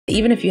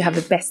Even if you have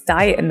the best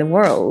diet in the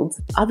world,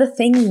 other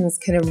things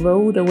can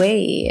erode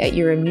away at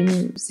your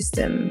immune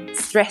system.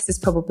 Stress is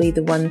probably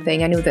the one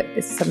thing. I know that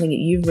this is something that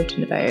you've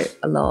written about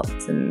a lot,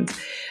 and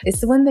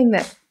it's the one thing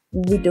that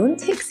we don't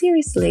take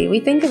seriously. We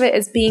think of it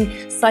as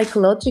being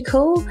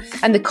psychological,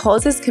 and the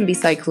causes can be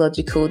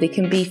psychological, they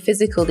can be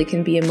physical, they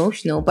can be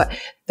emotional, but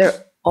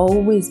they're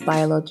always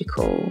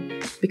biological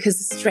because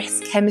the stress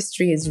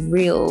chemistry is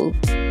real.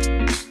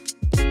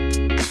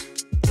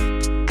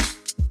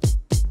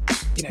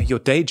 You know, your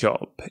day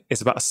job is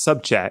about a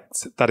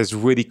subject that is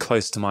really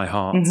close to my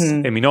heart,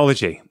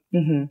 immunology.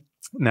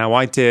 Now,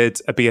 I did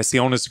a BSc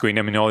honours degree in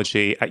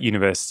immunology at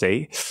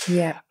university.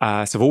 So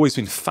I've always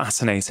been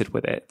fascinated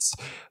with it.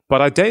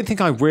 But I don't think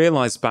I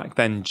realised back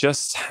then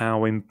just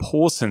how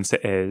important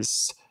it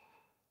is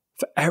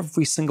for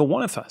every single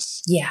one of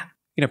us. You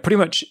know, pretty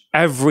much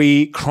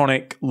every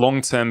chronic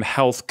long-term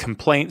health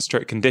complaint,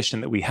 stroke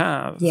condition that we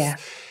have.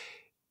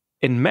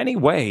 In many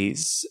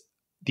ways,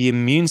 the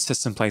immune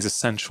system plays a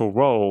central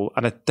role,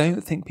 and I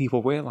don't think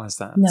people realise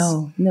that.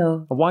 No.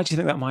 Why do you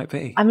think that might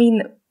be? I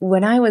mean,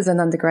 when I was an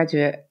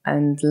undergraduate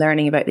and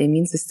learning about the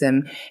immune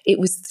system, it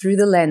was through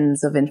the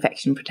lens of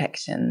infection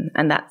protection,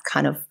 and that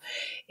kind of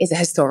is a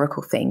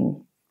historical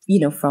thing, you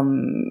know,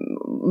 from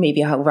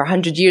maybe over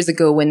 100 years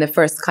ago when the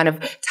first kind of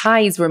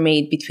ties were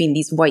made between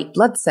these white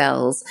blood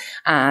cells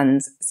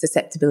and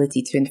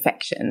susceptibility to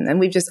infection. And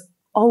we've just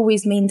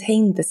always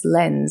maintained this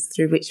lens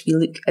through which we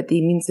look at the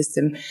immune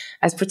system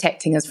as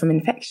protecting us from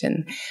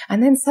infection.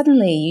 And then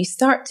suddenly you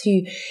start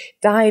to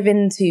dive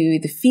into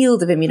the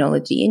field of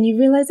immunology and you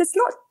realize it's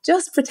not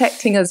just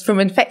protecting us from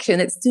infection,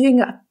 it's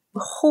doing a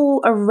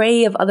whole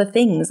array of other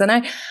things. And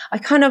I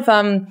kind of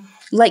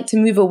like to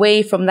move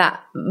away from that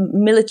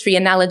military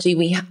analogy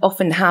we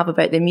often have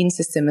about the immune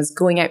system as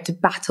going out to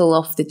battle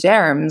off the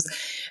germs,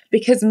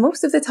 because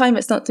most of the time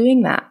it's not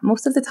doing that.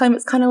 Most of the time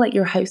it's kind of like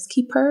your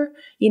housekeeper.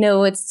 You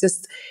know, it's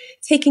just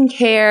taking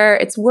care,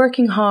 it's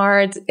working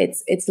hard,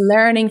 it's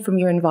learning from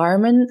your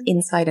environment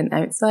inside and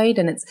outside,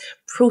 and it's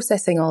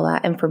processing all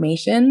that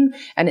information,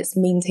 and it's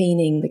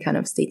maintaining the kind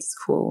of status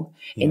quo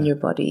in your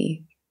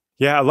body.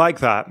 Yeah, I like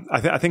that.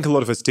 I think a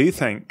lot of us do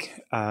think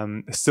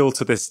still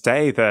to this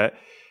day that,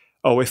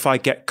 oh, if I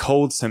get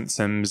cold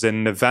symptoms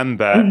in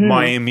November,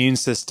 my immune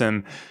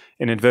system,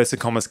 in inverted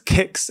commas,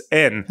 kicks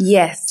in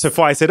to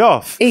fight it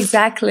off.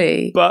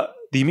 Exactly. But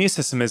the immune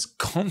system is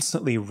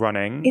constantly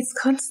running. It's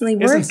constantly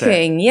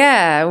working.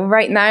 Yeah.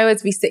 Right now,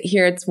 as we sit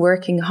here, it's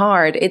working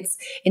hard. It's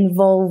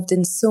involved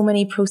in so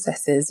many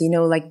processes. You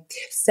know, like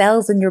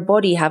cells in your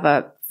body have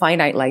a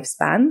finite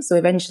lifespan. So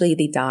eventually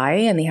they die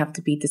and they have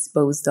to be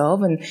disposed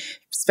of. And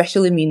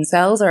special immune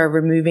cells are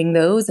removing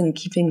those and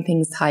keeping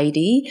things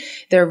tidy.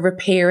 They're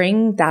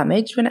repairing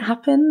damage when it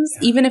happens,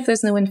 even if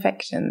there's no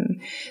infection.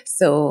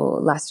 So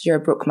last year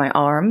I broke my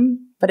arm,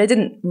 but I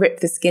didn't rip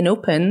the skin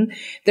open.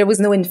 There was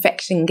no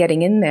infection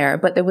getting in there,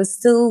 but there was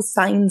still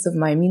signs of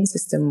my immune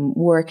system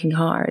working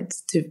hard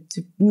to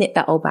knit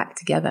that all back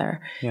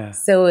together.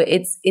 So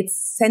it's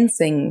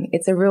sensing.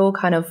 It's a real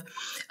kind of,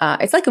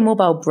 it's like a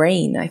mobile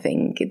brain, I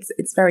think.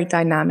 It's very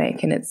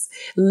dynamic, and it's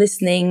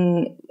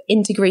listening,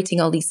 integrating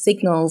all these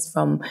signals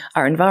from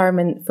our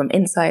environment, from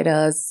inside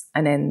us,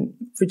 and then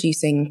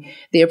producing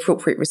the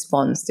appropriate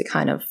response to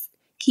kind of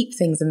keep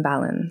things in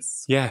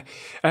balance. Yeah.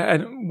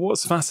 And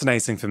what's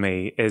fascinating for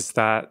me is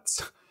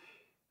that,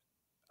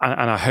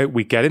 and I hope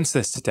we get into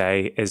this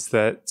today, is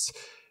that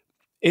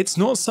it's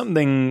not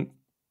something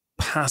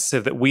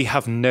passive that we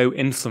have no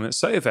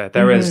influence over.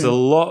 There is a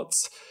lot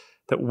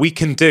that we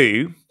can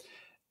do,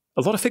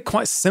 a lot of it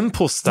quite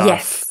simple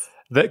stuff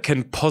that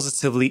can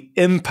positively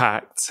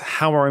impact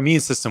how our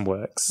immune system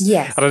works.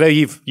 And I know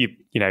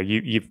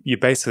you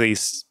basically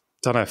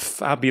done a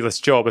fabulous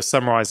job of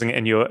summarizing it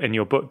in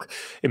your book,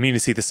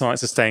 Immunity, The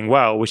Science of Staying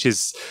Well, which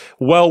is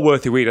well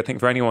worth a read, I think,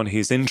 for anyone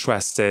who's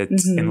interested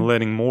in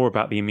learning more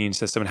about the immune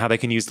system and how they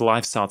can use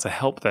lifestyle to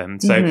help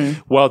them. So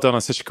well done on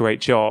such a great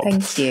job.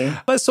 Thank you.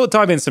 Let's sort of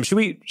dive in some. Should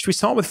we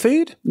start with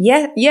food?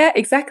 Yeah,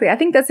 exactly. I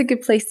think that's a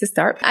good place to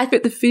start. I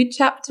put the food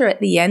chapter at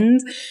the end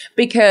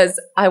because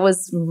I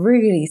was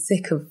really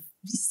sick of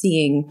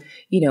seeing,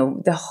 you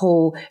know, the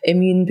whole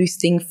immune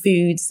boosting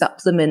food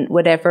supplement,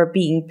 whatever,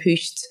 being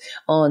pushed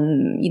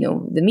on, you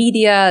know, the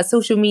media,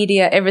 social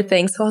media,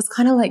 everything. So I was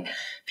kind of like,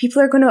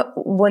 people are going to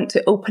want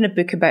to open a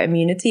book about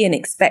immunity and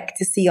expect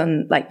to see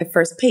on like the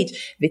first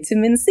page,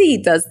 vitamin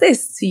C does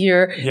this to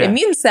your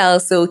immune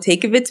cells. So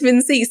take a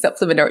vitamin C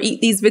supplement or eat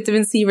these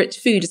vitamin C rich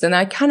foods. And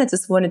I kind of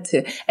just wanted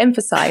to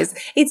emphasize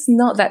it's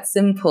not that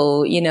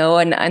simple, you know,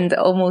 and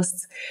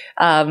almost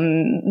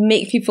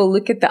make people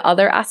look at the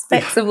other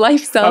aspects of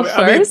lifestyle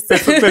first.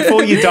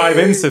 Before you dive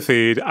into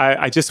food,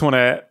 I just want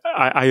to,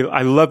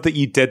 I love that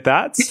you did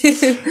that.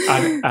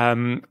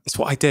 And it's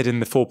what I did in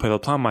the 4-pillar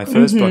plan, my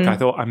first book. I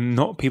thought,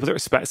 people are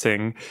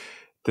expecting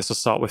this will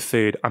start with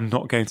food. I'm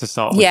not going to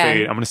start with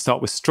food. I'm going to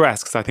start with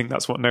stress because I think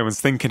that's what no one's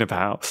thinking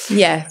about.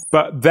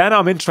 But then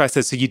I'm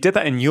interested. So you did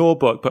that in your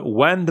book, but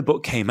when the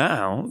book came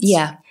out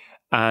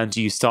and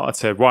you started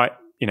to write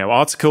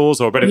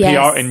articles or a bit of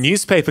PR in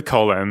newspaper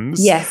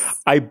columns. Yes.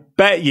 I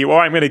bet you, or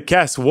I'm going to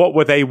guess, what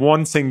were they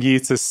wanting you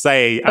to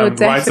say and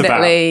write about?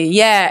 Definitely.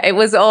 Yeah. It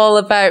was all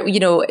about,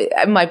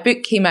 my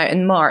book came out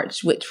in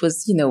March, which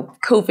was,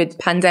 COVID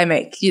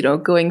pandemic,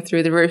 going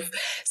through the roof.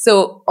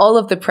 So all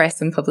of the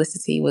press and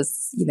publicity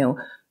was,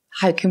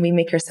 how can we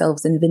make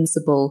ourselves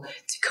invincible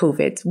to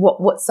COVID?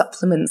 What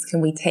supplements can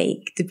we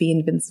take to be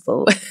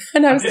invincible?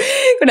 And I was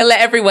going to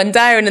let everyone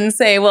down and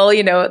say, well,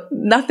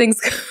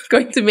 nothing's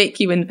going to make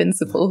you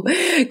invincible,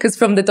 because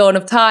from the dawn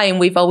of time,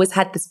 we've always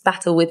had this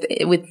battle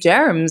with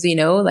germs,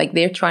 like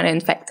they're trying to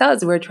infect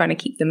us. We're trying to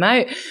keep them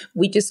out.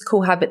 We just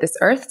cohabit this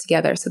earth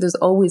together. So there's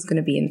always going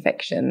to be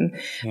infection.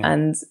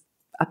 And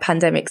a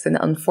pandemic's an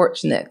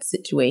unfortunate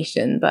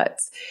situation, but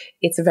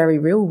it's a very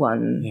real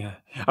one. Yeah.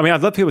 I mean,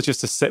 I'd love people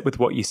just to sit with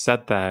what you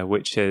said there,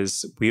 which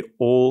is we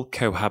all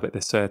cohabit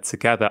this earth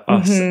together,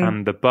 us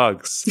and the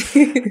bugs.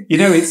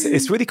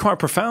 It's really quite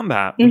profound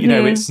that,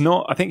 it's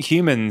not, I think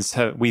humans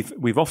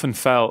we've often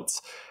felt,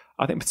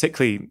 I think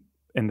particularly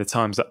in the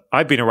times that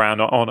I've been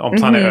around on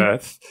planet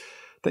Earth,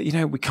 that,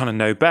 we kind of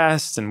know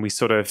best and we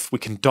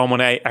can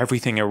dominate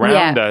everything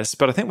around us.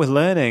 But I think we're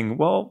learning,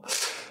 well,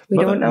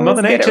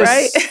 Mother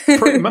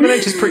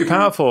Nature's pretty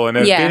powerful, and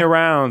it's been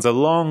around a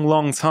long,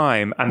 long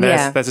time. And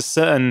there's a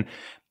certain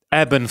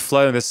ebb and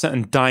flow, and there's a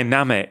certain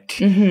dynamic.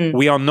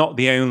 We are not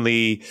the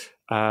only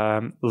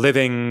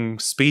living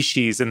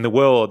species in the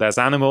world. There's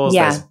animals,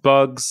 there's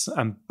bugs,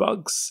 and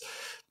bugs,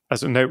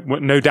 as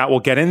no doubt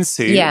we'll get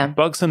into,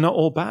 bugs are not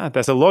all bad.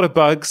 There's a lot of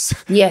bugs.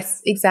 Yes,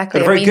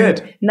 exactly. They're very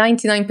good.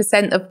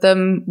 99% of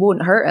them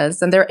won't hurt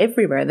us, and they're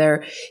everywhere.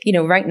 They're,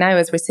 right now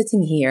as we're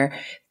sitting here,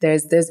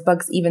 there's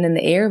bugs even in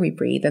the air we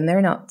breathe, and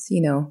they're not,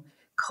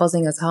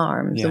 causing us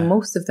harm. So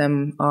most of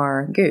them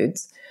are good.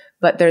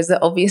 But there's the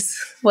obvious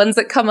ones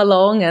that come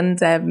along and,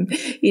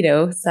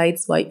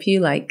 sideswipe you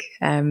like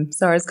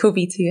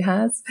SARS-CoV-2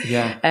 has.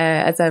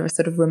 As a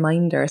sort of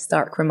reminder, a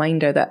stark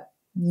reminder that,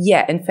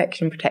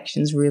 infection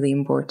protection is really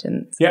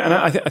important. Yeah, and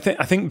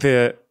I think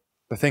the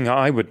thing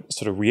I would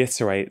sort of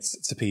reiterate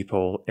to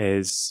people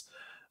is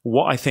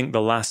what I think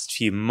the last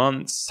few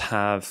months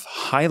have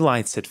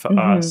highlighted for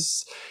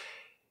us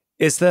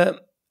is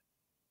that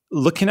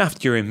looking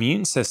after your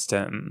immune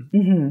system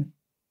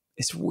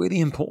is really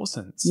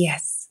important.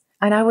 Yes.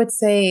 And I would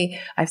say,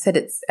 I've said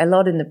it's a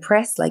lot in the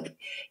press, like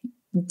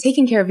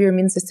taking care of your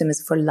immune system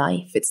is for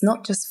life. It's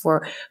not just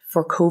for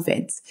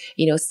COVID.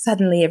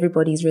 Suddenly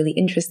everybody's really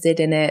interested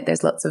in it.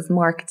 There's lots of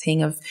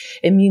marketing of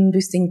immune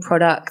boosting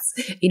products.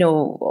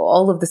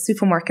 All of the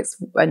supermarkets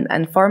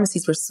and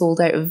pharmacies were sold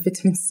out of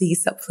vitamin C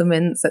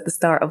supplements at the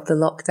start of the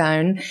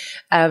lockdown.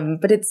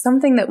 But it's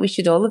something that we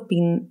should all have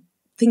been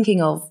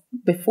thinking of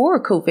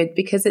before COVID,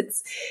 because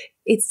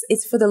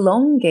it's for the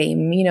long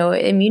game.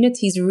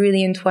 Immunity is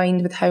really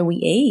entwined with how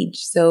we age.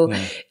 So,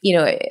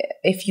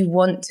 if you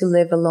want to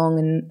live a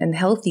long and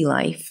healthy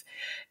life,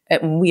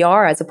 we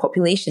are as a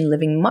population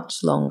living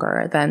much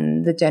longer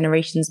than the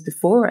generations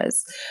before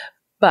us.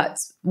 But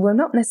we're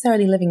not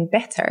necessarily living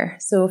better.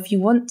 So if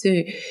you want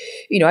to,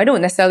 I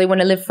don't necessarily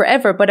want to live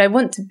forever, but I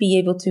want to be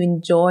able to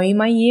enjoy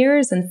my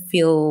years and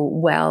feel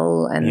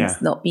well and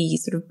not be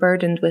sort of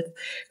burdened with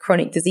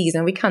chronic disease.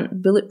 And we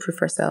can't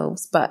bulletproof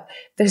ourselves, but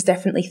there's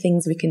definitely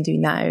things we can do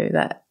now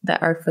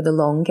that are for the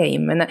long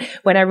game. And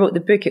when I wrote the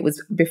book, it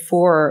was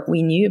before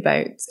we knew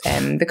about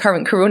the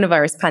current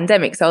coronavirus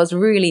pandemic. So I was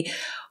really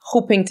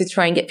hoping to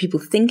try and get people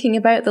thinking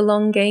about the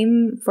long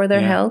game for their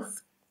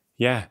health.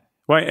 Yeah.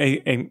 Well,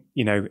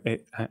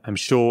 I'm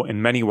sure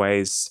in many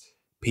ways,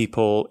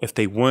 people, if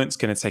they weren't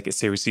going to take it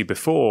seriously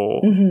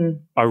before,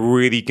 are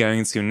really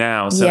going to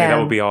now. So that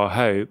would be our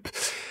hope.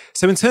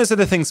 So in terms of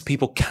the things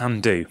people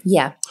can do,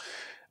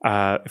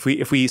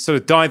 if we sort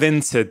of dive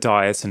into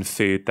diet and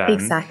food, then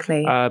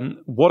exactly,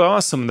 what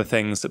are some of the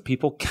things that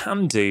people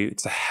can do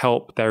to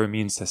help their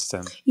immune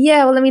system?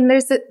 Yeah, well, I mean,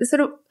 there's the sort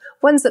of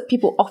ones that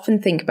people often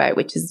think about,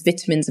 which is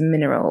vitamins and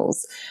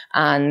minerals.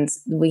 And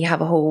we have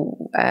a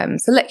whole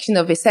selection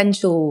of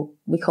essential,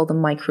 we call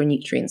them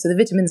micronutrients. So the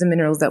vitamins and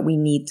minerals that we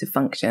need to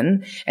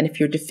function. And if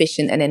you're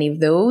deficient in any of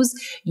those,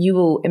 you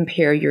will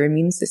impair your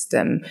immune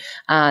system.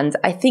 And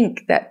I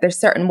think that there's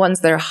certain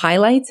ones that are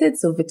highlighted.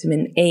 So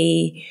vitamin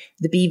A,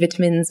 the B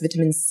vitamins,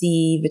 vitamin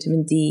C,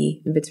 vitamin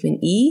D, and vitamin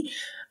E.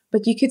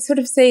 But you could sort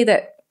of say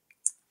that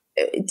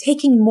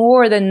taking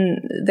more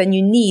than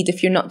you need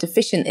if you're not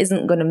deficient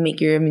isn't going to make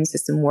your immune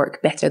system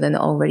work better than it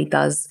already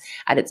does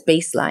at its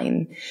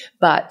baseline.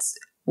 But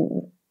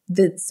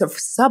the sort of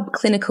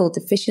subclinical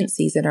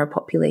deficiencies in our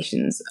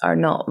populations are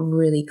not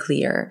really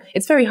clear.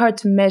 It's very hard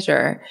to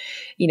measure.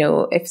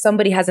 If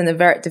somebody has an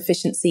overt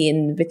deficiency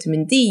in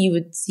vitamin D, you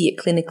would see it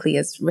clinically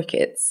as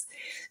rickets.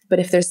 But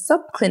if they're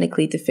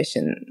subclinically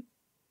deficient,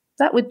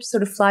 that would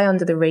sort of fly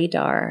under the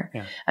radar.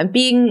 Yeah. And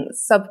being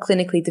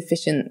subclinically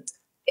deficient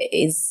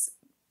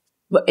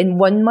in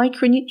one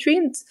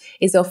micronutrient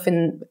is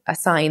often a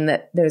sign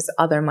that there's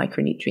other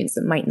micronutrients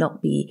that might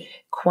not be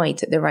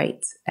quite at the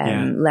right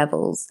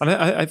levels. And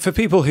I, for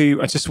people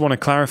who, I just want to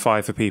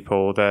clarify for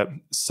people that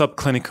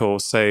subclinical,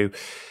 so,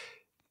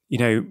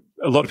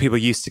 a lot of people are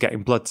used to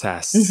getting blood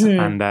tests,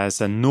 and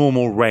there's a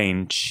normal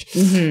range.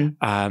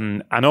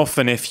 And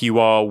often if you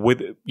are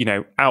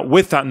out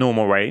with that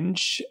normal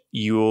range,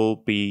 it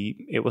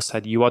will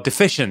say you are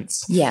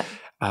deficient. Yeah.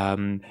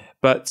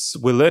 But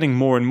we're learning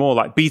more and more,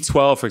 like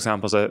B12, for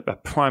example, is a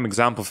prime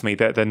example for me,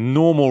 that the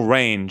normal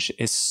range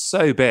is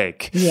so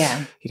big.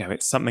 Yeah.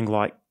 It's something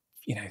like,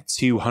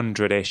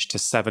 200-ish to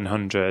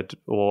 700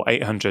 or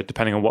 800,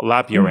 depending on what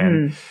lab you're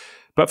in.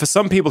 But for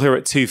some people who are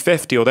at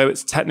 250, although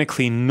it's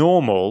technically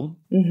normal,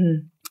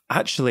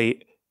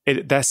 actually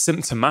they're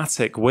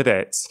symptomatic with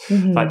it.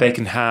 Like they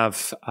can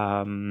have,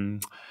 they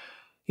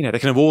can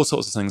have all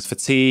sorts of things: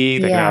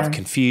 fatigue, they can have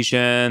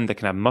confusion, they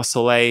can have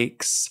muscle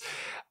aches.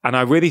 And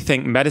I really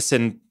think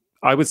medicine,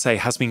 I would say,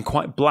 has been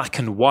quite black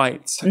and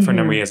white for a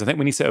number of years. I think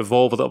we need to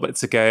evolve a little bit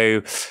to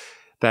go,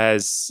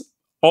 there's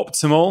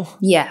optimal.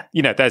 Yeah.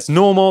 There's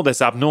normal,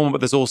 there's abnormal,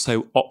 but there's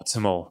also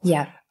optimal.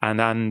 Yeah.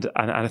 And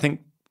I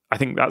think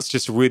that's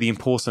just a really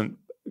important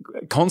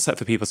concept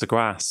for people to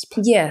grasp.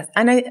 Yeah.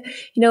 And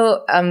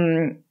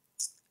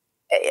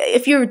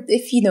if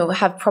you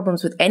have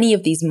problems with any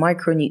of these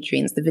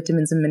micronutrients, the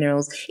vitamins and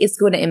minerals, it's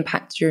going to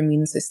impact your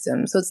immune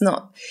system. So it's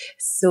not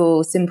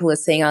so simple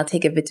as saying I'll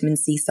take a vitamin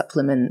C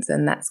supplement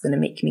and that's going to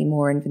make me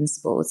more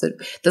invincible. So it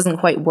doesn't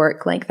quite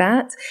work like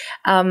that.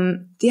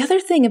 The other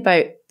thing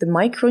about the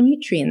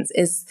micronutrients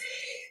is,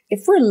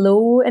 if we're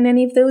low in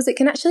any of those, it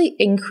can actually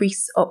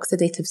increase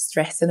oxidative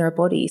stress in our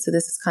body. So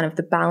this is kind of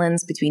the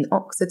balance between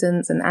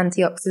oxidants and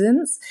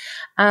antioxidants.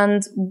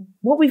 And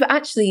what we've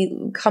actually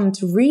come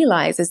to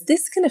realize is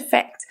this can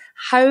affect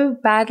how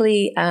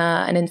badly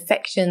an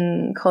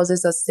infection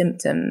causes us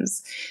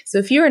symptoms. So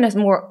if you're in a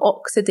more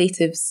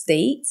oxidative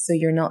state, so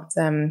you're not,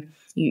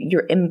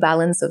 your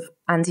imbalance of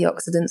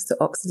antioxidants to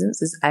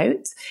oxidants is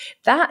out,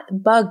 that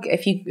bug,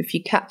 if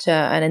you catch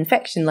an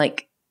infection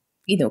like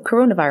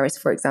coronavirus,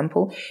 for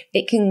example,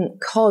 it can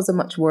cause a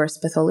much worse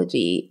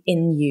pathology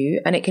in you.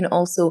 And it can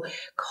also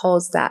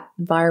cause that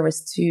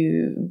virus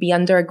to be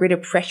under a greater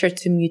pressure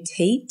to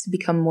mutate, to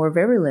become more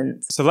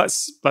virulent. So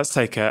let's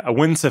take a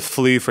winter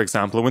flu, for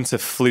example, a winter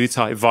flu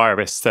type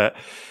virus that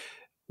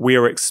we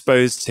are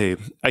exposed to.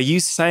 Are you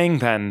saying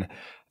then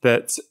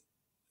that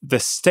the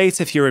state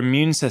of your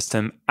immune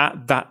system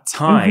at that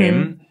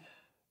time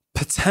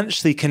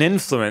potentially can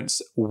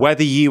influence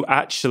whether you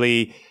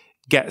actually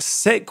get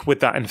sick with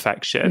that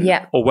infection,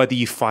 or whether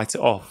you fight it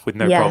off with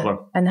no problem?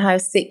 And how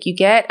sick you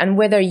get, and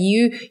whether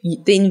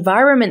the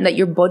environment that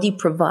your body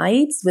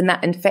provides when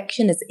that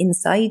infection is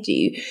inside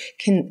you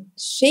can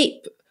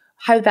shape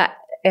how that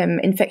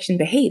infection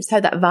behaves, how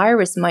that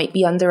virus might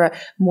be under a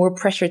more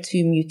pressure to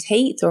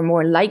mutate or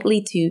more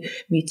likely to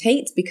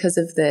mutate because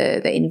of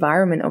the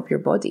environment of your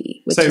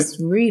body, which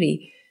is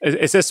really...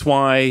 Is this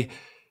why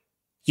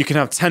you can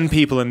have 10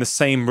 people in the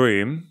same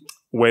room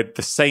with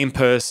the same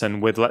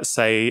person with, let's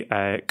say,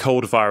 a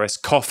cold virus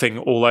coughing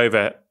all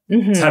over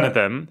 10 of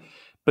them,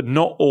 but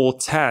not all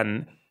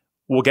 10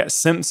 will get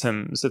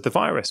symptoms of the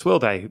virus, will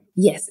they?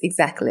 Yes,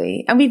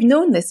 exactly. And we've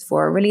known this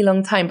for a really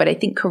long time, but I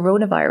think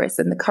coronavirus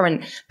and the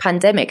current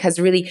pandemic has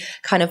really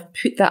kind of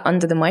put that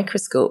under the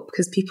microscope,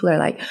 because people are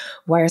like,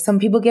 why are some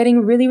people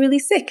getting really, really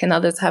sick and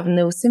others have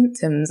no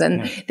symptoms?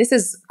 And this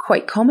is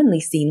quite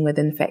commonly seen with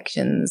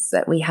infections,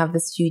 that we have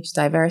this huge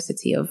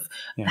diversity of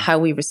how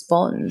we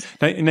respond.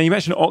 Now, you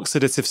mentioned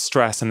oxidative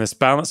stress and this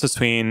balance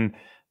between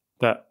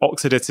the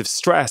oxidative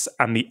stress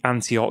and the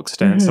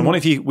antioxidants. And what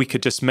if we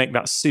could just make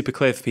that super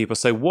clear for people?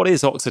 So what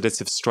is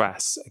oxidative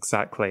stress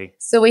exactly?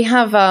 So we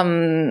have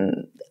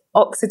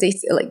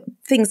oxidative, like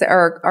things that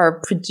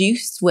are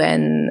produced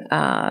when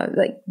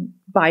like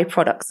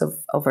byproducts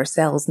of our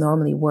cells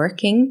normally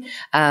working,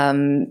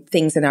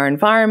 things in our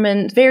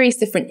environment, various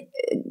different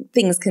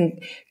things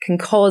can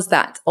cause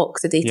that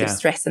oxidative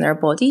stress in our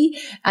body.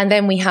 And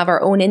then we have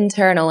our own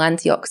internal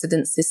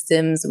antioxidant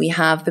systems. We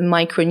have the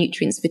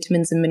micronutrients,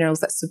 vitamins and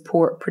minerals that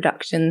support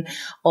production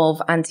of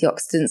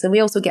antioxidants. And we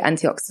also get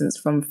antioxidants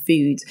from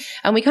food.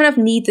 And we kind of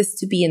need this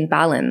to be in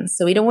balance.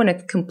 So we don't want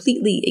to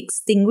completely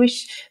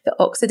extinguish the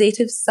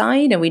oxidative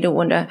side, and we don't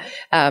want to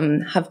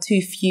have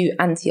too few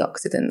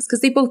antioxidants,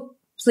 because they both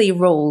play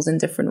roles in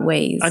different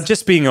ways. And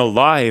just being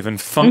alive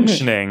and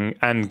functioning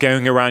and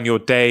going around your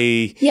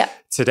day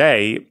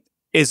today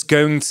is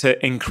going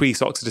to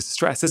increase oxidative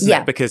stress, isn't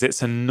it? Because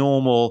it's a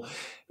normal,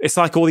 it's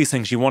like all these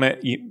things. You want it,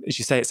 as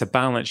you say, it's a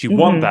balance. You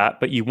want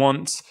that, but you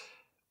want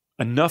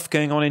enough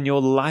going on in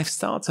your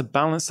lifestyle to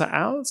balance that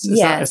out? Is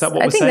that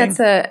what we're saying? I think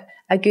that's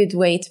a good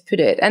way to put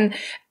it. And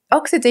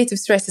oxidative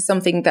stress is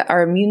something that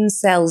our immune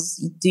cells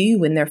do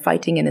when they're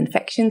fighting an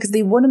infection, because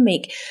they want to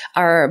make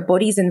our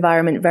body's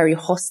environment very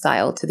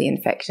hostile to the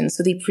infection.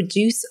 So they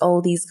produce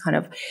all these kind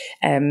of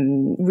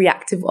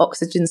reactive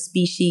oxygen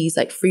species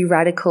like free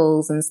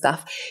radicals and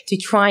stuff to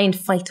try and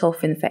fight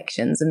off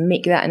infections and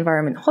make that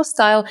environment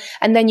hostile.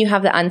 And then you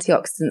have the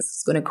antioxidants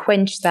that's going to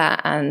quench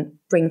that and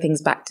bring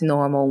things back to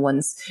normal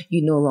once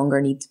you no longer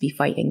need to be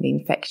fighting the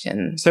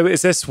infection. So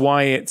is this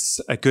why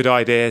it's a good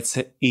idea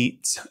to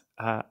eat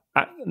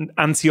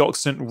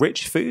antioxidant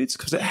rich foods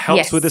because it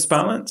helps with this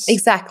balance?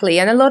 Exactly.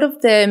 And a lot of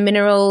the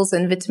minerals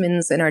and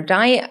vitamins in our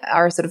diet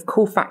are sort of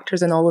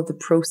cofactors in all of the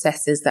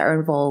processes that are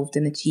involved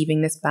in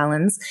achieving this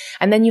balance.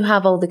 And then you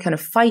have all the kind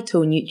of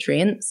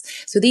phytonutrients.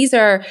 So these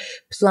are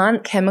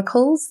plant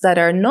chemicals that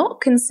are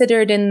not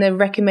considered in the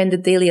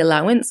recommended daily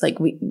allowance. Like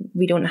we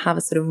don't have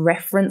a sort of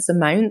reference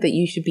amount that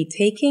you should be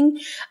taking.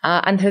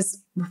 And there's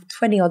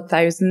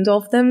 20,000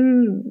 odd of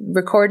them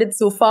recorded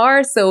so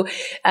far. So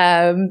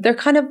they're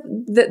kind of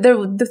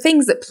the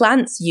things that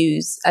plants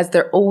use as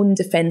their own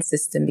defense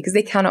system, because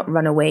they cannot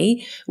run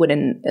away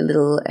when a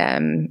little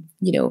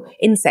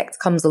insect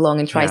comes along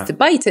and tries to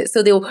bite it.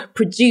 So they'll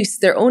produce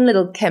their own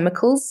little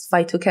chemicals,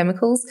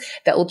 phytochemicals,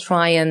 that will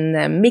try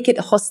and make it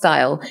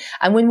hostile.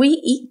 And when we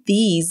eat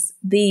these,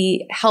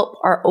 they help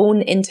our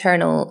own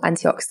internal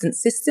antioxidant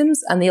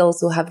systems, and they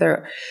also have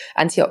their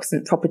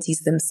antioxidant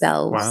properties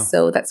themselves. Wow.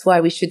 So that's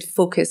why we should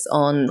focus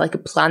on like a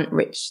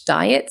plant-rich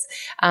diet.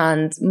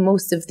 And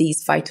most of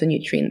these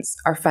phytonutrients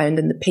are found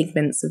in the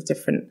pigments of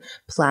different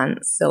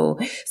plants. So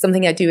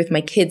something I do with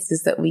my kids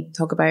is that we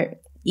talk about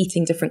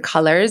eating different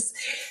colors,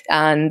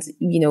 and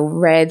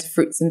red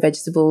fruits and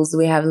vegetables.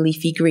 We have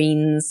leafy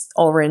greens,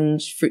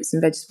 orange fruits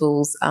and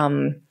vegetables,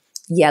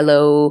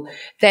 yellow,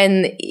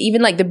 then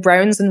even like the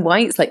browns and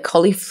whites, like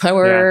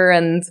cauliflower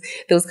and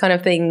those kind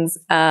of things,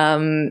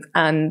 and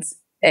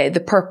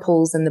the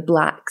purples and the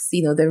blacks,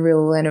 the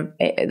real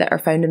that are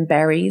found in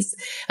berries,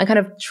 and kind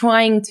of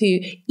trying to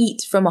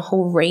eat from a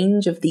whole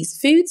range of these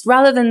foods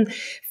rather than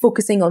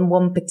focusing on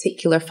one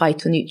particular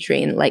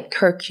phytonutrient like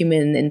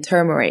curcumin and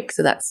turmeric.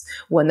 So that's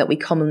one that we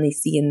commonly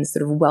see in the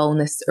sort of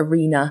wellness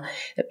arena,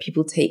 that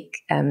people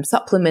take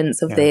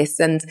supplements of this.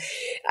 And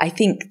I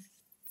think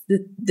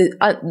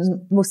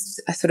the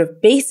most sort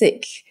of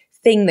basic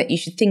thing that you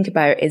should think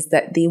about is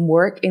that they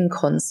work in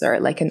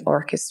concert like an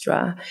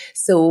orchestra.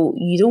 So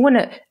you don't want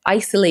to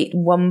isolate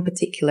one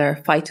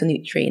particular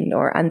phytonutrient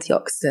or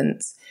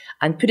antioxidant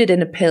and put it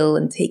in a pill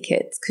and take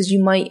it, because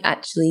you might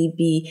actually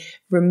be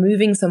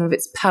removing some of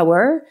its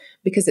power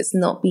because it's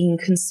not being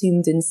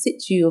consumed in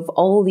situ of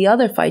all the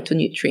other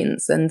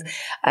phytonutrients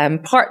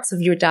and parts of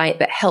your diet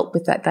that help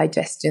with that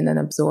digestion and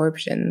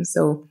absorption.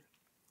 So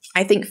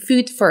I think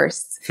food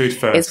first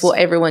is what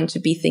everyone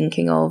should be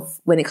thinking of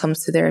when it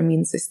comes to their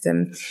immune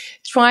system.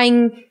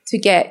 Trying to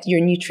get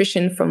your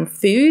nutrition from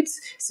food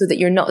so that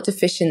you're not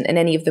deficient in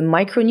any of the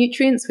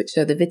micronutrients, which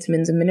are the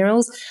vitamins and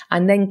minerals,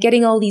 and then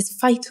getting all these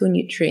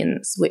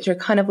phytonutrients, which are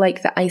kind of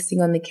like the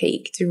icing on the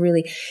cake to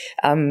really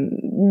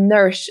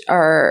nourish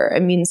our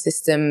immune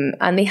system.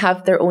 And they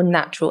have their own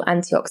natural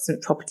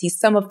antioxidant properties.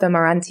 Some of them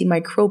are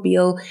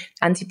antimicrobial,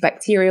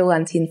 antibacterial,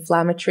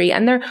 anti-inflammatory,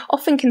 and they're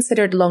often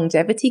considered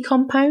longevity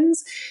compounds.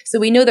 So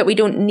we know that we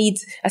don't need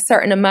a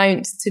certain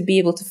amount to be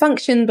able to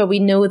function, but we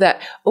know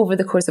that over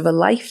the course of a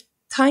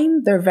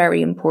lifetime, they're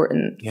very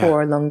important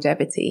for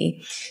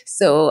longevity.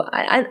 So,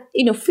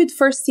 food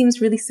first seems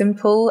really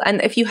simple.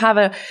 And if you have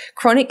a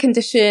chronic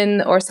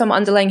condition or some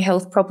underlying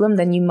health problem,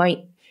 then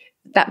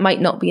that might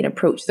not be an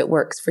approach that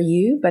works for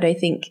you. But I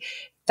think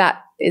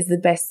that is the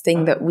best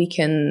thing that we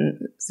can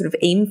sort of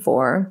aim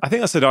for. I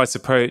think that's a nice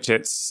approach.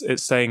 It's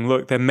saying,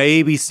 look, there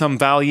may be some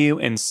value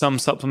in some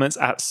supplements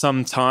at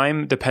some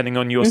time, depending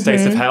on your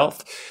state of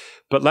health,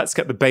 but let's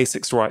get the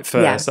basics right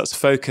first. Let's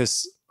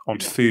focus on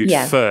food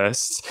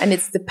first. And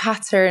it's the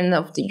pattern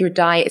of your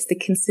diet. It's the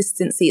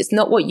consistency. It's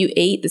not what you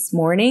ate this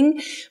morning,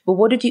 but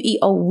what did you eat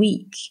all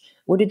week?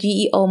 What did you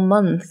eat all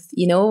month?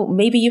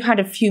 Maybe you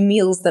had a few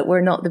meals that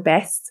were not the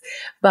best,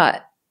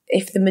 but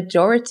if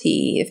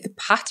the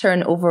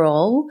pattern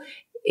overall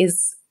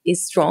is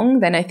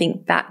strong, then I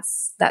think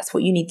that's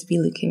what you need to be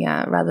looking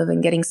at, rather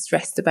than getting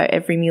stressed about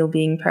every meal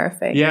being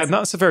perfect. Yeah, and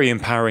that's a very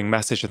empowering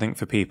message, I think,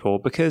 for people,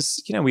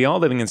 because, we are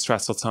living in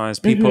stressful times.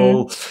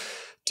 People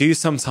do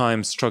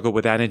sometimes struggle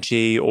with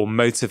energy or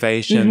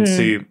motivation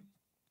to,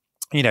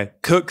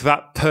 cook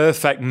that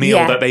perfect meal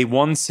that they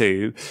want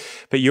to.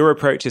 But your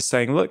approach is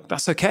saying, look,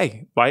 that's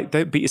okay, right?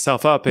 Don't beat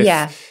yourself up.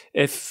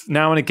 If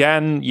now and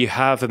again you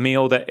have a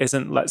meal that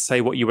isn't, let's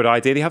say, what you would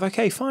ideally have,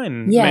 okay,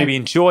 fine. Maybe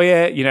enjoy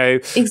it,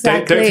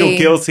 Exactly. Don't feel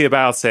guilty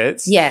about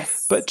it.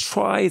 Yes. But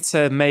try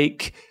to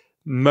make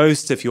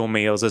most of your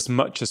meals as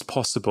much as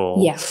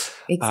possible. Yes,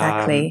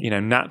 exactly.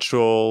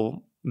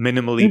 Natural,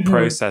 minimally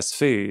processed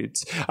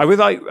foods.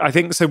 I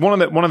think so.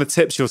 One of the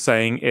tips you're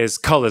saying is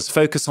colors.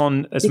 Focus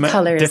on as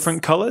many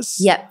different colors.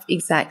 Yep,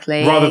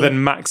 exactly. Rather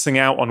than maxing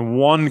out on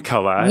one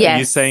color. Yes.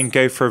 You're saying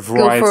go for a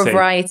variety. Go for a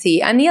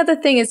variety. And the other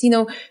thing is,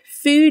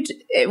 food,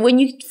 when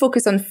you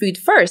focus on food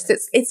first,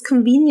 it's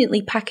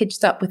conveniently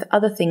packaged up with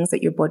other things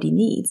that your body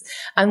needs.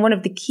 And one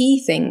of the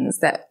key things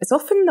that is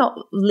often not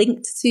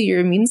linked to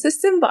your immune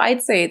system, but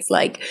I'd say it's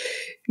like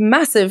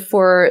massive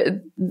for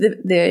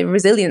the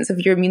resilience of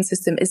your immune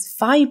system, is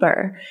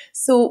fiber.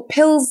 So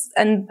pills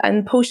and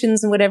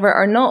potions and whatever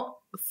are not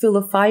full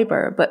of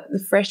fiber, but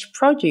the fresh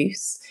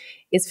produce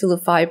is full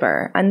of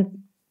fiber. And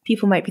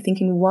people might be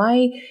thinking,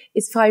 why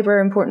is fiber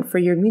important for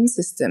your immune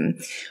system?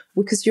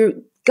 Because your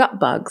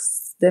gut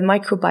bugs, the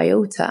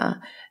microbiota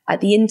at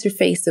the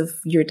interface of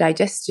your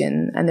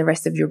digestion and the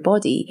rest of your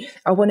body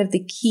are one of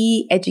the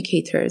key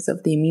educators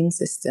of the immune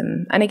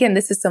system. And again,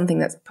 this is something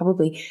that's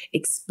probably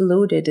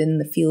exploded in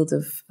the field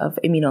of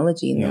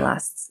immunology in the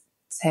last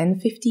 10,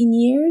 15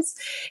 years.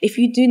 If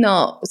you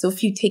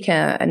take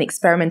an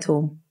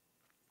experimental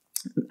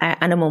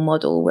animal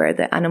model where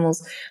the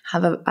animals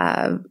have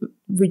a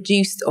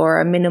reduced or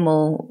a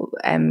minimal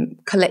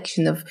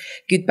collection of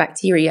good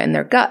bacteria in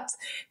their gut,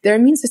 their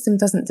immune system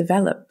doesn't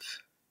develop.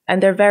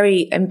 And they're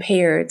very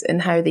impaired in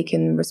how they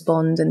can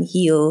respond and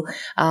heal.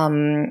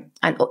 And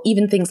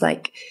even things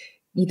like,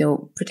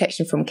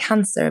 protection from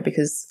cancer,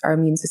 because our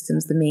immune system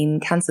is the main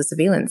cancer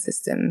surveillance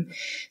system.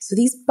 So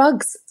these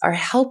bugs are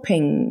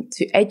helping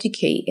to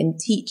educate and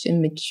teach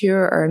and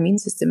mature our immune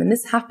system. And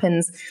this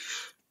happens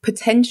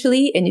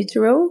potentially in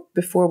utero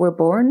before we're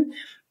born,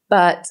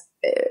 but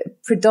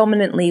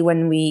predominantly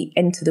when we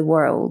enter the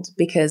world,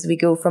 because we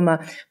go from a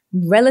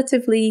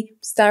relatively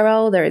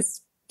sterile, there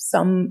is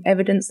some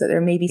evidence that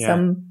there may be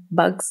some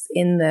bugs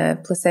in the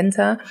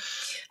placenta.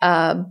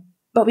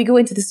 But we go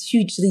into this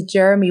hugely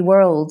germy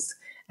world,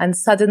 and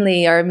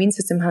suddenly our immune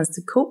system has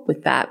to cope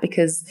with that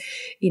because,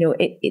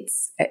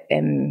 it's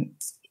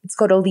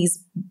got all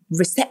these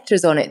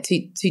receptors on it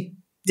to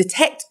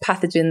detect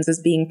pathogens as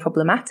being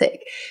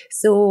problematic.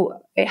 So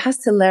it has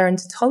to learn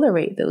to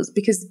tolerate those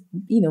because,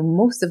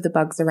 most of the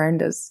bugs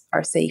around us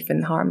are safe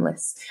and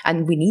harmless,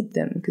 and we need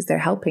them because they're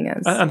helping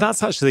us. And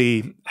that's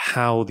actually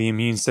how the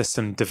immune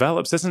system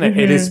develops, isn't it? Mm-hmm.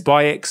 It is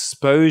by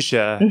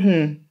exposure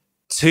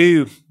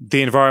to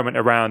the environment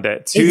around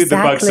it, to the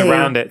bugs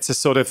around it, to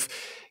sort of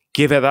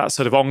give it that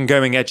sort of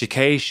ongoing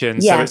education.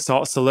 So it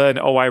starts to learn,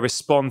 I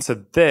respond to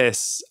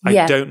this.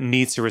 I don't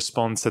need to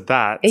respond to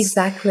that.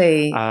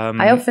 Exactly.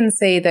 I often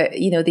say that,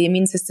 the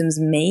immune system's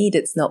made,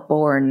 it's not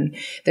born.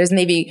 There's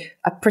maybe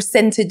a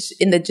percentage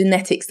in the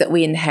genetics that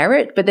we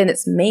inherit, but then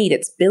it's made,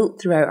 it's built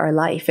throughout our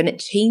life, and it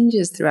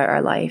changes throughout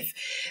our life.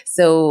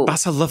 So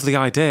that's a lovely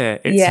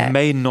idea. It's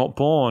made, not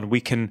born. We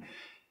can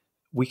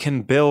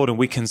build and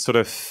we can sort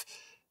of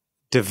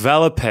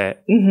develop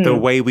it the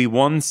way we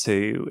want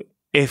to,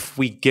 if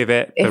we give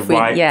it the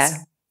right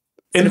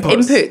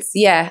inputs.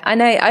 Yeah.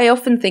 And I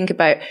often think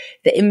about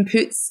the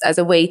inputs as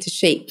a way to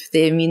shape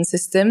the immune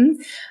system.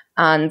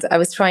 And I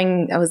was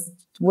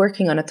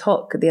working on a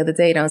talk the other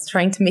day, and I was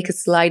trying to make a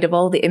slide of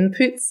all the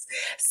inputs,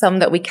 some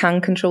that we can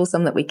control,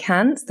 some that we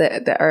can't,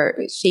 that are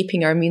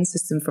shaping our immune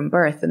system from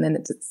birth. And then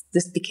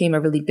this became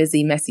a really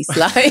busy, messy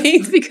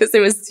slide because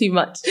there was too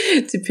much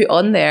to put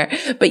on there.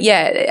 But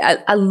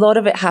a lot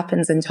of it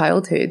happens in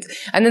childhood.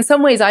 And in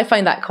some ways, I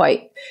find that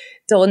quite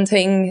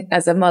daunting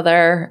as a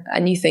mother.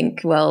 And you think,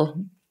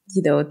 well,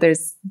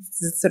 there's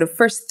the sort of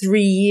first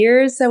 3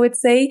 years, I would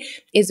say,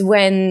 is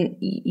when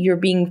you're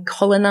being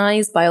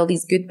colonized by all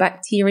these good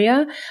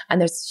bacteria. And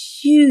there's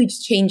huge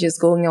changes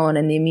going on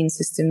in the immune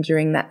system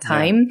during that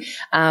time.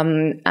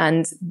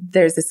 And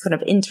there's this kind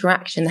of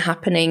interaction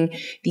happening.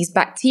 These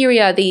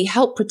bacteria, they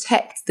help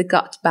protect the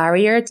gut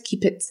barrier to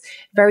keep it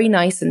very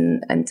nice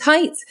and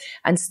tight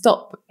and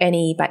stop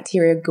any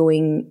bacteria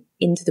going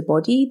into the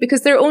body,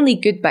 because they're only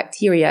good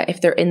bacteria if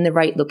they're in the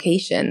right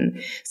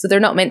location. So they're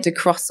not meant to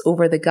cross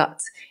over the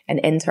gut and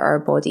enter our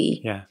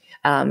body,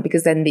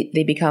 because then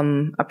they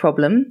become a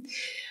problem.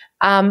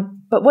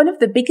 But one of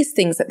the biggest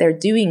things that they're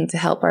doing to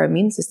help our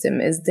immune system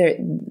is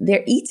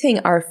they're eating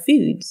our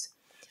foods.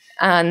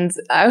 And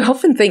I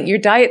often think your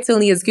diet's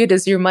only as good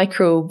as your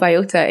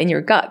microbiota in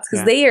your gut,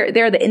 because they're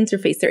the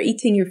interface. They're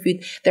eating your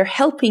food. They're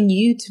helping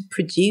you to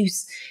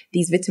produce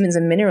these vitamins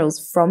and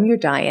minerals from your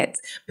diet,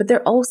 but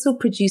they're also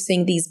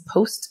producing these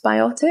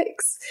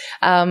postbiotics.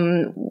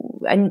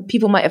 And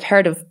people might have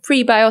heard of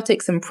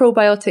prebiotics and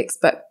probiotics,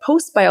 but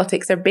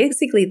postbiotics are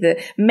basically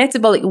the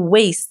metabolic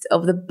waste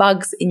of the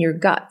bugs in your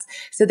gut.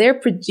 So they're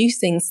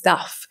producing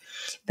stuff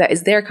that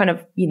is their kind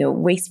of,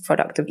 waste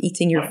product of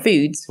eating your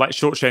foods. Like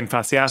short-chain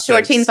fatty acids.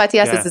 Short-chain fatty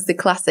acids is the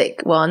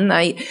classic one.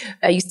 I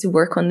used to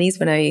work on these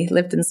when I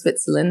lived in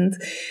Switzerland,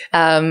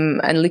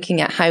 and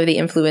looking at how they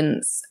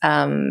influence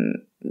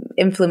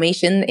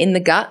inflammation in the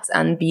gut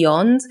and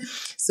beyond.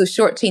 So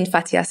short-chain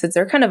fatty acids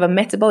are kind of a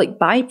metabolic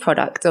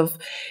byproduct of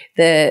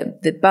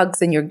the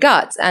bugs in your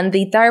gut, and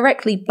they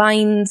directly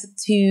bind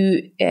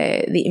to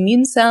the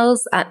immune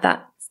cells at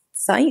that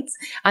site,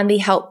 and they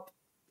help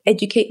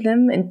educate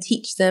them and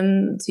teach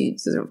them to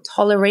sort of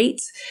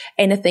tolerate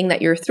anything that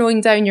you're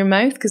throwing down your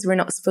mouth, because we're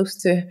not supposed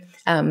to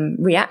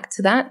react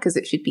to that, because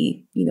it should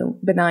be,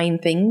 benign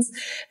things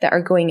that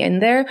are going in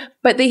there.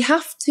 But they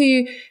have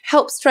to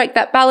help strike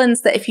that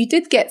balance that if you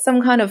did get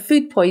some kind of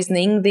food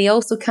poisoning, they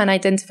also can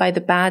identify the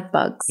bad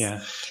bugs.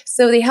 Yeah.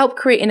 So they help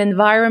create an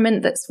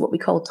environment that's what we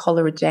call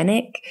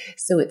tolerogenic.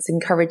 So it's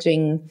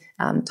encouraging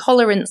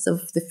tolerance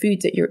of the food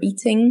that you're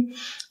eating.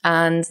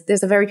 And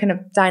there's a very kind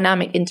of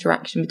dynamic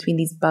interaction between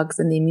these bugs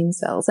and the immune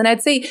cells. And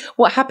I'd say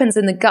what happens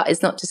in the gut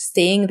is not just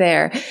staying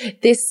there.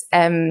 This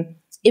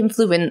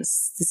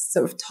influence, this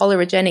sort of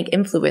tolerogenic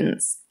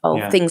influence of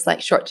things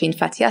like short-chain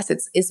fatty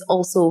acids is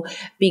also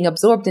being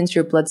absorbed into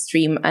your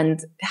bloodstream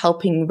and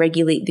helping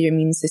regulate the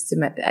immune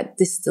system at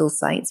distal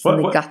sites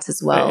from the gut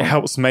as well. It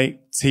helps make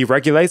T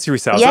regulatory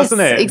cells, yes,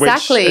 doesn't it?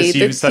 Exactly. Which, as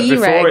you said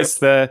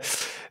T-reg.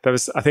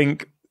 before,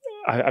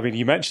 I mean,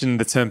 you mentioned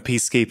the term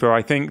peacekeeper.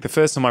 I think the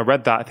first time I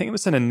read that, I think it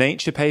was in a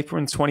Nature paper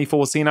in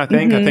 2014, I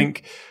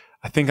think.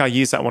 I think I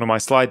used that in one of my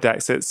slide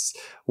decks. It's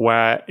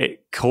where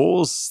it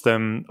calls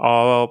them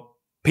our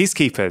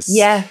peacekeepers.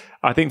 Yeah.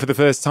 I think for the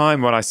first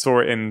time when I saw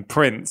it in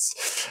print,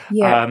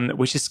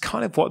 which is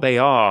kind of what they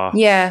are,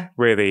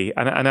 really.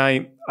 And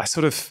I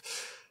sort of,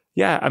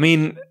 I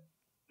mean,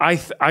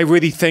 I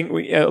really think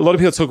a lot of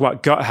people talk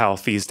about gut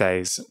health these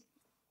days,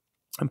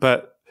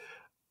 but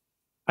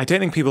I don't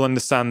think people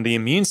understand the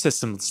immune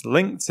system's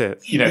linked to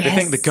it. They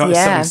think the gut is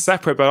something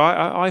separate, but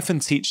I often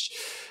teach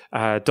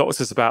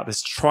doctors about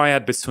this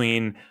triad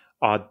between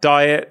our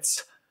diet,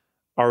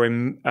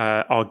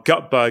 our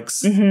gut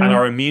bugs, and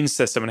our immune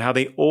system, and how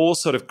they all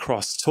sort of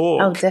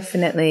cross-talk. Oh,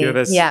 definitely.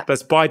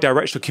 There's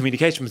bi-directional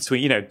communication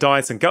between,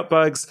 diet and gut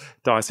bugs,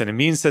 diet and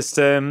immune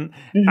system,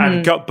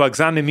 and gut bugs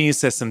and immune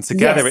system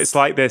together. It's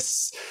like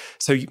this.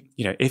 So,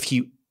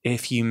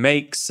 if you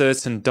make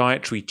certain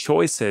dietary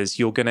choices,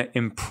 you're going to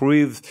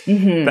improve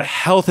the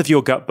health of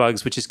your gut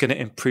bugs, which is going to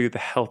improve the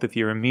health of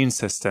your immune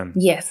system.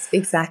 Yes,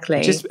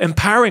 exactly. Just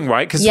empowering,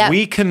 right? Because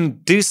we can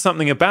do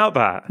something about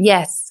that.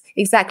 Yes.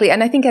 Exactly.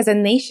 And I think as a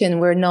nation,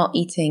 we're not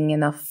eating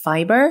enough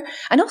fiber.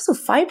 And also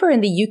fiber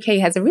in the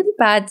UK has a really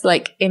bad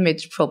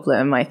image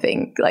problem, I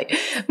think.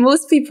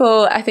 Most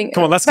people, I think...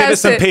 Come on, let's give it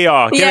some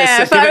PR.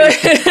 If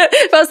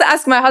I was to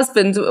ask my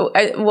husband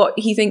what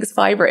he thinks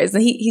fiber is,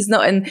 and he's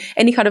not in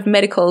any kind of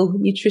medical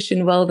nutrition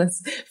wellness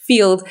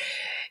field.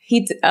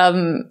 In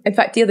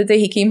fact, the other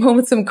day he came home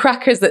with some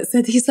crackers that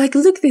said, he's like,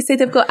 look, they say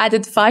they've got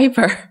added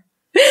fiber.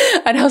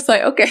 And I was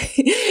like,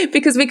 okay,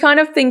 because we kind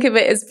of think of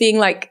it as being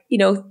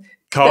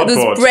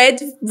cardboard.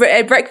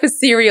 Those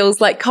breakfast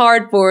cereals like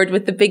cardboard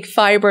with the big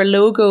fiber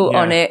logo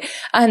on it,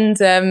 and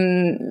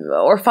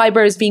or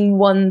fiber as being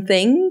one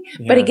thing.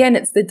 But again,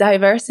 it's the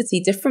diversity.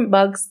 Different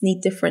bugs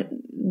need different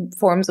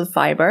forms of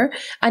fiber,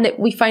 and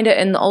we find it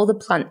in all the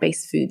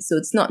plant-based foods. So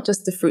it's not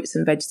just the fruits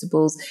and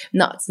vegetables,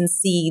 nuts and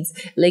seeds,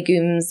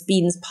 legumes,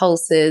 beans,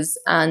 pulses,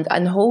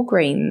 and whole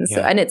grains.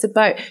 And it's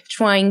about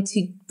trying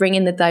to bring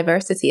in the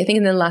diversity. I think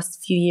in the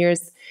last few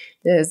years,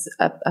 there's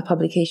a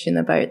publication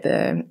about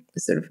the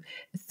sort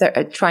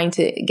of trying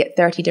to get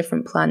 30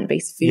 different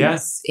plant-based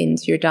foods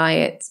into your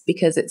diet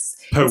because it's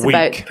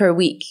about per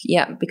week.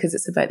 Yeah, because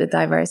it's about the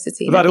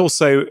diversity. But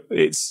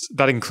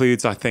that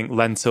includes, I think,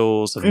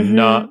 lentils and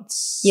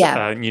nuts.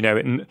 Yeah.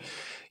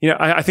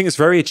 I think it's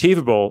very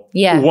achievable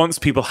once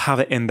people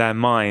have it in their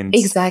mind.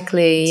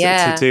 Exactly,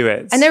 to do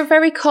it. And they're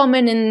very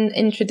common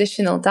in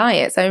traditional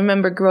diets. I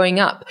remember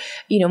growing up,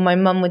 my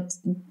mum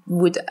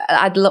would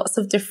add lots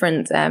of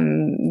different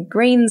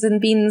grains and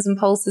beans and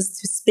pulses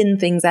to spin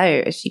things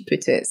out, as she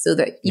put it, so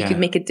that you could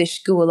make a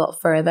dish go a lot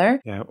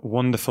further. Yeah,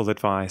 wonderful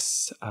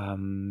advice.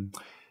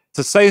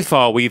 So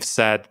far we've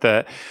said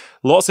that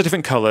lots of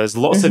different colors,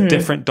 lots of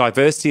different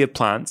diversity of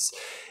plants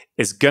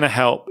is going to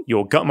help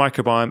your gut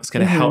microbiome. It's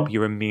going to help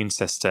your immune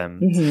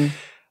system.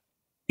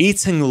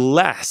 Eating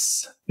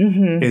less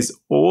is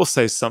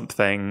also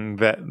something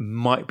that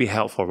might be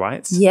helpful,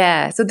 right?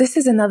 Yeah. So this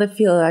is another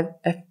field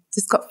I've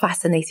just got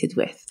fascinated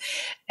with.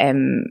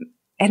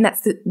 And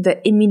that's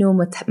the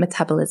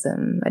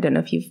immunometabolism. I don't know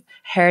if you've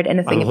heard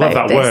anything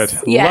about this. I love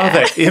that word. Yeah. Love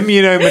it.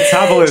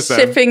 Immunometabolism.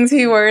 Shipping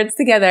two words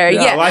together.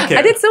 Yeah, I like it.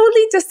 And it's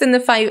only just in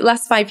the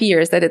last 5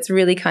 years that it's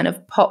really kind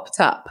of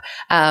popped up.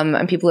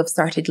 And people have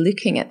started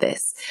looking at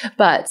this.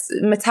 But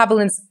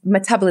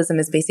metabolism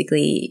is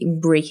basically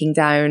breaking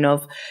down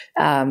of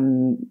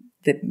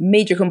the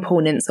major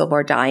components of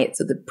our diet,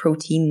 so the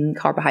protein,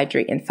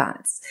 carbohydrate, and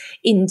fats,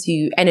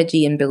 into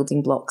energy and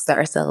building blocks that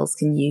our cells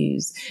can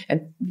use.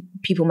 And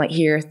people might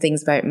hear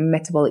things about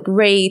metabolic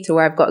rate,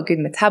 or I've got a good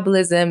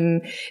metabolism,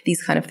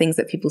 these kind of things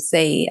that people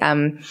say.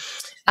 And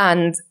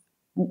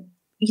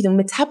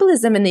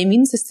metabolism and the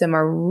immune system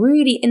are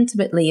really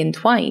intimately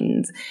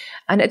entwined.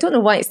 And I don't know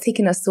why it's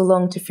taken us so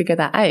long to figure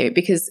that out,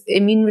 because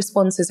immune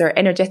responses are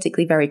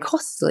energetically very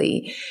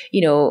costly.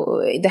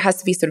 There has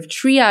to be sort of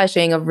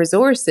triaging of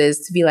resources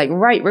to be like,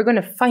 right, we're going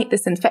to fight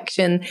this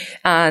infection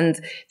and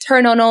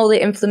turn on all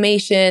the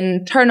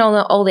inflammation, turn on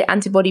all the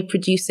antibody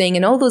producing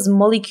and all those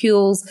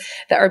molecules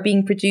that are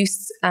being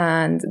produced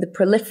and the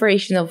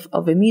proliferation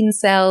of immune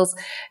cells.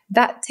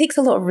 That takes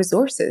a lot of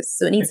resources.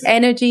 So it needs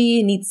energy,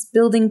 it needs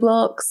building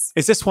blocks.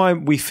 Is this why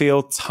we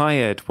feel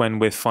tired when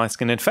we're fighting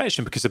an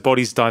infection? Because the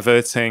body's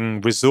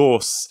diverting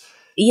resource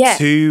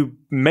to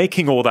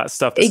making all that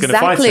stuff that's going to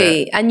fight it.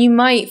 Exactly. And you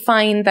might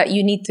find that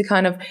you need to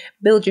kind of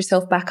build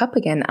yourself back up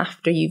again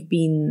after you've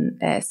been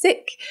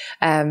sick,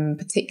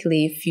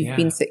 particularly if you've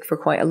been sick for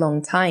quite a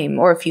long time,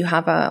 or if you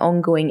have an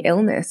ongoing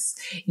illness.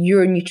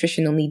 Your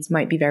nutritional needs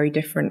might be very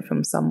different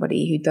from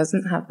somebody who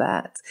doesn't have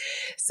that.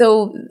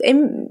 So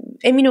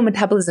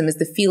immunometabolism is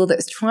the field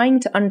that's trying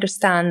to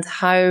understand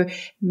how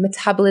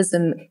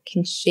metabolism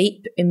can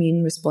shape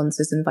immune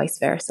responses and vice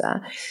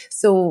versa.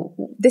 So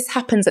this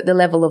happens at the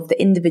level of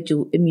the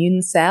individual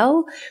immune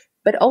cell,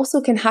 but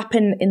also can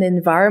happen in the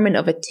environment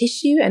of a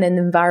tissue and an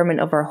environment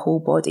of our whole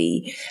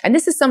body. And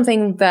this is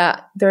something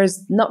that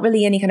there's not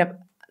really any kind of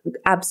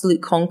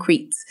absolute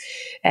concrete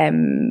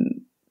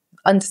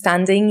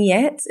understanding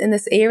yet in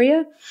this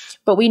area.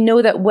 But we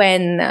know that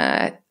when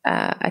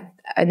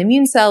an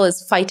immune cell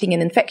is fighting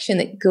an infection,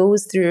 it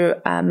goes through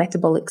a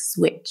metabolic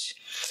switch.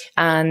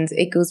 And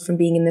it goes from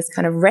being in this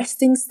kind of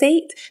resting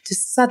state to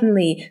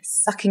suddenly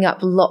sucking up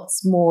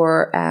lots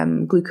more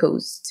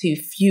glucose to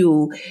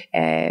fuel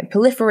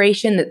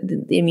proliferation.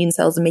 The immune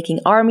cells are making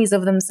armies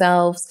of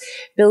themselves.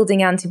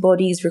 Building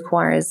antibodies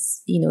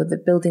requires,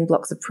 the building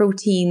blocks of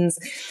proteins.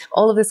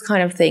 All of this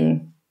kind of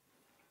thing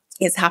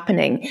is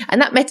happening. And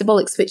that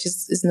metabolic switch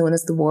is known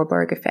as the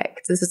Warburg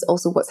effect. This is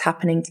also what's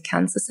happening to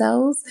cancer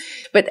cells.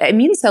 But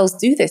immune cells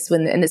do this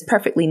and it's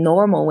perfectly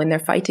normal when they're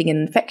fighting an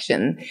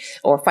infection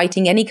or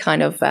fighting any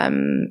kind of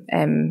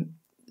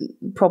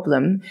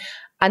problem.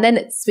 And then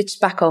it's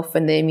switched back off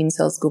and the immune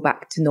cells go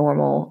back to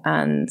normal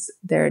and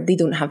they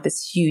don't have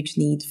this huge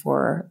need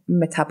for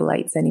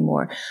metabolites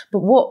anymore. But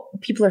what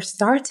people are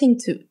starting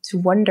to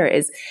wonder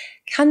is,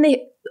 can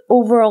the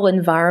overall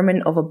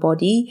environment of a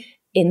body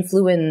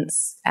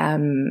influence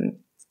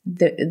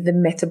the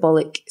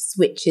metabolic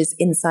switches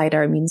inside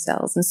our immune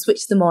cells and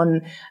switch them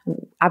on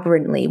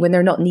aberrantly when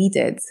they're not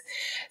needed?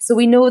 So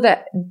we know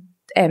that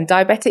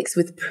diabetics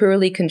with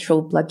poorly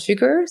controlled blood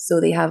sugar, so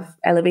they have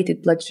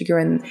elevated blood sugar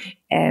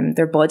in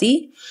their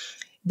body,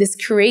 this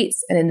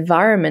creates an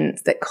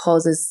environment that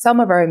causes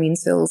some of our immune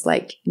cells,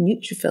 like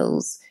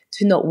neutrophils,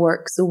 to not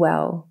work so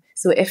well.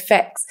 So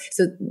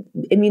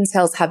immune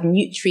cells have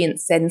nutrient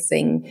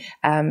sensing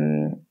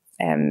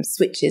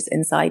switches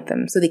inside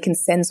them, so they can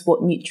sense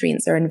what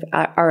nutrients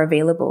are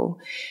available,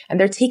 and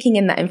they're taking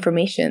in that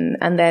information,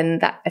 and then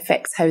that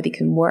affects how they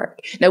can work.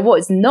 Now, what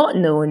is not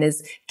known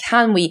is,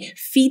 can we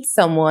feed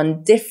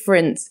someone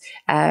different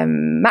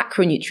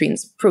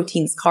macronutrients,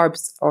 proteins,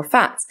 carbs, or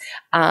fats,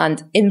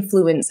 and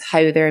influence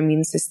how their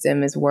immune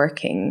system is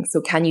working?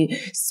 So can you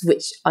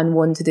switch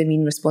unwanted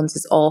immune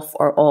responses off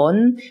or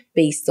on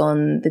based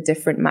on the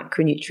different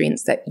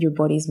macronutrients that your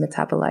body's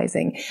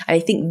metabolizing? And I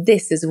think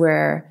this is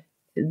where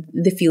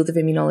the field of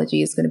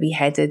immunology is going to be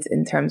headed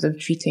in terms of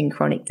treating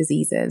chronic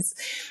diseases,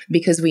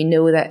 because we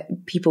know that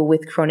people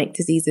with chronic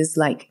diseases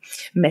like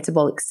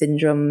metabolic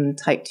syndrome,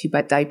 type 2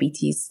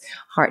 diabetes,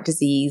 heart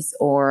disease,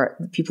 or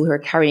people who are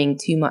carrying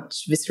too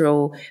much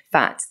visceral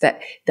fat, that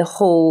the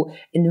whole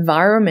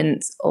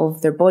environment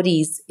of their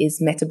bodies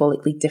is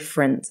metabolically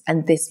different.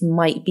 And this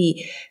might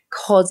be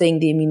causing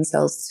the immune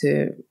cells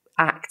to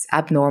act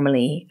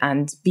abnormally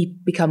and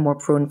become more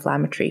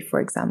pro-inflammatory, for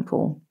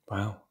example.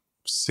 Wow.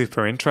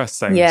 Super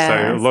interesting. Yeah.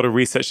 So a lot of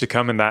research to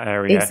come in that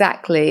area.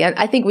 Exactly. And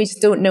I think we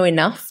just don't know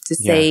enough to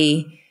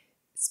say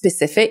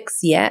specifics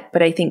yet.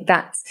 But I think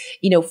that's,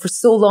 for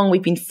so long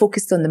we've been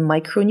focused on the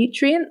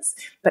micronutrients,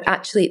 but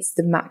actually it's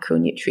the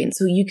macronutrients.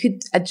 So you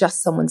could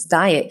adjust someone's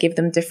diet, give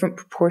them different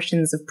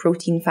proportions of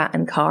protein, fat,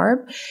 and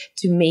carb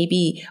to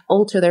maybe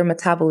alter their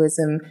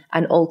metabolism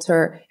and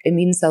alter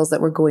immune cells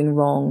that were going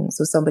wrong.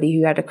 So somebody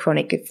who had a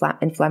chronic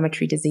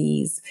inflammatory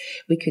disease,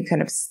 we could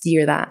kind of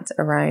steer that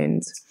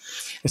around.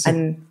 It's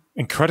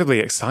incredibly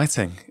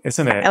exciting,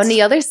 isn't it? On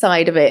the other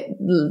side of it,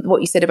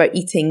 what you said about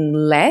eating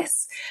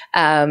less,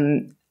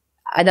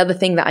 another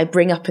thing that I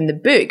bring up in the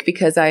book,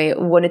 because I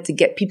wanted to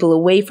get people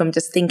away from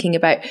just thinking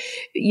about,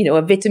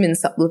 a vitamin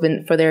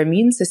supplement for their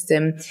immune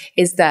system,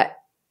 is that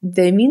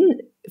the immune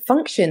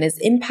function is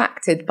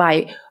impacted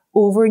by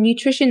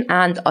overnutrition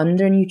and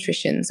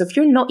undernutrition. So if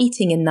you're not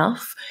eating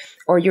enough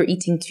or you're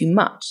eating too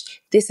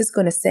much, this is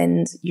going to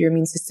send your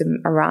immune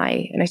system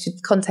awry. And I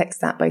should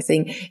context that by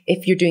saying,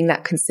 if you're doing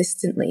that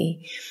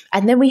consistently.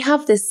 And then we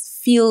have this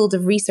field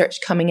of research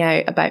coming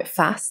out about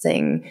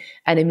fasting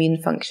and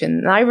immune function.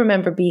 And I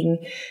remember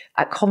being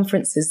at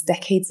conferences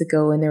decades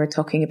ago, and they were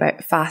talking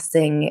about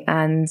fasting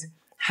and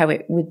how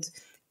it would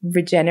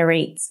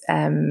regenerate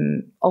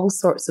all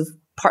sorts of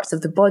parts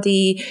of the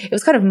body. It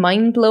was kind of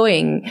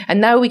mind-blowing. And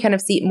now we kind of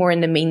see it more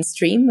in the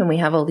mainstream, and we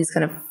have all these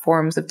kind of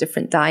forms of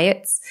different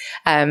diets.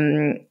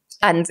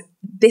 And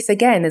this,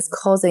 again, is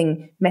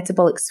causing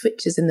metabolic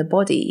switches in the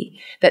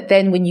body that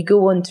then when you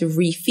go on to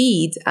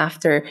refeed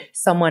after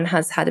someone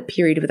has had a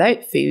period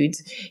without food,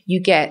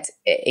 you get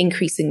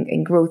increase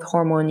in growth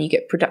hormone, you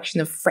get production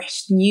of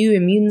fresh new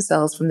immune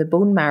cells from the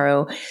bone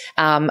marrow.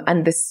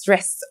 And the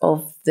stress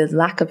of the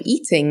lack of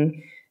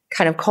eating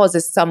kind of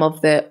causes some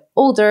of the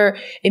older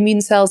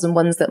immune cells and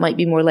ones that might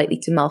be more likely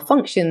to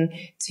malfunction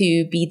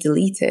to be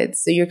deleted.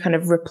 So you're kind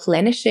of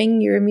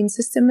replenishing your immune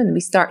system. And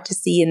we start to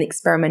see in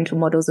experimental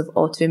models of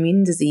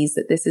autoimmune disease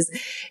that this is,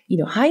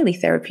 highly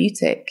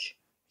therapeutic.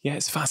 Yeah,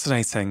 it's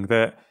fascinating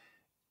that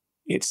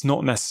it's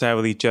not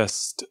necessarily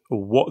just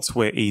what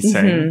we're eating.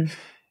 Mm-hmm.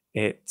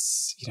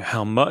 It's,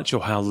 how much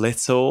or how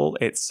little.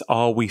 It's,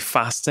 are we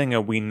fasting?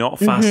 Are we not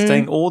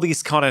fasting? All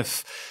these kind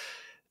of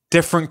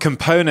different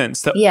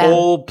components that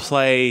all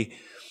play,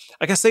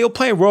 I guess they all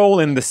play a role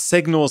in the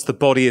signals the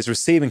body is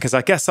receiving, because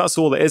I guess that's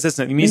all it is,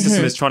 isn't it? The immune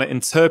system is trying to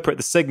interpret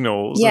the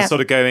signals and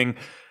sort of going,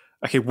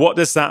 okay, what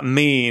does that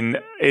mean?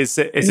 Is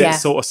it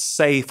sort of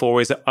safe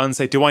or is it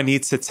unsafe? Do I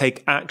need to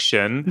take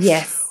action?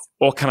 Yes.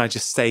 Or can I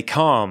just stay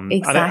calm?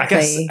 Exactly. And I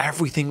guess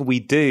everything we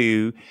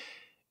do,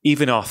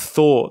 even our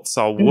thoughts,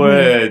 our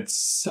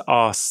words,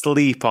 our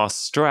sleep, our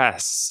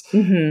stress,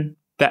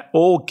 they're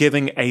all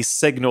giving a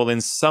signal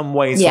in some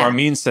way to our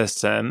immune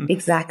system.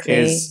 Exactly.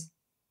 Is,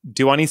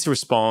 do I need to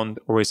respond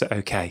or is it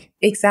okay?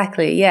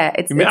 Exactly. Yeah.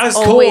 It's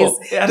always core.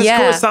 At its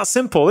core, it's that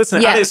simple, isn't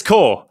it? Yeah. At its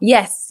core.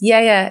 Yes.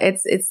 Yeah.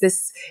 It's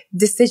this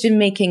decision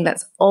making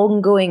that's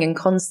ongoing and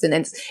constant,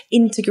 and it's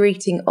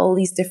integrating all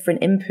these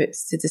different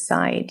inputs to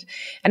decide.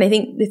 And I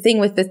think the thing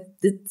with the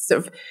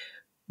sort of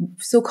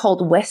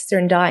so-called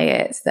Western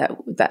diets that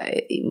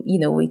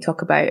we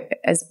talk about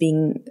as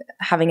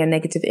having a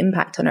negative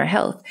impact on our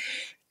health,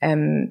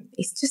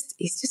 it's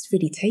just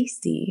really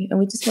tasty, and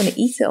we just want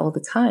to eat it all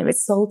the time.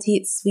 It's salty,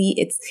 it's sweet,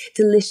 it's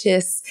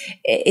delicious,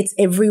 it's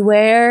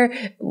everywhere.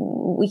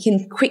 We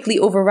can quickly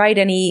override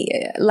any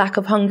lack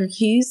of hunger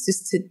cues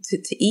just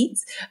to eat.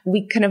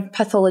 We kind of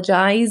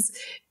pathologize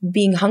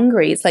being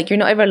hungry. It's like you're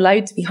not ever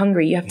allowed to be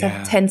hungry. You have to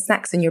have 10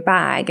 snacks in your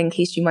bag in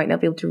case you might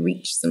not be able to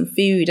reach some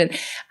food.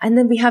 And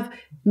then we have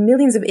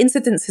millions of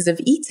incidences of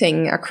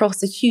eating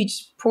across a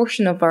huge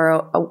portion of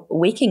our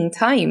waking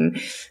time.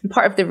 And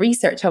part of the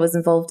research I was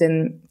involved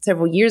in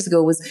several years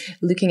ago was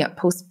looking at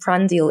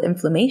postprandial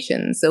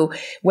inflammation. So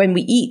when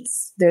we eat,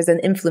 there's an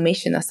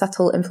inflammation, a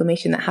subtle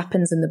inflammation that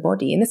happens in the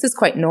body. And this is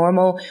quite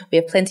normal. We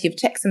have plenty of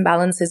checks and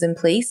balances in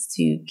place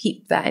to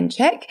keep that in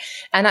check.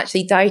 And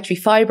actually dietary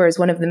fiber is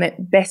one of the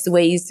best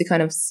ways to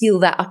kind of seal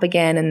that up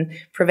again and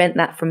prevent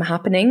that from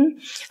happening,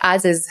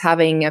 as is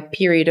having a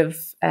period of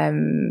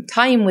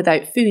time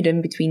without food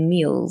in between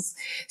meals.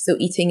 So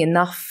eating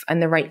enough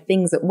and the right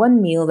things at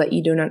one meal that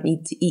you do not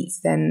need to eat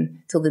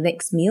then till the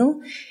next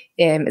meal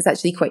is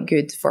actually quite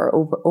good for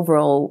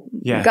overall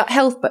gut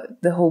health,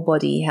 but the whole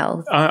body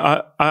health.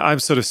 I'm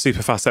sort of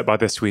super fascinated by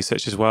this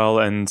research as well.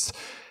 And,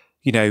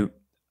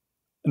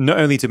 not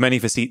only do many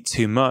of us eat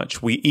too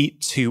much, we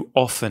eat too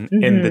often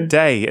in the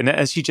day. And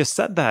as you just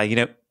said there,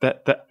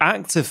 the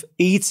act of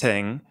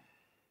eating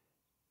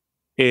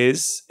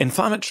is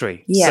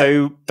inflammatory. Yeah.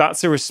 So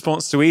that's a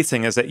response to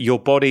eating, is that your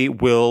body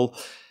will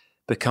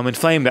become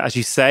inflamed. As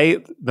you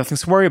say, nothing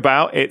to worry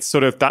about. It's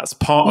sort of, that's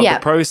part of the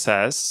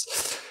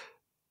process.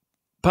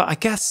 But I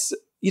guess,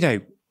 I know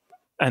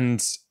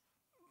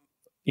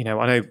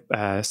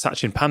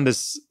Sachin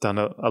Panda's done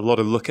a lot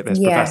of look at this,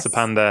 Professor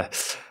Panda.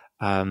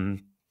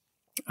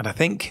 And I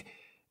think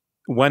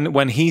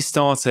when he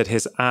started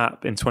his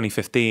app in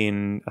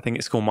 2015, I think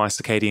it's called My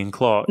Circadian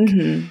Clock,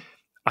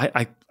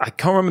 I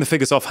can't remember the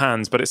figures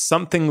offhand, but it's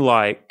something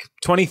like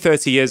 20,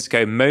 30 years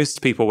ago,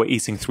 most people were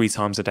eating 3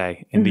 times a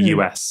day in the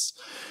US.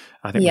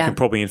 I think we can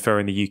probably infer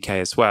in the UK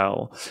as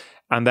well.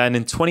 And then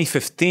in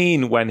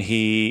 2015, when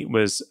he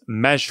was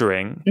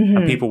measuring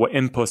and people were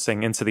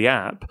inputting into the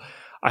app,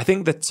 I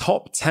think the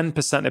top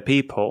 10% of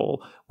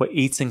people were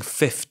eating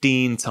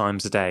 15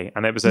 times a day.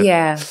 And it was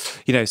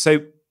so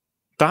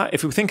that,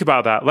 if we think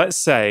about that, let's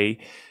say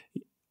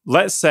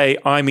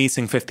I'm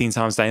eating 15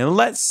 times a day, and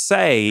let's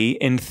say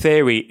in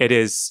theory it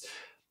is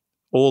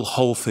all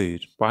whole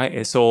food, right?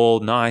 It's all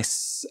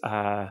nice,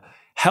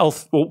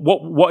 health,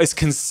 what is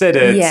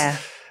considered,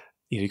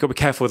 you've got to be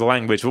careful with the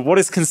language, but what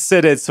is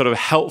considered sort of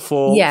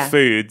helpful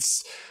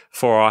foods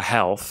for our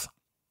health?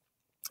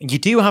 You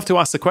do have to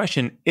ask the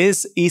question,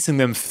 is eating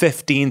them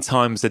 15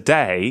 times a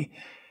day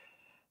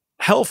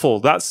helpful?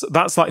 That's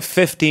like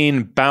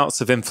 15 bouts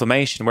of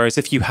inflammation. Whereas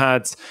if you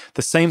had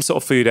the same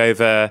sort of food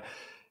over,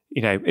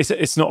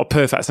 it's not a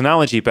perfect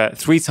analogy, but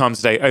 3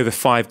 times a day over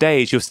 5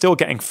 days, you're still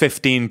getting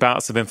 15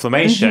 bouts of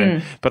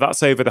inflammation, but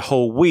that's over the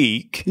whole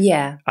week,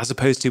 as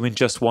opposed to in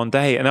just one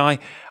day. And I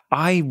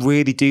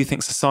really do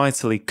think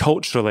societally,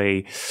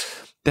 culturally,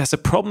 there's a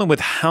problem with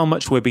how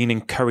much we're being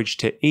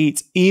encouraged to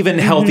eat, even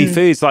healthy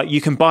foods. Like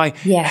you can buy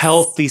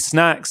healthy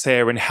snacks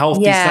here and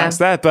healthy snacks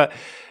there, but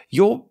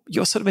you're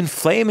sort of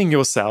inflaming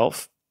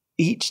yourself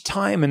each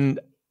time. And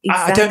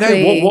I don't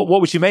know, what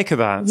would you make of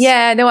that?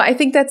 Yeah, no, I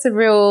think that's a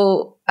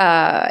real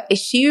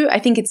issue. I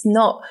think it's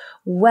not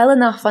well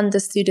enough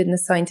understood in the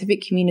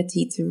scientific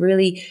community to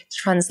really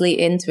translate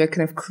into a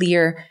kind of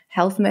clear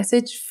health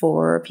message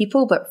for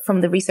people. But from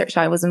the research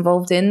I was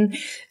involved in,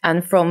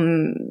 and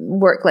from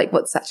work like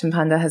what Sachin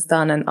Panda has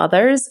done and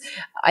others,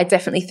 I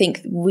definitely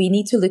think we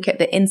need to look at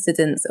the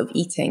incidence of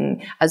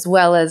eating, as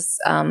well as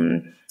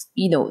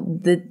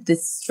the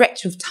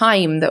stretch of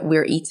time that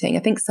we're eating. I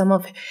think some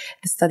of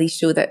the studies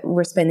show that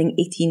we're spending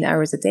 18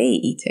 hours a day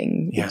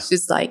eating. Yeah. It's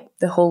just like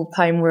the whole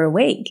time we're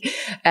awake.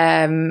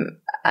 And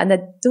I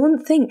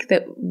don't think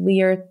that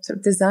we are sort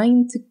of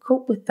designed to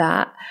cope with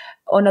that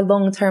on a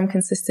long-term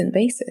consistent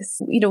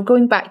basis.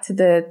 Going back to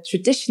the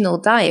traditional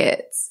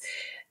diets,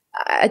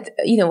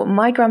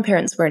 my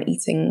grandparents weren't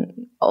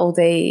eating all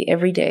day,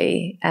 every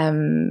day,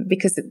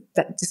 because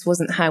that just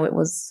wasn't how it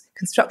was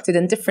constructed.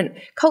 And different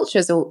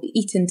cultures will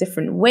eat in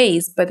different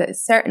ways, but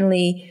it's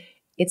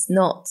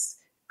not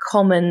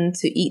common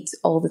to eat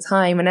all the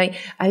time. And I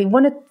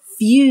want to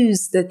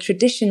fuse the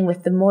tradition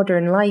with the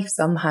modern life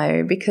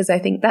somehow, because I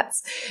think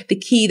that's the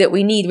key that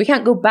we need. We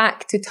can't go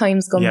back to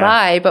times gone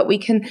by, but we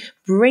can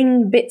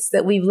bring bits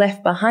that we've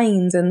left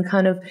behind and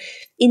kind of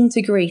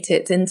integrate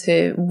it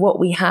into what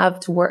we have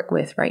to work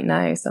with right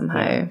now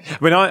somehow. Yeah.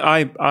 I mean,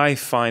 I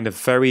find a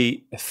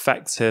very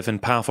effective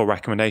and powerful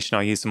recommendation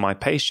I use with my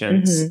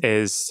patients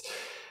is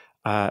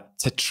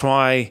to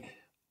try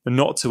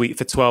not to eat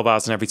for 12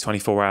 hours in every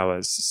 24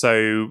 hours.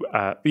 So,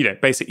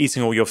 basically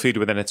eating all your food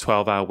within a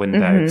 12-hour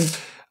window,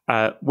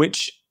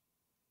 which,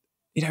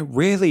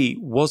 really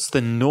was the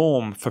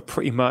norm for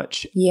pretty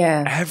much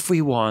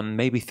everyone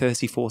maybe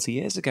 30, 40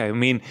 years ago. I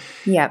mean,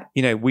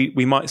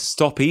 we might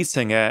stop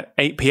eating at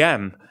 8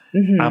 p.m.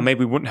 And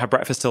maybe we wouldn't have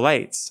breakfast till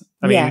 8.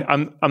 I mean,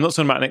 I'm not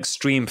talking about an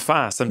extreme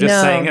fast. I'm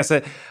just saying I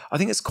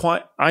think it's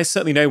I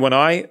certainly know when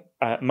I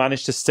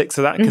manage to stick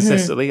to that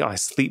consistently, I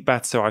sleep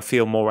better, I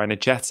feel more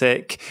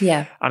energetic.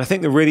 Yeah. And I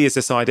think there really is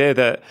this idea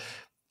that,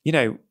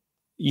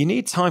 you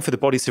need time for the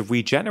body to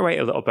regenerate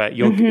a little bit.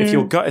 If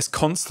your gut is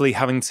constantly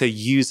having to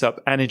use up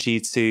energy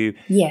to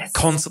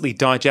constantly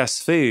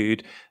digest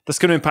food, that's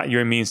going to impact your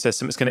immune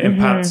system. It's going to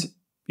impact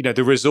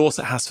the resource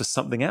it has for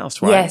something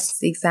else, right? Yes,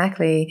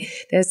 exactly.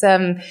 There's,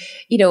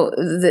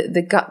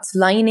 the gut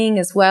lining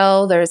as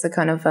well. There's a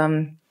kind of,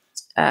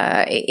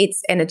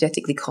 it's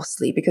energetically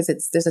costly because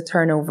there's a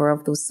turnover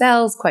of those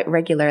cells quite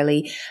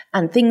regularly.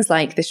 And things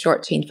like the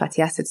short chain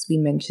fatty acids we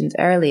mentioned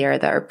earlier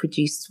that are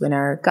produced when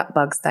our gut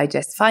bugs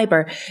digest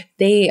fiber,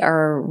 they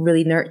are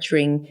really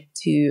nurturing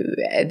to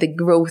the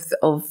growth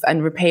of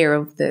and repair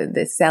of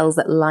the cells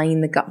that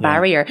line the gut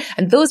barrier.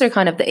 And those are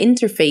kind of the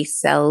interface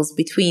cells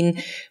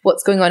between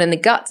what's going on in the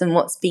gut and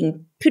what's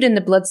being put in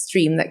the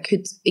bloodstream that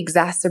could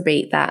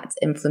exacerbate that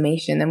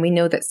inflammation. And we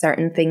know that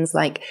certain things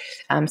like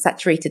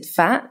saturated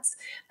fat,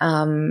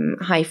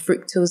 high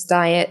fructose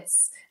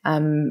diets,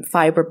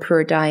 fiber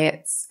poor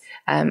diets,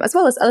 as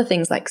well as other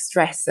things like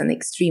stress and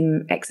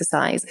extreme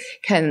exercise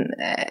can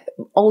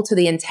alter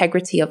the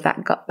integrity of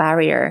that gut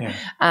barrier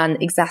and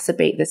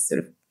exacerbate this sort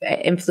of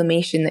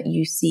inflammation that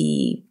you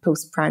see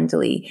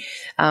postprandially.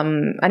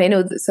 And I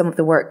know that some of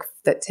the work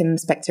that Tim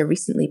Spector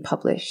recently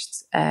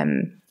published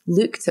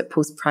looked at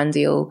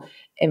postprandial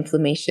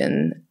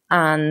inflammation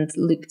and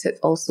looked at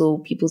also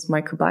people's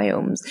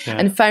microbiomes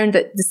and found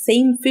that the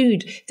same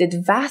food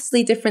did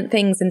vastly different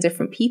things in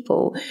different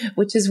people,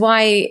 which is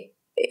why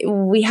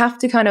we have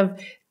to kind of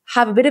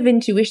have a bit of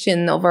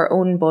intuition of our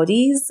own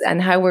bodies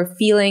and how we're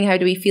feeling. How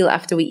do we feel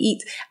after we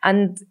eat,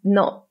 and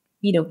not,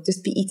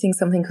 just be eating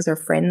something because our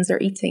friends are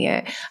eating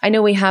it. I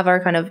know we have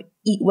our kind of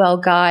Eat Well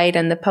guide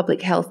and the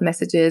public health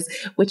messages,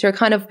 which are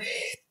kind of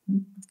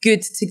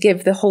good to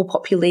give the whole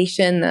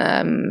population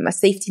a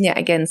safety net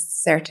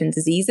against certain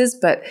diseases.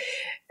 But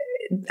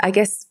I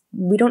guess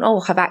we don't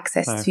all have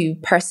access to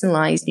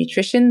personalized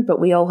nutrition, but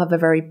we all have a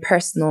very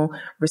personal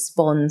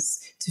response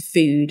to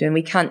food. And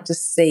we can't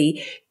just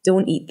say,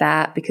 don't eat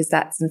that because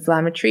that's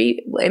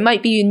inflammatory. It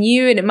might be in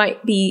you and it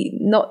might be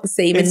not the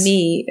same in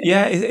me.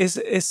 Yeah,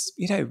 it's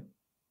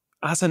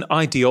as an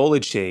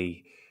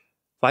ideology,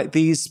 like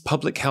these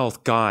public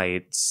health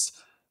guides,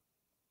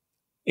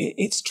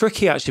 it's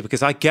tricky actually,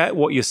 because I get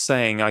what you're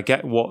saying. I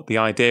get what the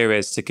idea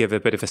is to give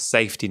a bit of a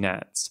safety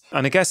net.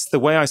 And I guess the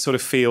way I sort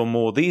of feel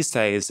more these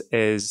days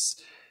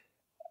is,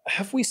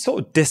 have we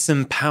sort of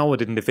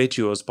disempowered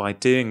individuals by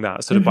doing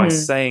that, sort of by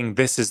saying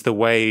this is the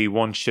way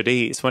one should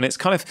eat, when it's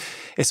kind of,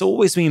 it's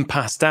always been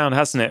passed down,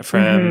 hasn't it,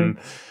 from,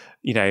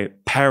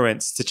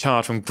 parents to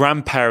child, from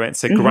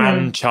grandparents to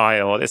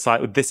grandchild. It's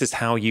like, this is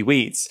how you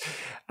eat.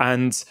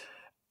 And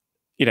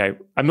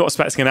I'm not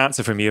expecting an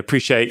answer from you.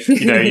 Appreciate,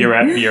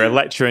 you're a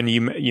lecturer and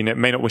you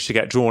may not wish to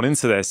get drawn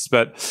into this,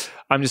 but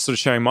I'm just sort of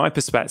sharing my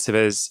perspective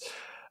as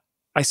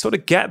I sort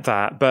of get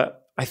that,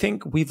 but I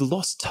think we've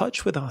lost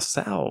touch with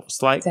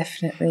ourselves. Like,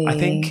 definitely. I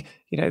think,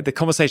 the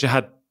conversation I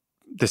had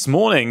this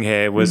morning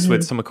here was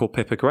with someone called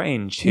Pippa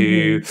Grange,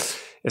 who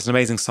is an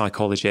amazing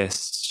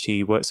psychologist.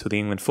 She works with the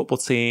England football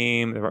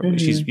team.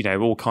 She's,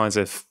 all kinds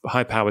of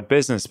high-powered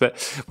business,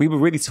 but we were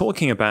really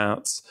talking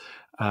about,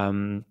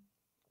 kind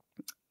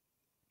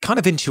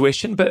of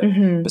intuition, but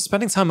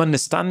spending time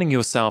understanding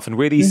yourself and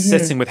really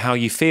sitting with how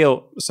you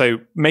feel. So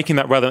making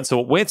that relevant to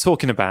what we're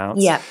talking about.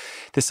 Yeah.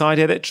 This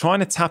idea that trying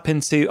to tap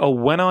into,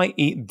 when I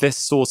eat this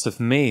sort of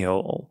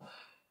meal,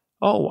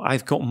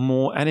 I've got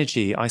more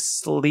energy. I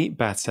sleep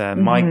better.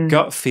 My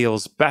gut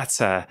feels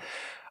better.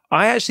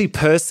 I actually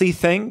personally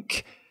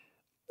think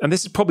and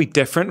this is probably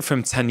different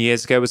from 10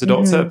 years ago as a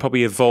doctor,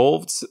 probably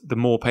evolved the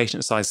more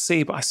patients I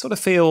see, but I sort of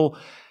feel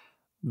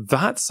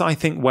that's, I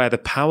think, where the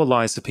power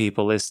lies for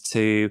people is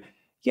to,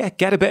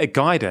 get a bit of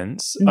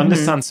guidance,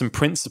 understand some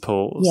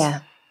principles,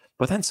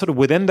 but then sort of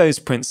within those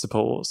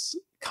principles,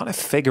 kind of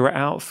figure it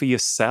out for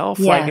yourself,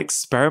 like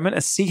experiment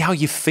and see how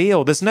you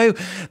feel. There's no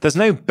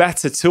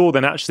better tool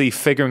than actually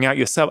figuring out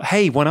yourself.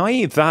 Hey, when I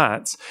eat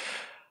that,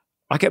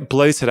 I get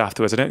bloated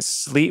afterwards. I don't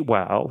sleep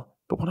well.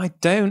 But when I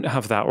don't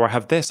have that, or I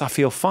have this, I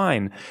feel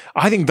fine.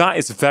 I think that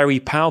is very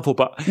powerful.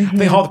 But I think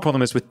the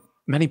problem is with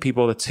many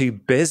people are too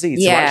busy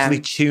to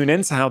actually tune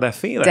into how they're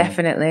feeling.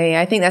 Definitely.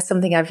 I think that's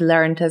something I've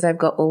learned as I've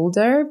got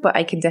older, but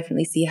I can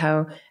definitely see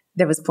how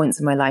there was points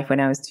in my life when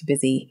I was too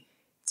busy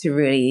to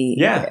really,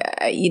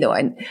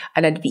 and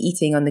I'd be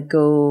eating on the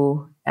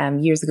go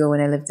years ago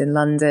when I lived in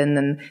London,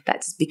 and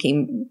that just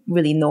became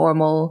really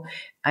normal.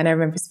 And I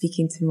remember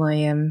speaking to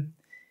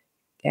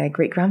my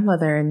great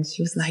grandmother, and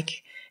she was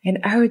like, in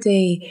our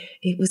day,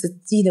 it was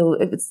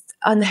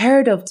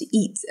unheard of to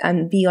eat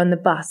and be on the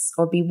bus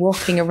or be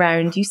walking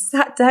around. You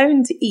sat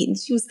down to eat. And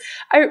she was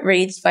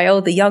outraged by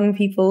all the young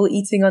people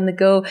eating on the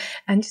go,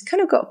 and just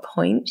kind of got a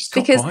point.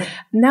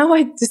 Now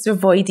I just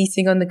avoid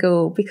eating on the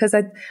go because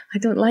I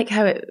don't like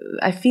how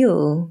I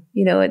feel,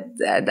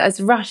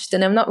 as rushed,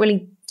 and I'm not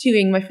really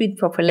chewing my food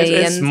properly.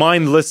 It's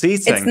mindless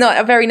eating. It's not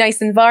a very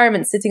nice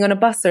environment sitting on a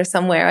bus or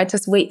somewhere. I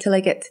just wait till I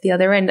get to the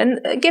other end.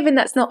 And given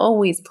that's not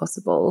always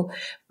possible,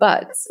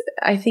 but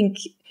I think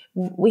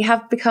we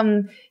have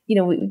become,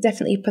 we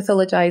definitely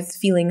pathologized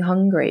feeling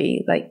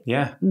hungry. Like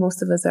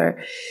most of us are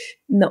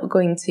not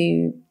going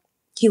to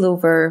keel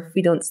over if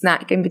we don't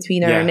snack in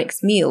between our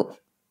next meal.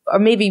 Or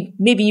maybe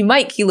you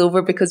might keel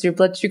over because your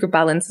blood sugar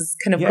balance has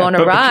kind of gone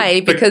awry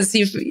because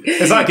you've...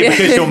 Exactly,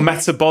 because you're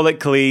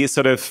metabolically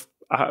sort of,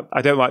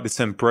 I don't like the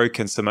term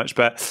broken so much,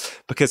 but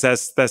because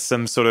there's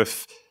some sort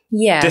of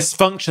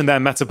dysfunction there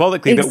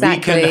metabolically that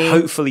we can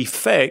hopefully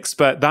fix,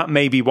 but that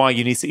may be why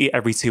you need to eat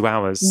every 2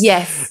 hours.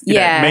 Yes,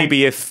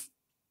 maybe if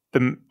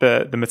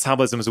the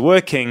metabolism is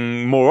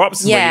working more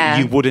optimally,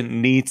 you wouldn't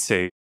need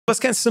to. Let's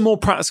get into some more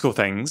practical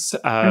things.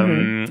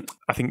 I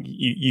think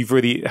you've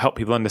really helped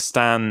people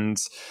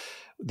understand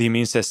the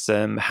immune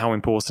system, how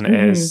important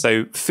it is.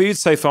 So food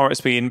so far,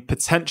 it's been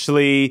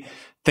potentially...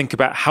 think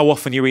about how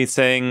often you're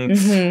eating,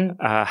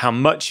 how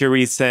much you're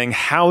eating,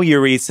 how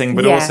you're eating,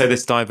 but also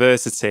this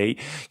diversity.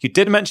 You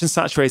did mention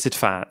saturated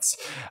fats.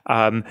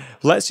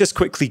 Let's just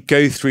quickly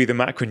go through the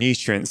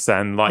macronutrients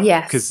then,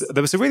 because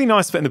there was a really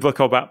nice bit in the book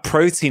about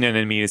protein and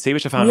immunity,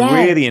 which I found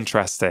really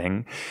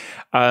interesting.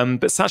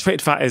 But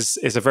saturated fat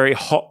is a very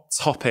hot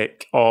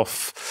topic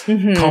of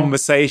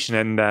conversation,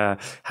 and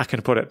how can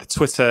I put it? The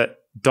Twitter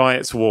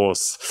diet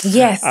wars.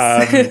 Yes.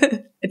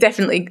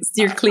 Definitely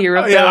steer clear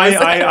of those.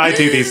 I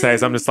do these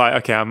days. I'm just like,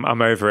 okay,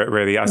 I'm over it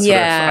really.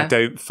 I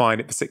don't find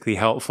it particularly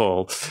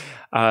helpful.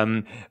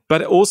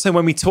 But also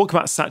when we talk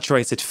about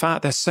saturated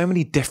fat, there's so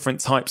many different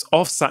types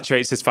of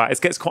saturated fat.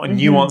 It gets quite a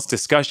nuanced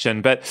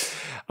discussion, but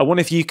I wonder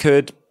if you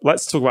could,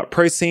 let's talk about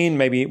protein.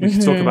 Maybe we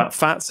could talk about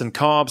fats and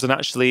carbs and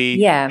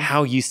actually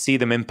how you see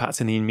them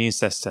impacting the immune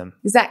system.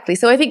 Exactly.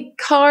 So I think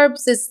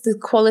carbs is the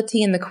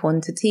quality and the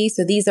quantity.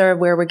 So these are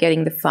where we're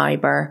getting the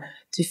fiber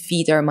to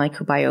feed our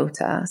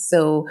microbiota.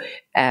 So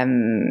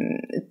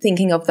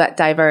thinking of that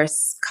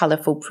diverse,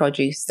 colourful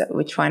produce that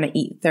we're trying to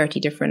eat 30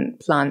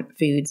 different plant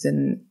foods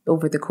and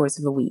over the course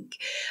of a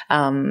week.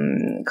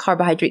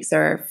 Carbohydrates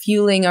are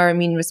fueling our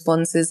immune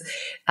responses.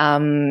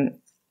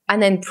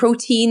 And then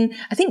protein,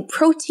 I think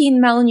protein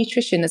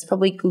malnutrition is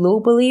probably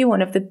globally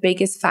one of the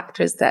biggest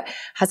factors that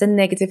has a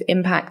negative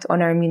impact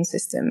on our immune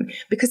system,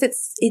 because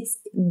it's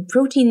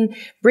protein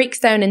breaks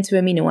down into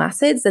amino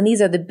acids, and these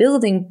are the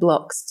building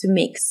blocks to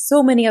make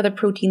so many other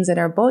proteins in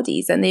our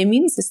bodies. And the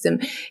immune system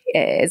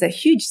is a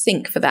huge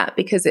sink for that,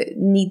 because it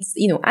needs,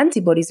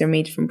 antibodies are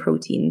made from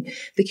protein.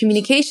 The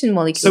communication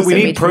molecules so we are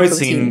need made from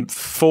protein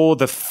for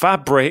the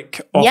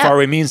fabric of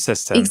our immune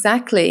system.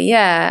 Exactly.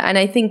 Yeah. And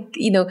I think,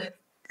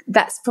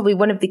 that's probably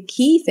one of the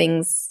key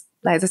things,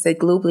 as I said,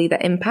 globally,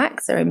 that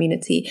impacts our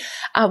immunity.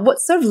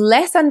 What's sort of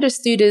less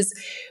understood is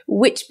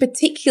which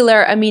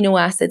particular amino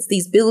acids,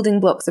 these building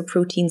blocks of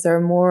proteins, are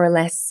more or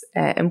less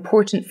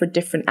important for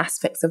different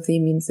aspects of the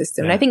immune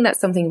system. And I think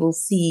that's something we'll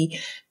see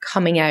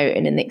coming out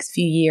in the next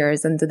few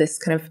years under this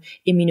kind of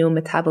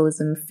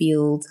immunometabolism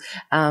field.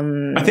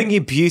 I think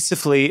you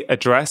beautifully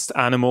addressed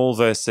animal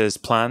versus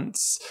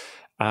plants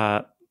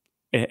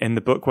in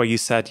the book, where you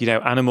said,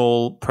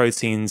 animal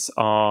proteins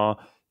are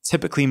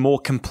typically more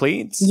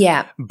complete.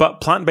 Yeah.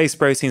 But plant-based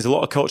proteins, a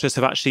lot of cultures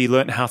have actually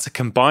learned how to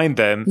combine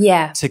them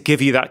to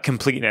give you that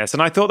completeness.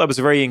 And I thought that was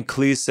a very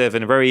inclusive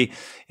and a very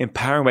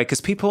empowering way, because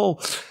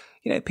people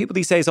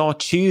these days are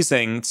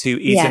choosing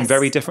to eat in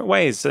very different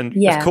ways. And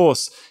of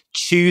course,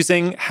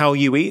 choosing how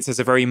you eat is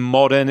a very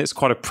modern, it's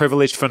quite a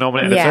privileged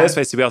phenomenon in the first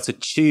place to be able to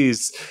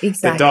choose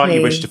the diet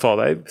you wish to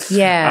follow.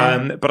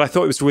 Yeah. But I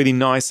thought it was really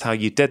nice how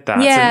you did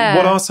that. Yeah. And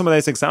what are some of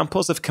those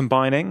examples of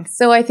combining?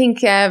 So I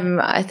think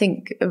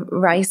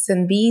rice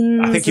and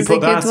beans I think you is put a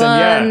good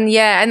that one.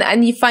 Yeah.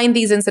 And you find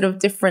these in sort of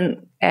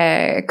different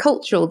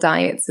cultural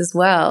diets as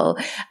well.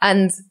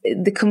 And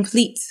the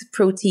complete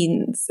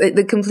proteins are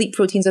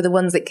the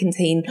ones that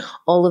contain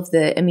all of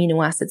the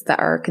amino acids that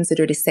are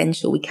considered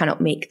essential. We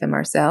cannot make them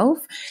ourselves.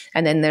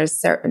 And then there's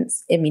certain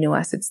amino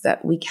acids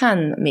that we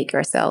can make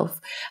ourselves.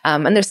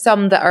 And there's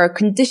some that are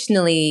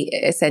conditionally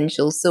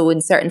essential. So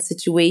in certain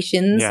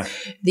situations,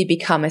 they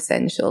become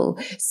essential.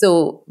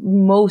 So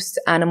most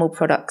animal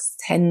products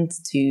tend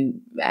to,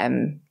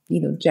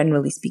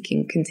 generally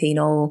speaking, contain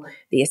all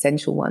the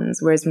essential ones,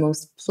 whereas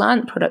most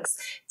plant products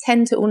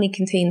tend to only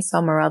contain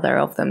some or other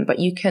of them, but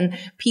you can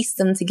piece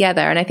them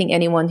together. And I think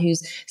anyone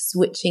who's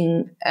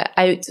switching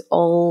out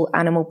all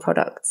animal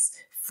products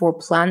for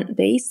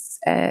plant-based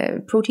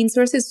protein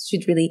sources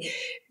should really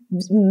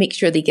make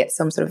sure they get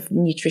some sort of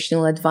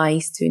nutritional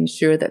advice to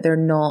ensure that they're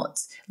not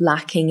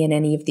lacking in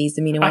any of these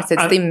amino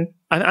acids.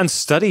 And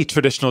study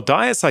traditional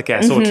diets, I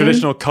guess, or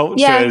traditional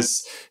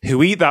cultures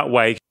who eat that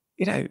way.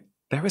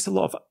 There is a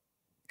lot of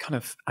kind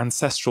of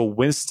ancestral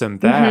wisdom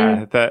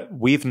there that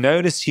we've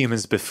noticed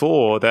humans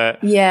before that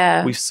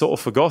we've sort of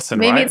forgotten.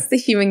 Maybe it's the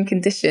human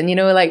condition,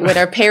 like when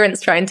our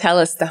parents try and tell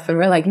us stuff and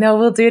we're like, no,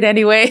 we'll do it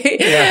anyway.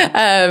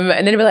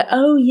 And then we're like,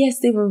 oh yes,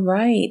 they were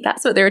right.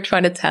 That's what they were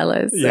trying to tell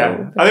us.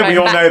 Yeah. I think we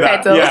all know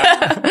that.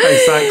 Yeah,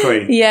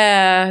 exactly.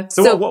 Yeah.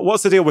 So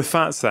what's the deal with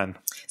fats then?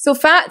 So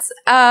fats,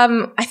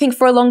 I think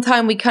for a long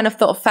time we kind of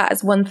thought of fat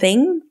as one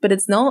thing, but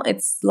it's not.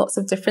 It's lots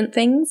of different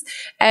things.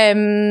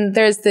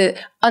 There's the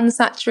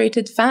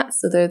unsaturated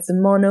fats. So there's the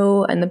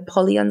mono and the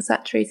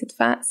polyunsaturated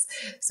fats.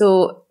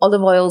 So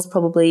olive oil is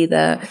probably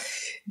the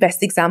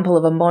best example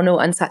of a mono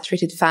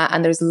unsaturated fat.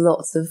 And there's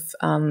lots of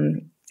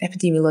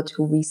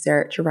epidemiological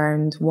research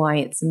around why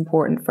it's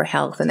important for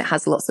health. And it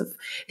has lots of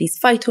these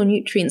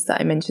phytonutrients that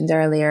I mentioned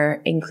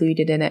earlier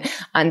included in it.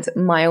 And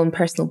my own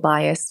personal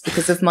bias,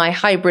 because of my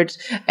hybrid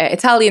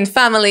Italian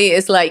family,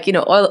 is like,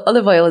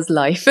 olive oil is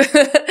life.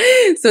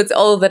 So it's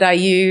all that I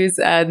use,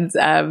 and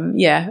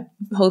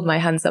hold my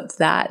hands up to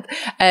that.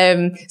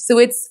 So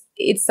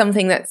it's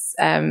something that's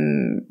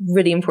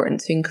really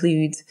important to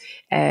include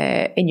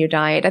in your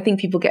diet. I think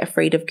people get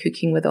afraid of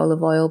cooking with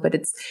olive oil, but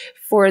it's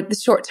for the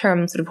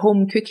short-term sort of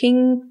home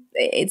cooking.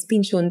 It's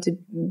been shown to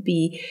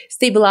be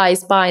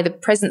stabilized by the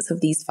presence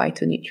of these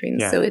phytonutrients.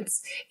 Yeah. So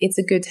it's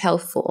a good,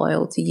 healthful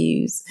oil to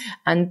use,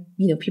 and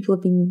people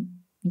have been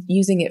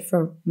using it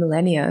for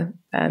millennia,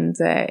 and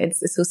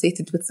it's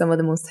associated with some of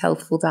the most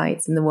healthful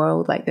diets in the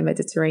world, like the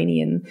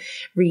Mediterranean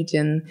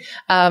region.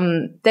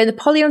 Then the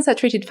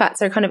polyunsaturated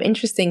fats are kind of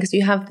interesting because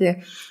you have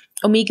the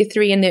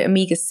omega-3 and the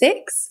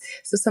omega-6.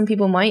 So some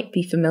people might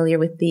be familiar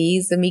with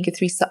these.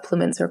 Omega-3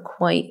 supplements are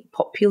quite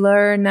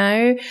popular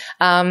now.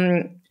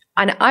 And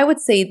I would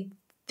say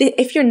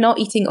if you're not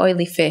eating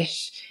oily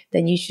fish,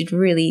 then you should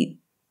really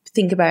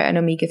think about an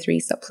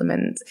omega-3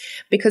 supplement,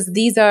 because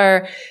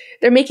they're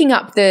making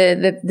up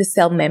the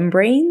cell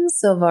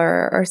membranes of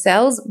our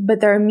cells, but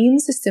their immune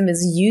system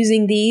is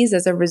using these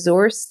as a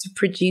resource to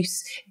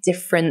produce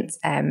different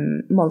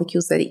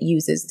molecules that it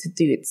uses to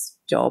do its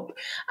job.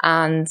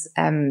 And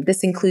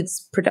this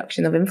includes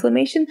production of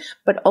inflammation,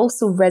 but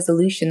also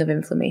resolution of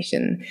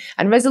inflammation.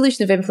 And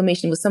resolution of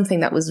inflammation was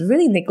something that was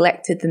really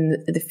neglected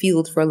in the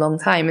field for a long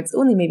time. It's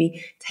only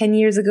maybe 10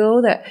 years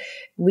ago that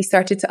we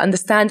started to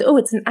understand,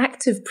 it's an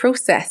active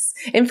process.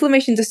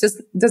 Inflammation just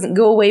doesn't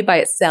go away by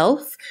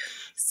itself.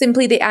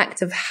 Simply the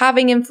act of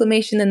having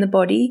inflammation in the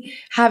body,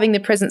 having the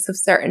presence of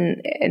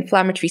certain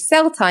inflammatory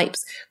cell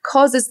types,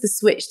 causes the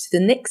switch to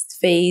the next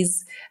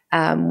phase,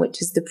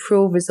 which is the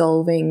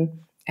pro-resolving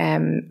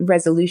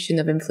resolution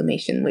of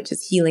inflammation, which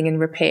is healing and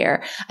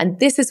repair. And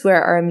this is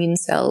where our immune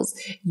cells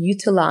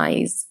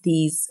utilize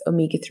these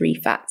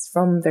omega-3 fats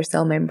from their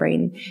cell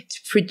membrane to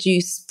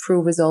produce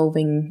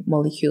pro-resolving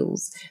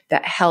molecules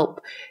that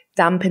help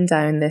dampen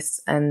down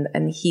this and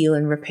heal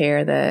and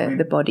repair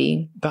the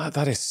body.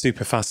 That is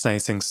super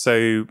fascinating.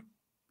 So,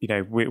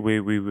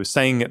 we were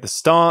saying at the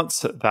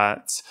start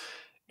that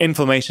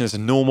inflammation is a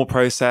normal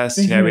process,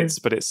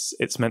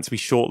 it's meant to be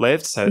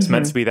short-lived. So it's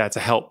meant to be there to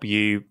help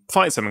you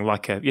fight something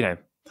like a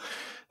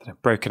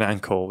broken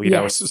ankle,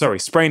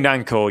 sprained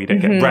ankle. You don't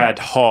get red,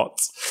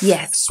 hot,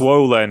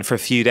 swollen for a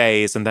few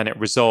days, and then it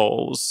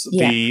resolves.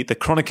 Yeah. The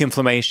chronic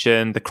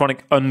inflammation, the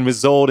chronic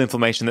unresolved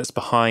inflammation that's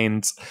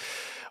behind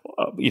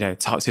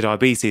type 2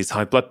 diabetes,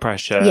 high blood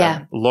pressure,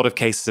 a lot of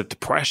cases of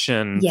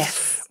depression,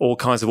 all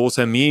kinds of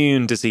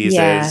autoimmune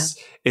diseases,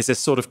 is a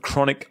sort of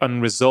chronic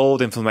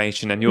unresolved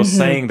inflammation. And you're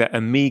saying that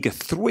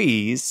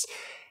omega-3s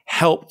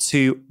help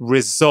to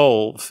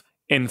resolve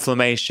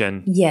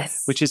inflammation.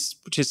 Yes. Which is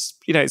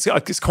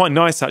it's quite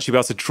nice to actually be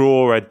able to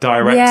draw a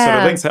direct sort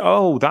of link.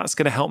 So, that's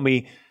going to help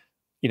me,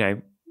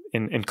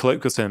 in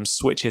colloquial terms,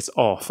 switches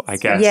off, I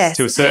guess, yes.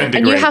 to a certain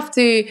degree. And you have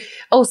to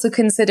also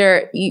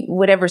consider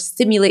whatever's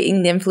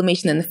stimulating the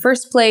inflammation in the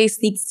first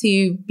place needs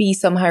to be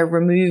somehow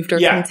removed or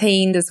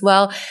contained as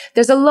well.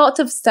 There's a lot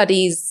of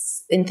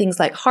studies in things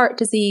like heart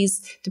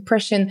disease,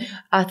 depression.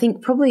 I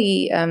think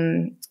probably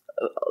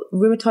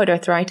rheumatoid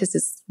arthritis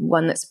is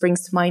one that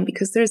springs to mind,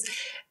 because there's,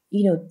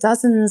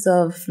 dozens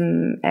of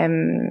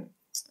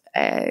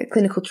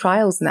clinical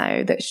trials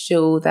now that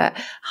show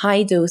that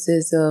high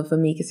doses of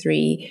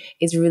omega-3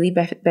 is really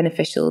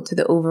beneficial to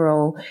the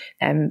overall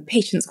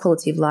patient's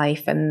quality of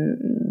life and,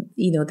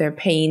 their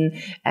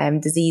pain,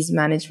 disease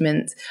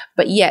management.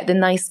 But yet the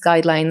NICE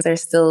guidelines are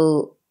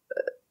still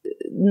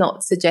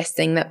not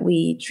suggesting that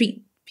we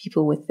treat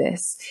people with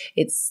this.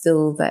 It's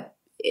still that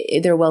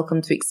they're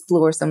welcome to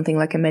explore something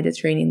like a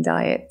Mediterranean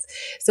diet.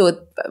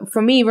 So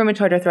for me,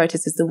 rheumatoid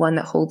arthritis is the one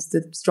that holds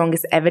the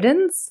strongest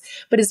evidence,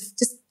 but it's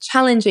just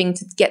challenging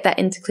to get that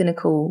into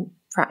clinical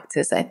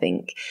practice, I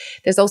think.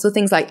 There's also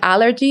things like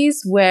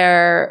allergies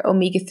where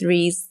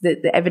omega-3s,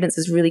 the evidence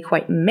is really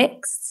quite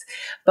mixed,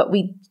 but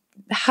we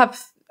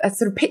have a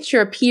sort of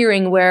picture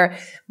appearing where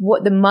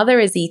what the mother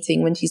is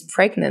eating when she's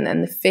pregnant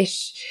and the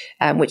fish,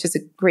 which is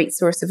a great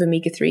source of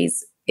omega-3s,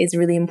 is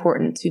really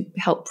important to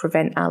help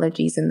prevent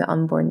allergies in the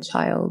unborn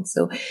child.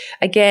 So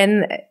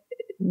again,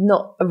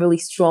 not a really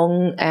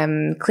strong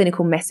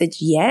clinical message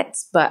yet,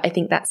 but I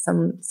think that's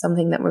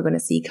something that we're going to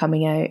see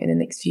coming out in the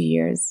next few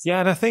years. Yeah,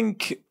 and I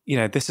think,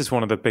 this is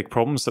one of the big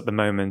problems at the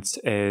moment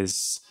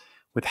is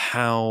with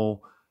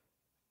how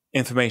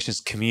information is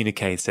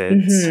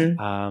communicated.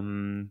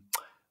 Mm-hmm.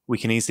 We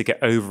can easily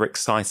get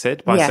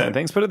overexcited by certain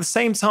things. But at the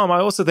same time, I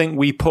also think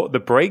we put the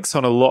brakes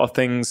on a lot of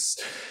things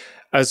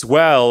as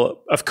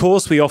well. Of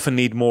course, we often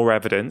need more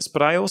evidence,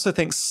 but I also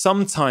think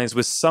sometimes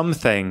with some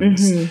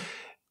things, mm-hmm.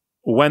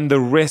 when the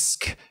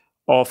risk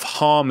of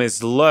harm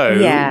is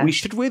low, we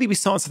should really be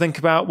starting to think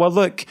about, well,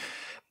 look,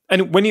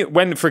 and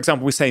when, for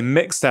example, we say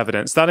mixed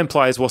evidence, that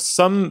implies, well,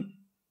 some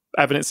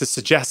evidence is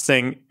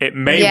suggesting it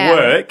may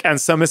work and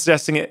some is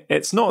suggesting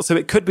it's not. So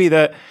it could be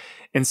that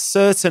in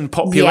certain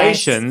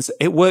populations,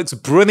 it works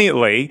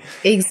brilliantly.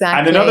 Exactly.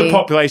 And in other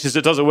populations,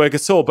 it doesn't work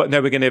at all. But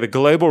no, we're going to have a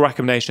global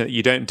recommendation that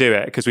you don't do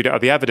it because we don't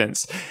have the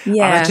evidence.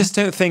 Yeah. And I just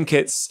don't think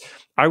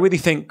I really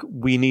think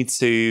we need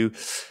to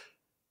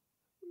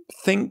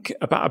think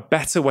about a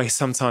better way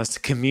sometimes to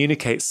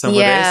communicate some of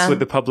this with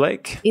the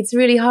public. It's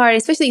really hard,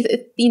 especially,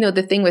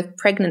 the thing with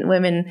pregnant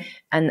women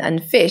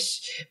and fish,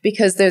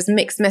 because there's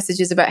mixed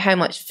messages about how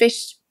much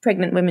fish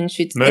pregnant women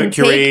should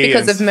intake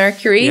because of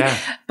mercury. Yeah.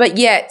 But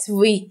yet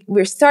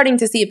we're starting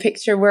to see a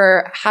picture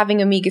where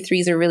having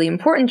omega-3s are really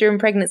important during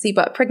pregnancy,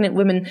 but pregnant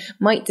women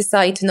might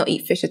decide to not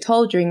eat fish at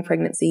all during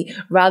pregnancy,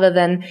 rather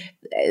than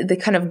the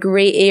kind of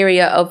gray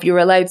area of you're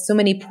allowed so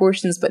many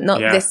portions, but not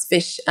this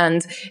fish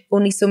and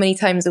only so many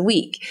times a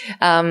week.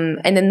 And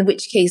in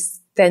which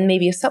case, then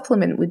maybe a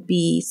supplement would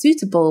be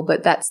suitable,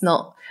 but that's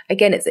not,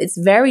 again, it's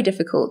very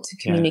difficult to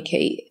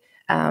communicate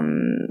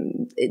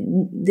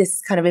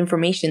this kind of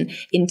information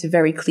into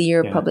very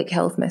clear public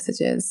health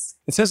messages.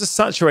 In terms of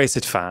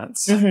saturated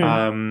fats,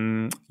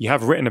 mm-hmm. You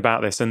have written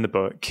about this in the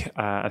book.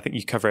 I think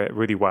you cover it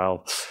really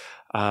well.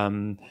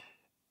 As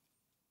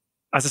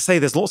I say,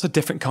 there's lots of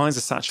different kinds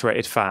of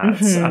saturated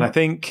fats. Mm-hmm. And I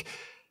think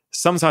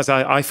sometimes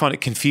I find it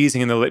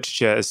confusing in the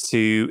literature as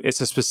to it's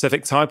a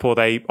specific type, or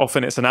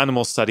often it's an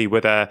animal study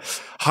with a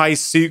high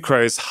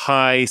sucrose,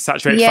 high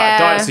saturated fat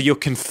diet. So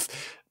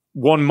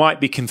one might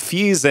be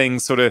confusing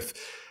sort of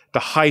the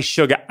high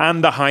sugar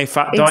and the high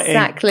fat diet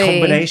in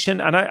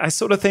combination. And I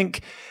sort of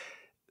think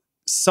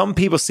some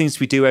people seem to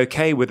be do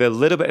okay with a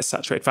little bit of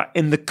saturated fat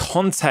in the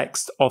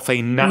context of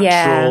a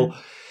natural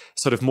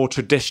sort of more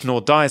traditional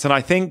diet. And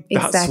I think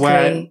that's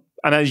where,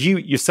 and as you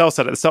yourself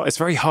said at the start, it's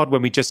very hard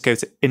when we just go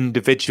to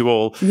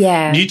individual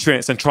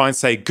nutrients and try and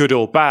say good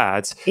or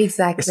bad.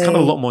 Exactly. It's kind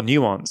of a lot more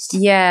nuanced.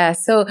 Yeah.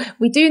 So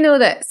we do know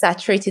that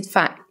saturated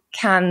fat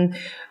can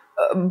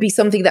be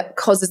something that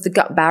causes the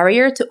gut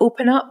barrier to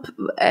open up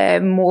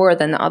more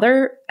than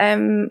other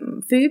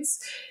foods.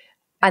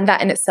 And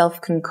that in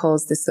itself can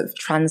cause this sort of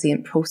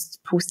transient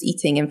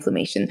post-eating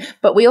inflammation.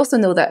 But we also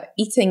know that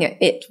eating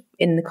it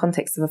in the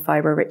context of a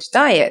fiber-rich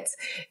diet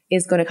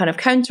is going to kind of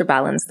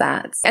counterbalance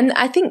that. And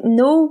I think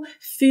no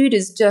food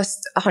is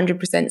just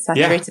 100%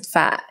 saturated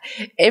fat.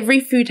 Every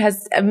food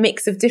has a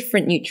mix of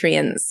different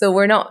nutrients. So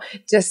we're not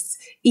just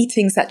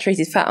eating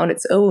saturated fat on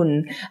its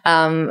own,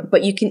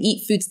 but you can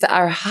eat foods that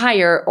are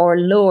higher or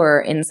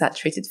lower in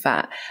saturated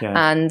fat.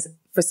 Yeah. And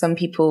for some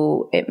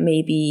people, it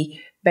may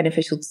be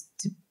beneficial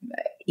to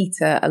eat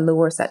a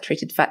lower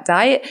saturated fat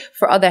diet.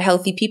 For other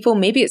healthy people,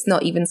 maybe it's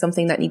not even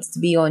something that needs to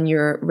be on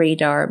your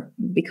radar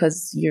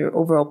because your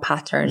overall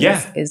pattern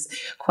is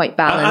quite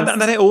balanced. And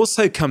then it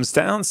also comes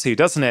down to,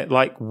 doesn't it,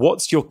 like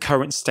what's your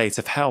current state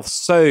of health?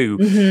 So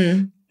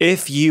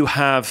if you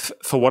have,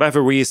 for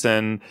whatever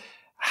reason,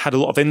 had a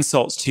lot of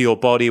insults to your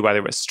body,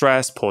 whether it's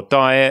stress, poor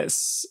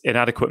diets,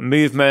 inadequate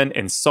movement,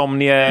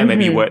 insomnia,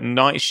 maybe you work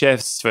night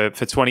shifts for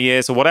 20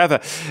 years or whatever,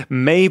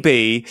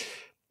 maybe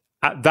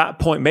at that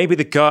point, maybe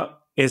the gut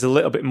is a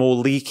little bit more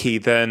leaky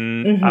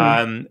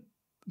than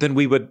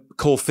we would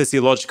call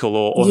physiological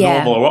or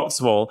normal or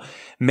optimal,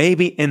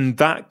 maybe in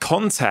that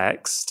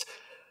context,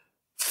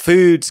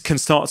 foods can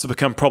start to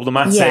become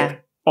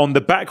problematic on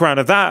the background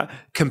of that,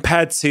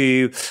 compared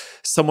to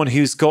someone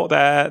who's got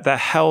their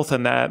health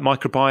and their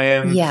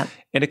microbiome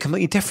in a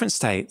completely different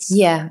state.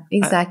 Yeah,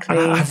 exactly.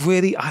 And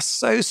I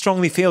so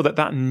strongly feel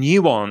that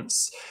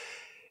nuance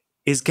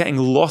is getting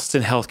lost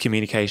in health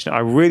communication. I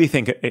really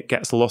think it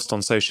gets lost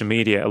on social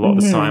media a lot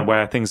of the time,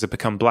 where things have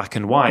become black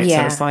and white.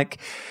 And it's like,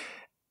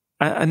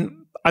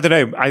 and I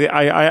don't know,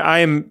 I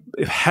am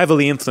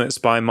heavily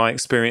influenced by my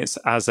experience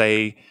as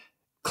a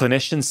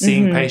clinician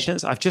seeing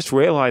patients. I've just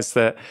realized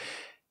that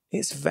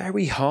it's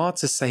very hard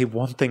to say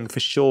one thing for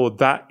sure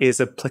that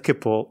is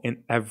applicable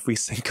in every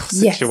single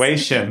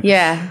situation.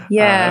 Yes.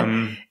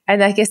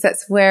 And I guess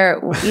that's where,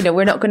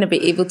 we're not going to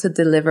be able to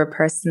deliver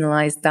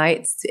personalized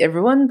diets to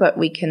everyone, but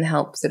we can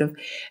help sort of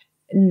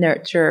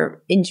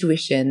nurture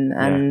intuition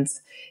and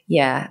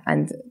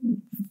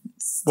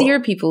steer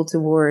people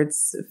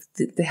towards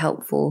the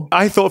helpful.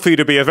 I thought food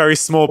would be a very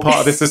small part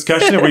of this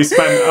discussion, and we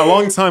spent a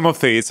long time on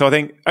food. So I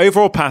think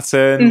overall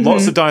pattern,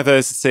 lots of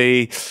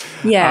diversity.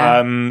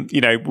 Yeah.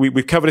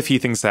 We've covered a few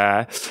things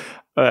there.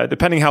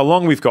 Depending how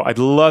long we've got, I'd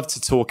love to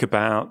talk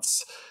about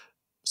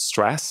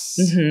stress,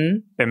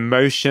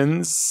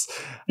 emotions,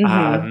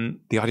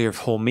 the idea of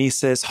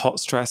hormesis, hot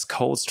stress,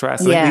 cold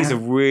stress. I think these are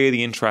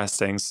really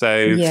interesting.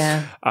 So,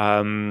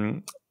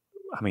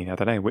 I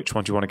don't know. Which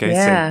one do you want to go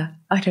to?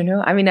 I don't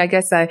know. I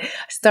guess I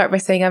start by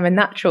saying I'm a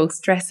natural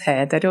stress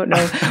head. I don't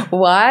know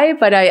why,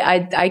 but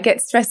I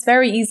get stressed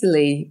very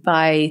easily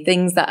by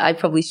things that I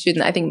probably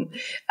shouldn't. I think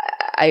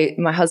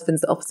my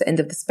husband's the opposite end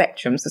of the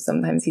spectrum. So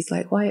sometimes he's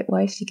like, why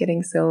is she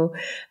getting so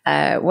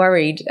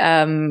worried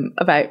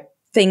about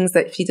things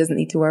that she doesn't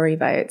need to worry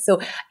about? So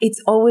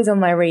it's always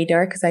on my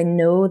radar, because I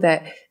know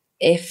that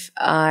if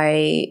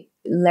I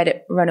let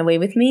it run away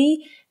with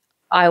me,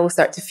 I will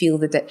start to feel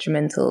the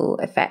detrimental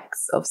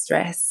effects of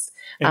stress.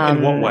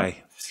 In what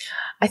way?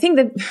 I think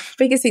the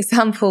biggest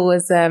example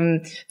was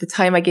the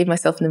time I gave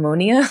myself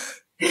pneumonia,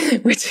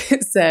 which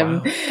is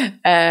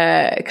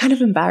kind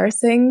of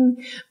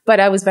embarrassing,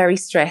 but I was very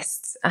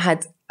stressed.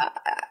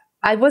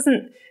 I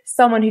wasn't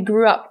someone who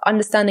grew up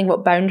understanding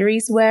what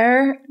boundaries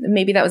were.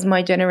 Maybe that was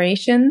my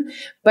generation,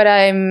 but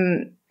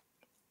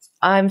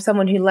I'm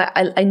someone who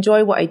I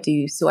enjoy what I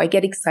do. So I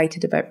get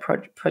excited about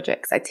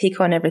projects. I take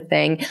on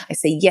everything. I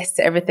say yes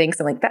to everything.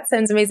 So I'm like, that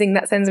sounds amazing.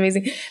 That sounds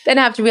amazing. Then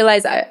I have to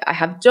realize I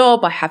have a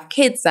job. I have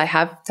kids. I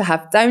have to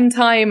have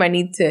downtime. I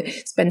need to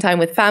spend time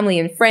with family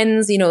and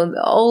friends,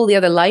 all the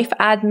other life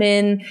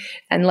admin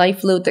and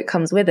life load that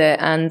comes with it.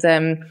 And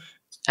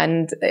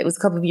it was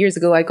a couple of years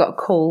ago, I got a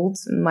cold.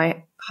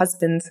 My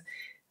husband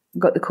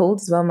got the cold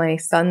as well. My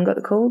son got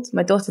the cold.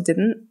 My daughter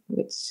didn't,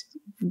 which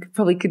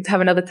probably could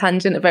have another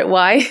tangent about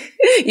why,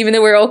 even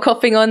though we're all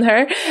coughing on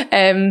her.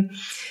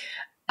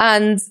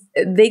 And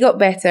they got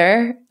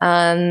better,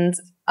 and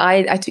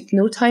I took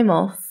no time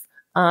off.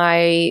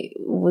 I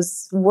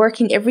was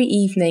working every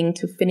evening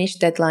to finish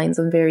deadlines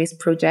on various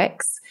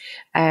projects.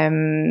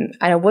 And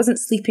I wasn't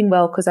sleeping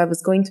well because I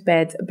was going to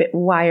bed a bit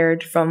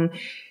wired from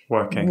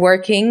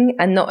working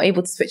and not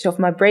able to switch off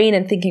my brain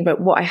and thinking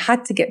about what I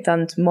had to get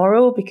done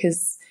tomorrow,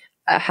 because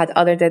I had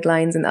other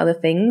deadlines and other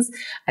things,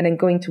 and then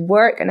going to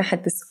work, and I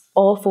had this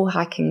awful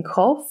hacking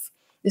cough.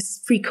 This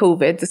is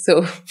pre-COVID,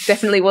 so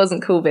definitely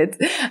wasn't COVID.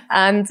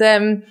 And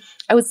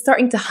I was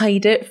starting to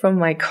hide it from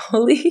my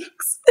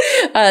colleagues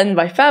and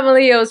my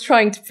family. I was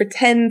trying to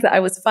pretend that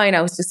I was fine.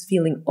 I was just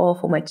feeling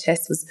awful. My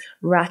chest was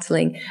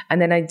rattling. And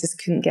then I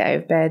just couldn't get out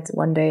of bed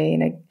one day,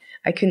 and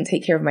I couldn't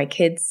take care of my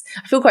kids.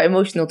 I feel quite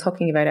emotional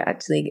talking about it,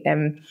 actually,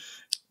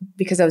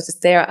 because I was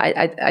just there.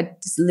 I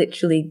just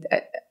literally...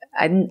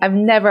 I've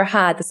never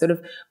had the sort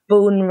of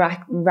bone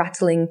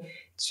rattling,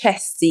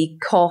 chesty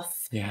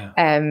cough,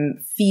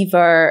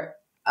 fever,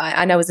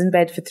 and I was in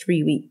bed for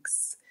 3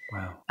 weeks.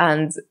 Wow.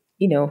 And,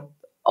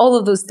 all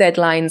of those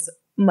deadlines,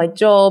 my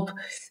job,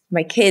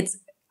 my kids,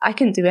 I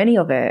couldn't do any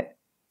of it.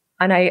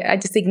 And I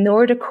just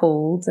ignored a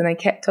cold, and I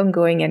kept on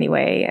going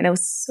anyway. And I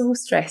was so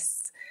stressed.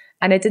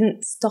 And I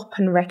didn't stop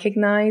and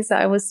recognize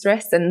that I was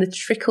stressed, and the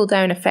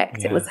trickle-down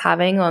effect it was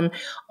having on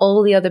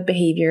all the other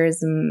behaviours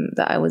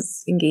that I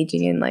was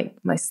engaging in, like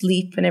my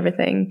sleep and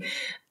everything.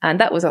 And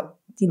that was, a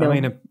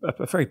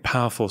very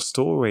powerful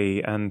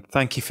story. And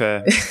thank you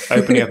for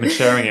opening up and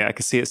sharing it. I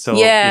can see it still,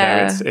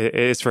 it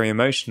is very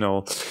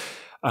emotional.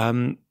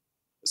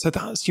 So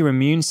that's your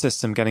immune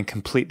system getting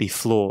completely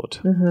flawed.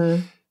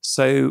 Mm-hmm.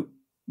 So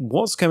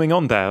what's going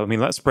on there?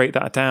 Let's break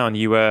that down.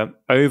 You were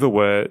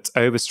overworked,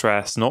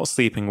 overstressed, not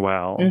sleeping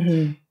well,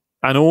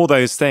 and all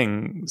those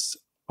things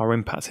are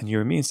impacting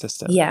your immune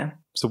system. Yeah.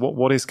 So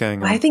what is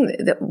going on? I think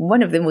that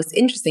one of the most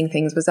interesting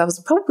things was I was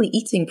probably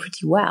eating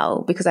pretty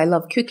well, because I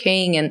love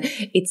cooking and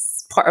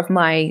it's part of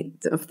my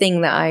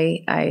thing that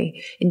I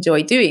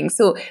enjoy doing.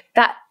 So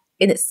that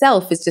in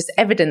itself is just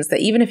evidence that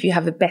even if you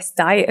have the best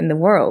diet in the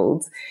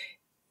world,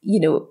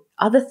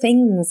 other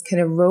things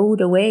kind of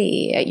erode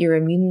away at your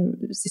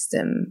immune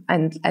system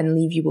and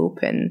leave you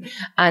open.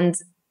 And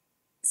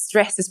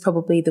stress is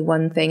probably the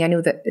one thing. I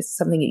know that it's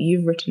something that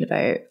you've written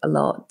about a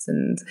lot,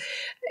 and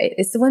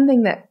it's the one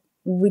thing that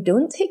we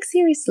don't take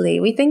seriously.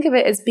 We think of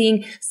it as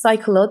being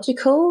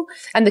psychological,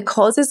 and the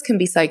causes can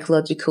be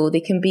psychological,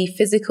 they can be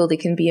physical, they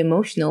can be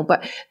emotional,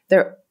 but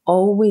they're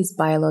always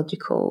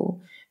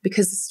biological,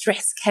 because the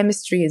stress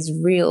chemistry is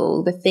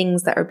real. The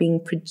things that are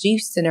being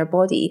produced in our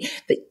body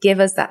that give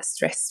us that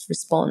stress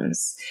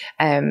response,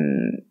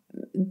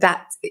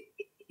 that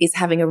is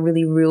having a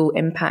really real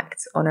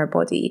impact on our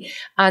body.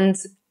 And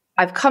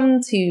I've come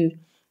to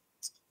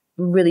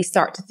really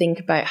start to think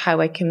about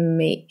how I can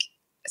make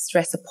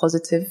stress a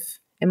positive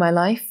in my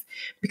life,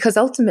 because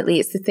ultimately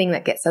it's the thing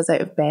that gets us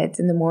out of bed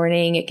in the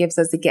morning. It gives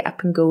us the get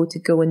up and go to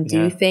go and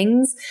do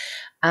things.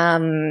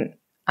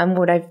 And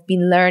what I've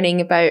been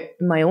learning about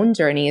my own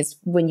journey is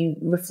when you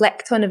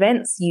reflect on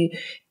events, you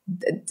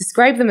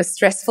describe them as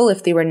stressful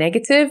if they were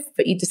negative,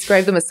 but you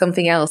describe them as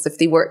something else if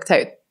they worked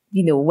out,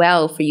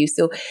 well for you.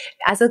 So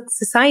as a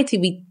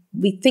society,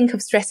 we think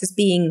of stress as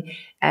being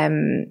a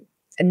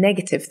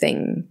negative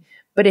thing.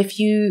 But if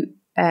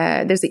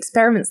there's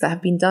experiments that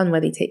have been done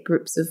where they take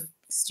groups of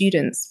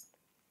students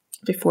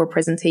before a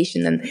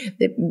presentation, and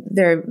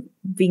they're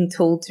being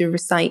told to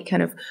recite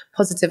kind of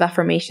positive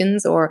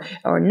affirmations or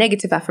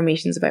negative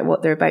affirmations about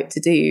what they're about to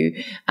do.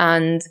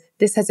 And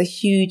this has a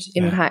huge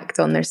impact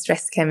on their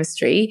stress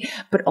chemistry,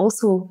 but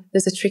also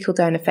there's a trickle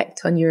down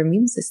effect on your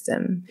immune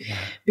system,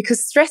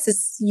 because stress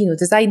is,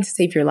 designed to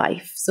save your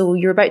life. So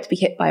you're about to be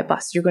hit by a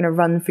bus, you're going to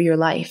run for your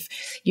life.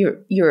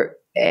 You're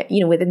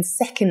within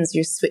seconds,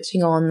 you're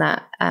switching on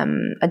that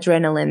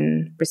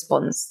adrenaline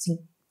response to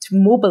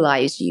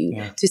mobilize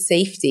you to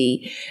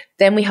safety.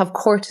 Then we have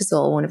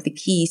cortisol, one of the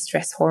key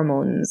stress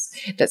hormones,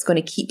 that's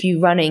going to keep you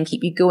running,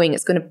 keep you going.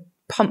 It's going to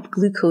pump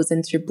glucose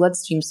into your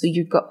bloodstream, so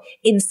you've got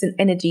instant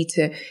energy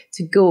to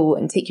go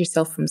and take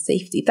yourself from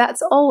safety.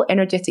 That's all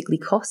energetically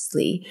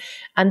costly.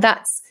 And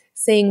that's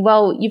saying,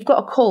 well, you've got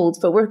a cold,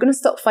 but we're going to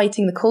stop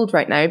fighting the cold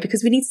right now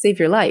because we need to save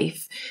your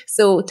life.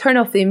 So turn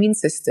off the immune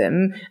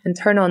system and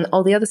turn on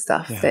all the other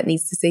stuff that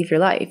needs to save your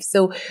life.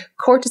 So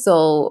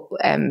cortisol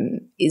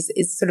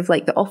is sort of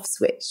like the off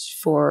switch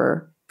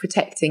for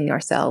protecting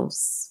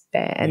ourselves.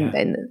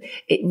 And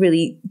it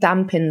really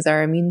dampens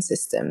our immune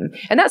system.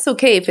 And that's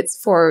okay if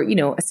it's for,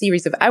 a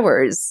series of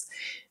hours.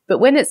 But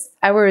when it's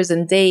hours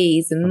and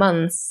days and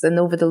months and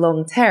over the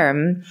long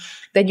term,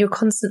 then you're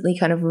constantly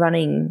kind of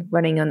running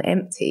on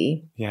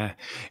empty. Yeah.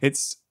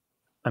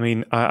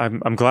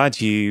 I'm glad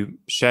you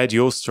shared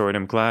your story, and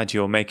I'm glad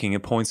you're making a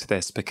point of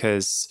this,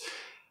 because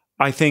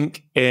I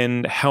think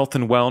in health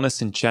and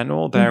wellness in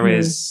general, there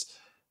is,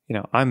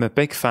 I'm a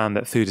big fan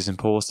that food is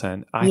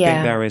important. I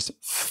think there is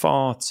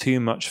far too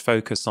much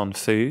focus on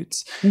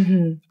foods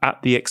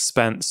at the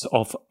expense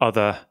of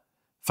other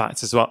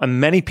factors as well.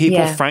 And many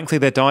people, frankly,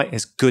 their diet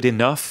is good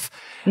enough,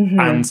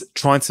 and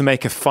trying to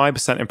make a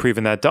 5% improve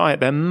in their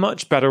diet, they're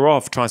much better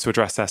off trying to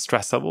address their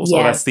stress levels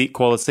or their sleep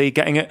quality.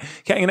 Getting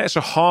an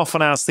extra half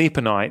an hour sleep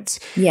a night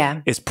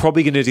is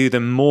probably going to do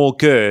them more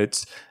good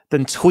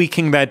than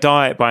tweaking their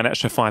diet by an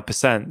extra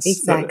 5%.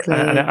 Exactly.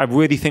 And I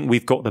really think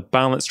we've got the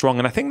balance wrong.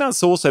 And I think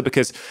that's also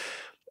because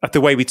of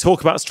the way we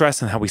talk about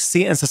stress and how we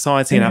see it in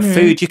society and our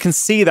food. You can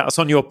see that's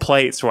on your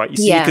plates, right?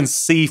 You can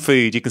see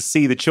food, you can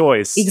see the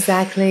choice.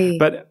 Exactly.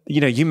 But,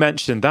 you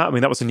mentioned that. I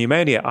mean, that was a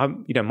pneumonia.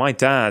 My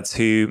dad,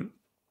 who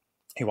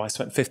I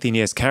spent 15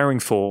 years caring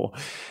for,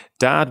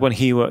 Dad, when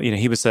he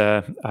was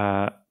a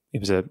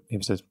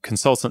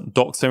consultant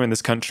doctor in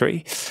this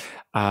country,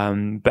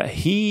 but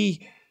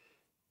he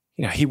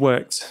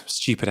worked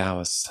stupid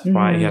hours,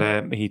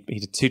 right? He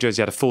did 2 jobs.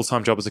 He had a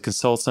full-time job as a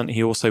consultant.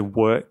 He also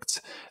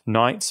worked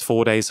nights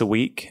 4 days a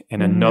week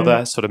in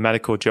another sort of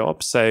medical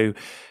job. So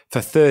for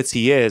 30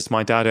 years,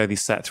 my dad only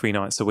slept 3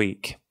 nights a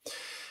week,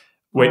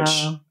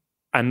 which,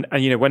 and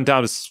when Dad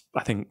was,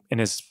 I think, in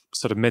his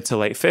sort of mid to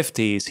late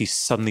 50s, he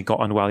suddenly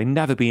got unwell. He'd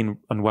never been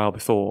unwell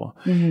before.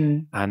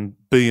 And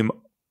boom,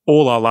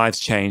 all our lives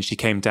changed. He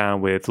came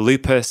down with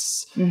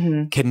lupus,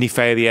 kidney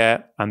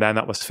failure, and then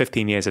that was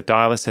 15 years of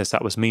dialysis.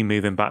 That was me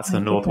moving back to the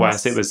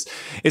Northwest.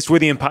 It's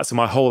really impacted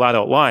my whole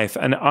adult life.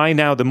 And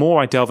the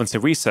more I delve into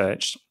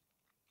research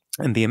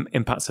and the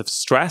impacts of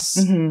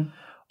stress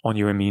on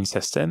your immune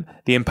system,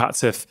 the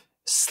impacts of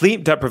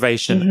sleep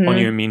deprivation on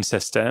your immune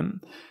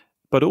system,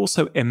 but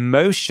also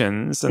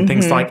emotions and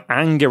things like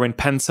anger and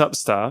pent up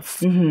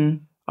stuff.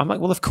 I'm like,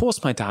 well, of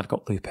course my dad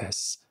got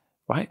lupus,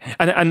 right?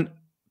 And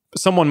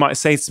someone might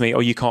say to me,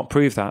 oh, you can't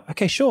prove that.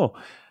 Okay, sure.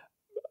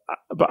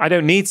 But I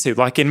don't need to.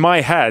 Like in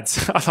my head,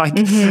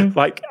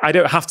 like I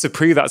don't have to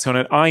prove that to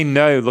anyone. I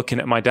know, looking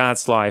at my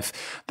dad's life,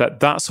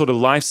 that sort of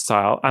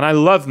lifestyle, and I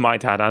love my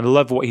dad. I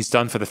love what he's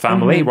done for the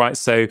family, right?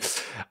 So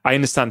I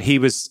understand he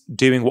was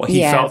doing what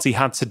he felt he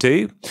had to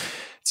do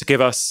to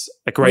give us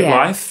a great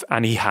life,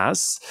 and he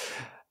has.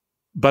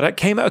 But it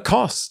came at a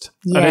cost.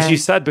 And as you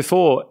said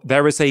before,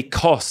 there is a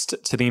cost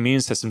to the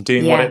immune system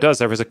doing what it does.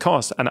 There is a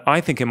cost. And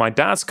I think in my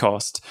dad's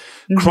cost,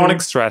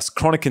 chronic stress,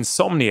 chronic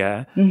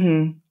insomnia,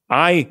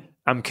 I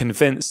am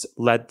convinced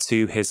led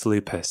to his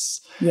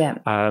lupus. Yeah.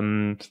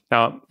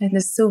 Now, and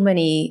there's so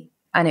many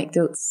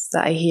anecdotes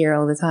that I hear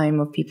all the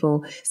time of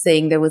people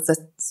saying there was a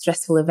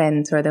stressful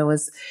event, or there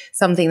was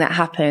something that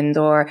happened,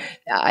 or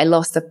I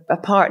lost a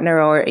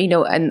partner, or, you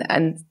know,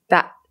 and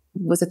that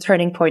was a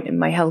turning point and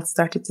my health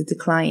started to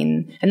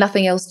decline and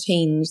nothing else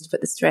changed but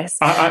the stress.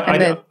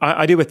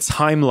 I do a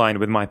timeline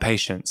with my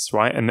patients,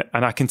 right? And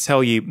I can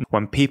tell you,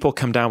 when people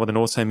come down with an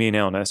autoimmune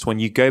illness, when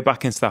you go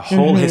back into their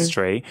whole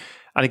history,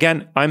 and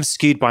again, I'm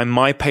skewed by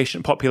my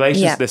patient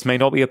population, so this may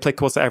not be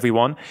applicable to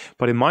everyone,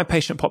 but in my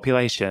patient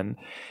population,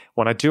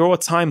 when I draw a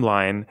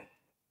timeline,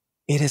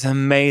 it is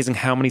amazing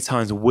how many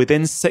times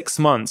within 6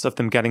 months of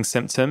them getting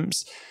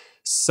symptoms,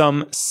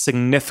 some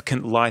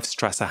significant life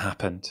stressor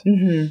happened.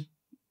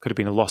 Could have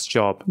been a lost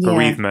job,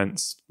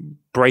 bereavement,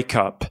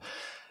 breakup.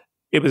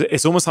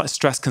 It's almost like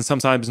stress can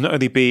sometimes not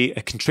only be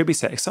a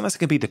contributor, sometimes it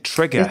can be the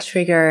trigger.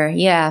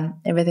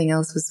 Everything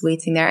else was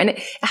waiting there. And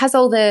it has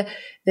all the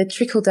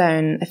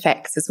trickle-down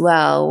effects as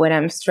well. When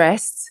I'm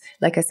stressed,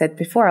 like I said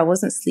before, I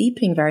wasn't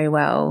sleeping very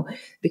well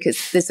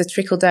because there's a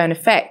trickle-down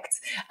effect,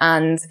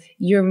 and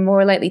you're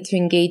more likely to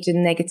engage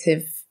in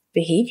negative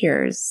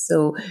behaviours.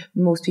 So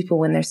most people,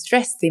 when they're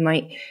stressed, they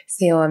might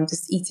say, oh, I'm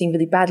just eating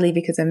really badly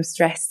because I'm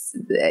stressed.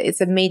 It's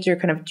a major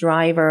kind of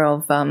driver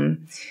of,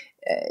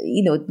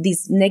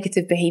 these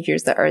negative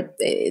behaviours that are,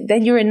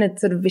 then you're in a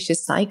sort of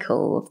vicious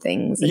cycle of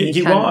things. And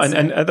you are.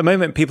 And at the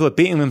moment, people are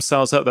beating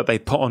themselves up that they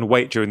put on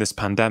weight during this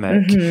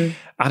pandemic. And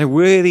I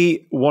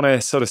really want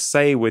to sort of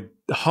say with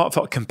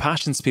heartfelt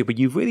compassion to people,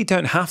 you really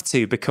don't have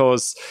to,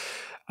 because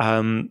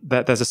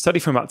there's a study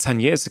from about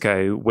 10 years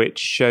ago which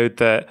showed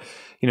that,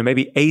 you know,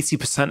 maybe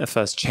 80% of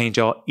us change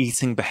our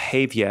eating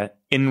behavior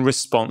in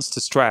response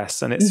to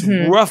stress. And it's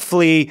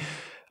roughly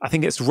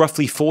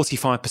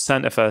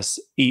 45% of us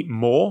eat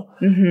more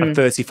and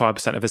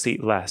 35% of us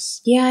eat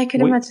less. Yeah, I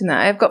can imagine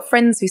that. I've got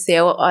friends who say,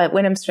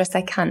 when I'm stressed,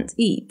 I can't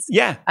eat.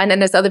 Yeah. And then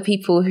there's other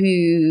people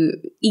who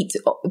eat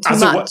too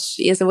much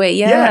as a way.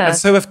 Yeah. And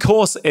so, of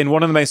course, in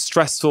one of the most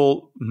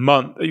stressful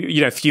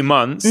few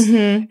months,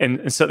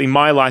 in certainly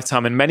my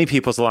lifetime and many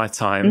people's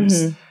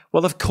lifetimes,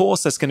 well, of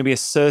course, there's going to be a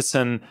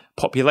certain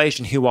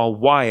population who are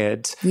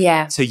wired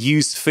to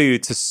use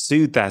food to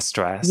soothe their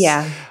stress.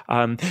 Yeah.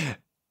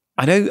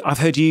 I know I've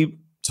heard you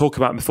talk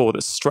about before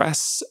that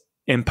stress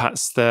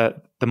impacts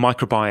the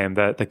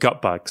microbiome, the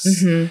gut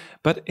bugs,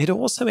 but it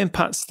also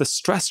impacts the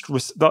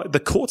the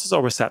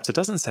cortisol receptor,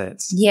 doesn't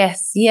it?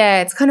 Yes,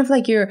 yeah. It's kind of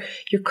like you're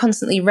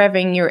constantly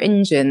revving your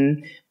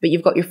engine, but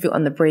you've got your foot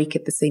on the brake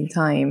at the same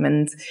time.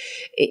 And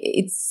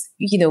it's,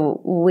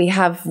 we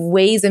have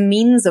ways and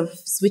means of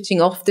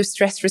switching off the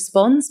stress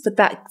response, but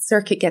that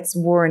circuit gets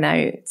worn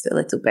out a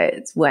little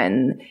bit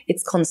when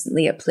it's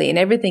constantly at play, and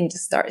everything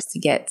just starts to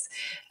get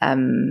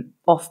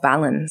off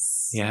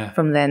balance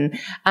from then.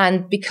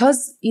 And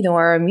because,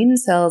 our immune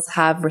cells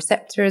have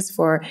receptors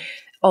for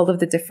all of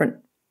the different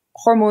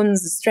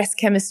hormones, the stress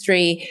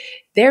chemistry,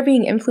 they're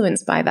being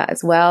influenced by that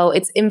as well.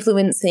 It's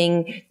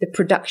influencing the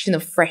production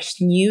of fresh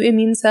new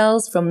immune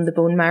cells from the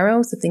bone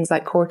marrow. So things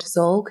like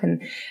cortisol can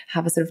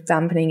have a sort of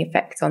dampening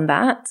effect on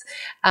that.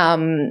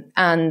 And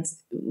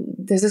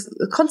there's this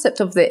concept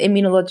of the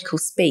immunological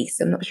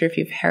space. I'm not sure if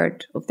you've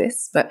heard of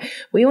this, but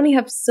we only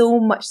have so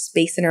much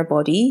space in our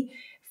body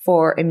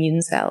for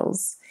immune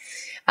cells.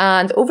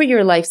 And over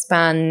your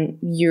lifespan,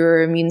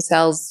 your immune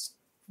cells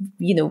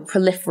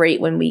proliferate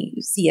when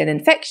we see an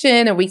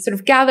infection, or we sort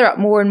of gather up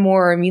more and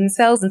more immune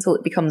cells until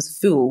it becomes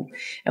full.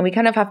 And we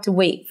kind of have to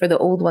wait for the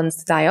old ones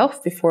to die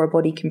off before our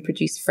body can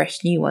produce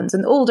fresh new ones.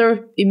 And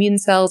older immune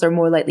cells are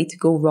more likely to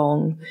go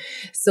wrong.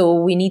 So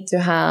we need to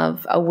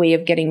have a way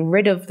of getting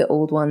rid of the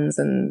old ones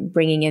and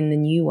bringing in the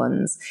new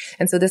ones.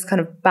 And so this kind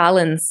of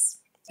balance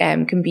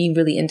can be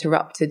really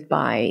interrupted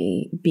by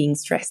being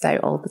stressed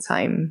out all the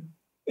time.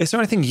 Is there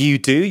anything you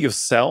do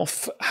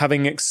yourself,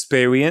 having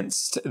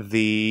experienced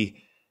the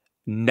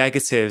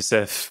negatives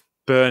of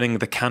burning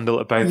the candle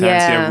at both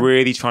ends,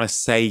 really trying to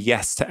say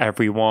yes to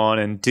everyone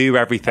and do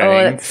everything?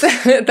 Oh, that's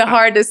the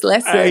hardest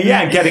lesson.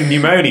 Getting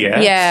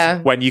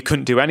pneumonia when you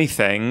couldn't do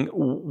anything.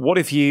 What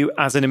if you,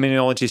 as an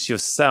immunologist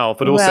yourself,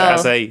 but also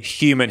as a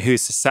human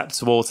who's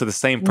susceptible to the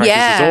same pressures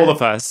as all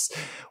of us,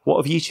 what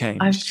have you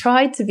changed? I've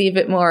tried to be a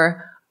bit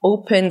more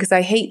open, because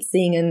I hate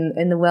seeing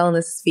in the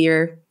wellness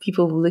sphere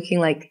people looking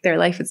like their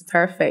life is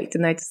perfect.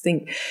 And I just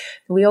think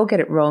we all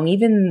get it wrong.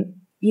 Even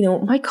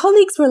my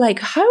colleagues were like,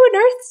 how on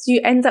earth did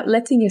you end up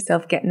letting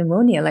yourself get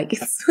pneumonia? Like,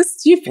 it's so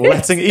stupid.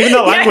 Even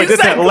the language,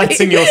 isn't it?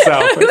 Letting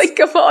yourself. Like,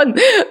 come on,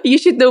 you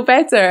should know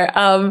better.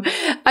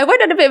 I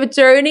went on a bit of a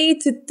journey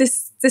to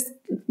this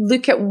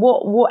look at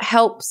what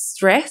helps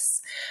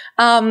stress.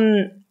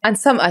 And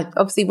I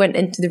obviously went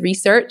into the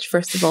research,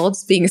 first of all,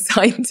 just being a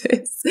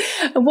scientist.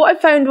 And what I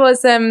found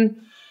was, there's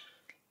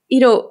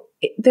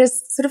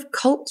sort of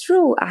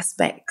cultural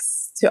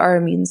aspects to our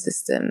immune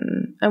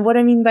system. And what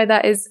I mean by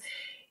that is,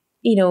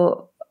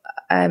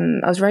 I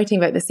was writing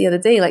about this the other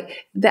day,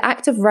 like the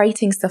act of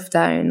writing stuff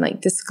down,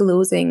 like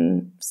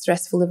disclosing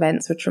stressful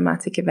events or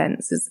traumatic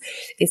events is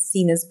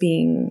seen as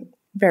being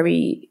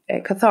very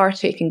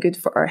cathartic and good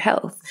for our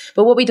health.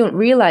 But what we don't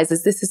realize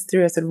is this is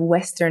through a sort of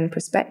Western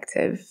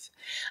perspective.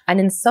 And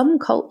in some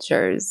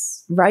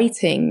cultures,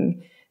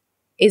 writing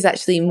is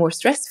actually more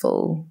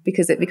stressful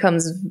because it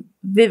becomes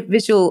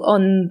visual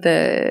on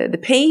the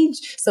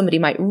page. Somebody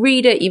might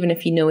read it, even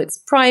if you know it's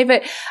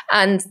private.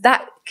 And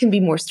that can be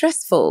more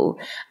stressful.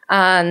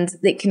 And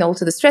it can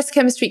alter the stress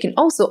chemistry. It can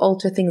also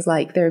alter things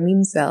like their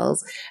immune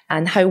cells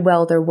and how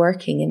well they're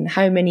working and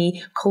how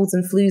many colds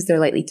and flus they're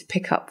likely to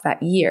pick up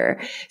that year.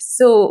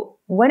 So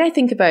when I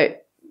think about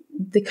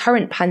the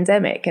current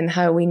pandemic and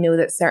how we know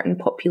that certain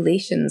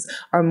populations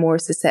are more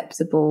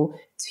susceptible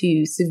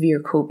to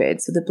severe COVID,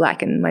 so the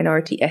Black and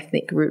minority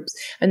ethnic groups,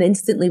 and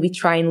instantly we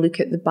try and look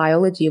at the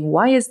biology of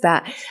why is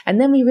that,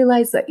 and then we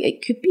realize that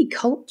it could be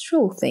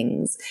cultural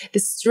things, the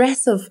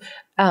stress of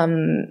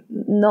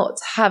not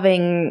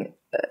having,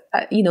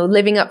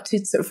 living up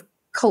to sort of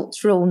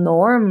cultural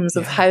norms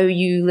of how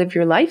you live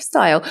your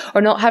lifestyle,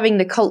 or not having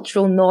the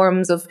cultural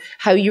norms of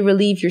how you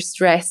relieve your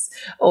stress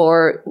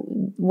or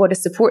what a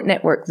support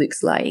network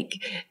looks like.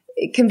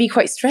 It can be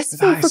quite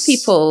stressful for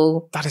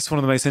people. That is one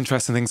of the most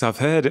interesting things I've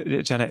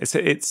heard, Jenna.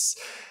 It's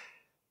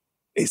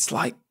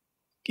like,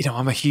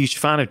 I'm a huge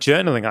fan of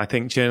journaling. I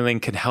think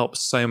journaling can help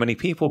so many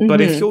people. Mm-hmm.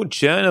 But if you're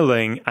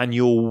journaling and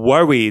you're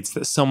worried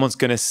that someone's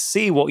going to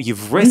see what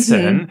you've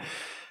written,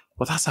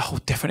 well, that's a whole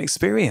different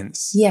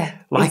experience. Yeah.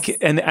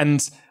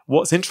 And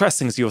what's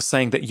interesting is you're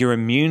saying that your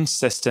immune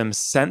system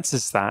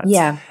senses that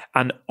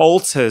and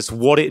alters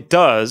what it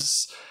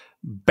does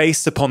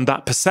based upon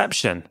that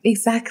perception.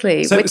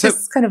 Exactly. Which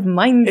is kind of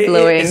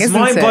mind-blowing, isn't it? It's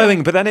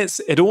mind-blowing, but then it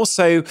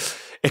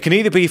can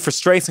either be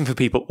frustrating for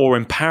people or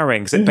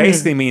empowering. So it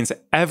basically means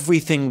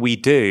everything we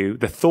do,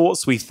 the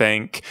thoughts we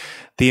think,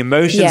 the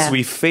emotions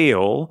we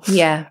feel.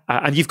 Yeah.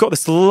 And you've got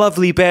this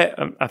lovely bit,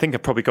 I think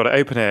I've probably got it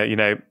open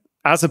here,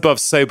 as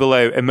above, so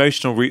below,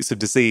 emotional roots of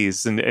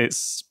disease. And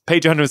it's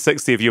page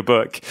 160 of your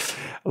book.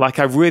 Like,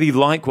 I really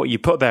like what you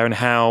put there and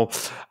how,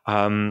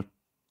 and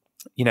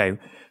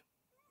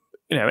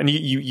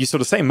you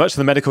sort of say much of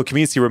the medical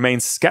community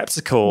remains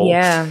skeptical.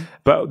 Yeah.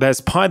 But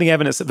there's piling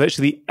evidence that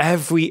virtually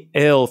every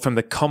ill, from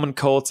the common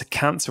cold to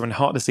cancer and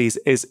heart disease,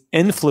 is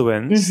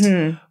influenced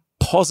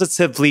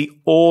positively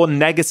or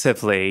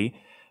negatively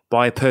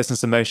by a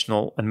person's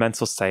emotional and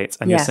mental state.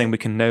 And you're saying we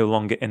can no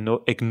longer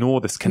ignore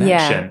this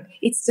connection. Yeah.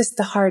 It's just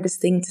the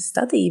hardest thing to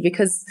study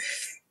because,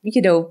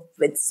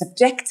 it's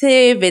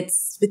subjective,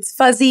 it's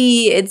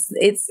fuzzy,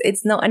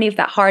 it's not any of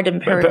that hard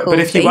empirical but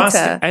if data. You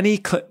ask any,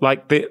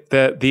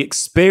 the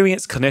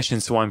experienced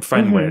clinicians who I'm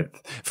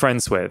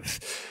friends with,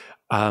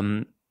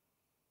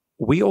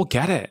 we all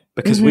get it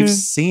because we've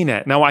seen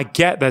it. Now, I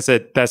get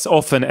there's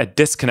often a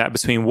disconnect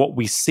between what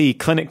we see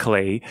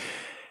clinically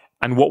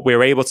and what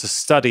we're able to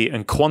study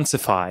and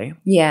quantify.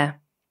 Yeah.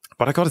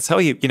 But I got to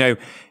tell you,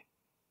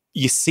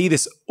 you see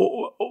this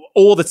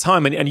all the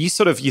time, and you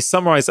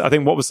summarize it. I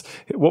think what was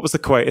the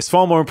quote? It's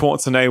far more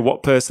important to know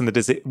what person the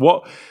disease.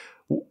 What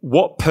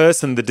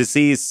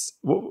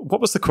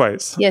was the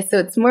quote? Yeah, so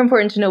it's more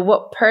important to know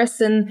what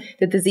person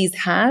the disease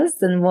has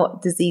than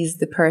what disease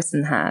the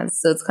person has.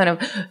 So it's kind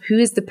of who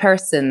is the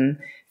person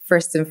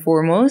first and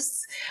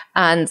foremost.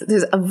 And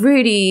there's a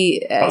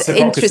really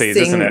interesting,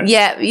 isn't it?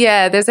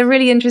 Yeah. There's a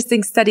really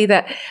interesting study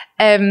that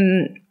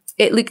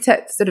it looked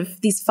at sort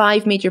of these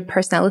 5 major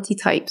personality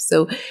types.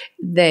 So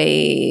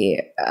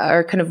they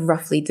are kind of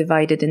roughly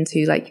divided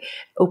into like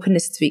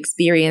openness to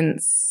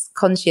experience,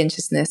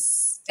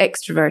 conscientiousness,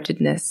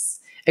 extrovertedness,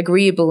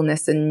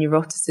 agreeableness, and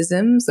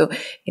neuroticism. So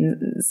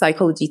in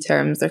psychology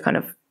terms, they're kind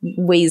of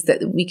ways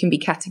that we can be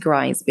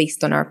categorized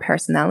based on our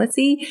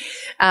personality.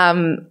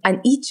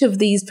 And each of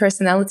these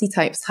personality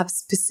types have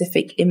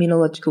specific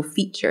immunological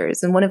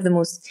features. And one of the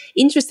most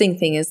interesting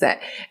things is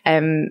that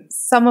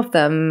some of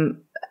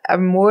them are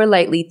more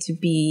likely to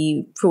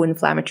be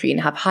pro-inflammatory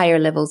and have higher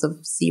levels of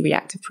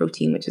C-reactive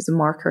protein, which is a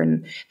marker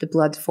in the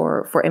blood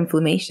for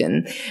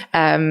inflammation.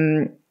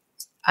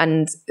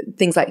 And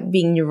things like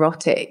being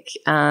neurotic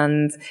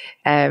and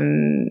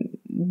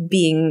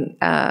being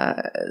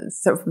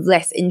sort of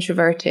less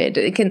introverted,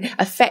 it can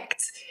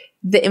affect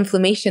the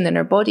inflammation in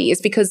our body.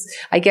 It's because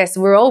I guess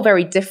we're all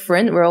very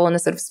different. We're all on a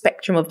sort of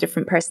spectrum of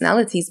different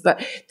personalities,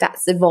 but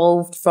that's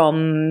evolved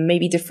from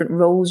maybe different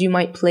roles you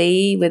might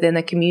play within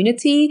a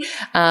community.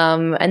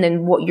 And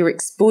then what your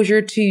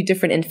exposure to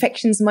different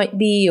infections might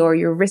be, or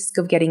your risk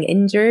of getting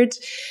injured.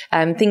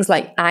 Things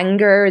like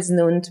anger is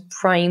known to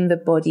prime the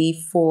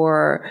body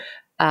for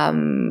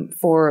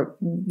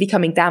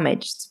becoming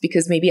damaged,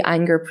 because maybe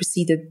anger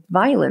preceded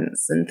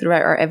violence. And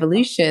throughout our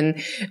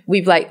evolution,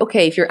 we've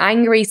okay, if you're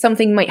angry,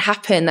 something might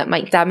happen that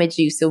might damage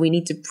you. So we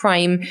need to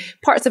prime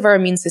parts of our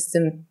immune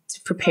system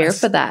to prepare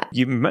for that.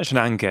 You mentioned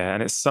anger,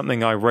 and it's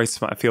something I wrote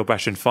about at Feel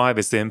Better in 5,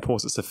 is the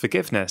importance of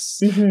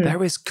forgiveness.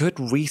 There is good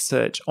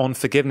research on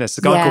forgiveness.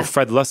 A guy called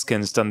Fred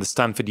Luskin's done the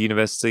Stanford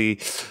University,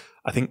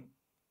 I think,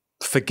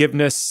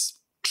 forgiveness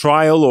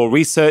trial or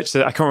research.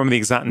 I can't remember the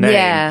exact name.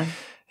 Yeah.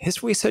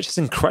 His research is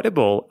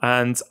incredible.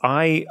 And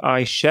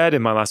I shared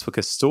in my last book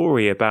a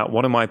story about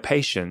one of my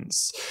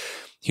patients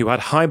who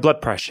had high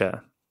blood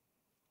pressure.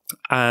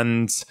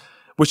 And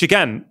which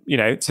again,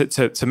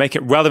 to make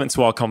it relevant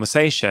to our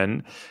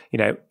conversation,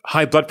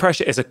 high blood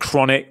pressure is a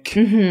chronic,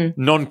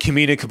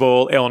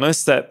 non-communicable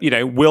illness that,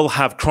 will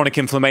have chronic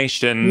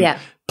inflammation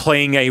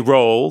playing a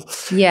role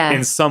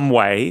in some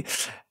way.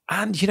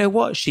 And you know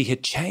what? She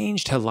had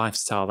changed her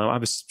lifestyle. I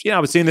was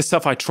doing this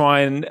stuff. I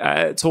try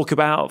and talk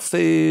about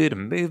food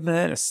and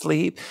movement and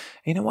sleep.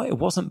 And you know what? It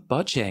wasn't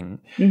budging.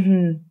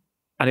 And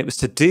it was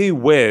to do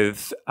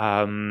with,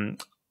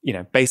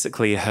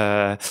 basically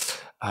her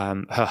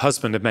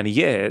husband of many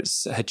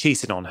years had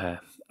cheated on her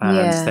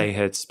and they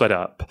had split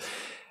up.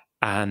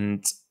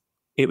 And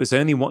it was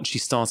only once she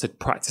started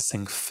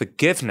practicing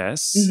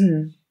forgiveness,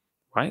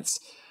 right,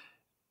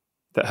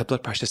 that her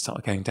blood pressure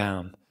started going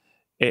down.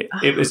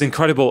 It was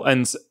incredible.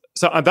 And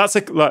so that's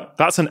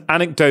an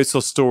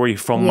anecdotal story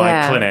from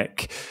my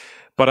clinic,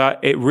 but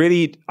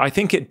I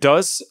think it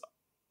does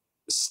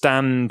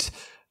stand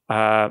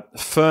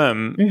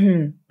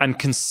firm and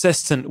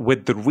consistent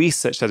with the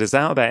research that is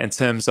out there in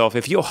terms of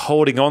if you're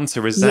holding on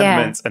to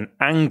resentment and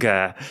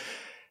anger,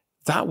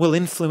 that will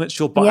influence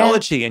your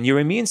biology and your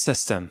immune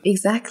system.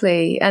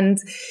 Exactly. And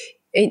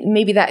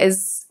maybe that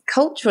is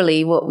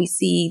culturally what we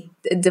see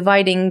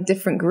dividing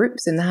different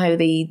groups and how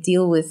they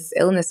deal with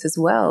illness as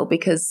well,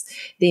 because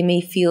they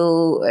may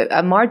feel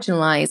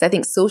marginalized. I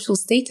think social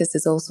status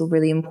is also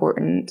really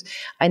important.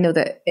 I know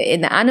that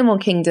in the animal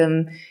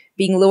kingdom,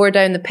 being lower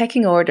down the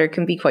pecking order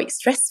can be quite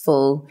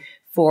stressful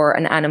for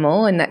an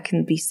animal, and that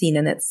can be seen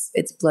in its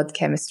blood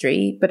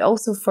chemistry, but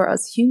also for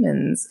us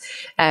humans.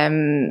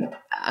 And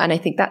I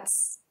think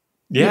that's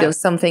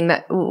something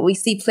that we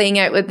see playing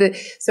out with the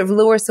sort of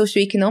lower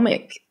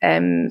socioeconomic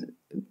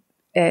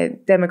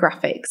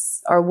demographics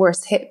are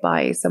worse hit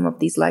by some of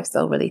these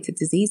lifestyle-related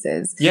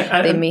diseases.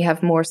 They may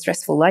have more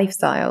stressful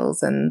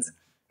lifestyles,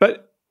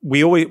 but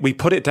we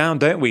put it down,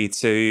 don't we,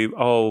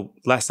 to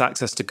less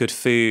access to good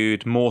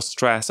food, more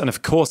stress, and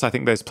of course I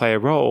think those play a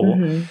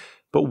role.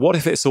 But what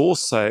if it's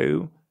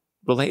also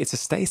related to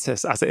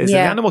status, as it is in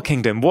the animal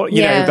kingdom?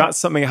 That's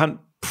something I hadn't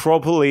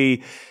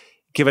probably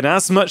given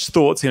as much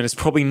thought to, and it's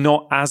probably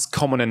not as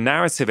common a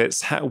narrative.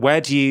 It's I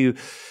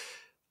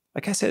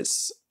guess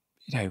it's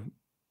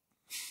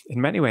in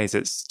many ways,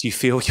 do you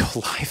feel your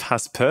life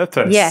has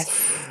purpose? Yes.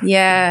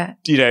 Yeah.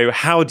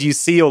 How do you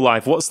see your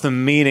life? What's the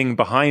meaning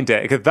behind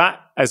it? Because that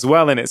as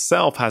well in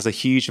itself has a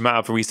huge amount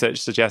of research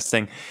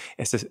suggesting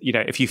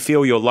if you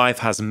feel your life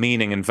has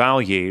meaning and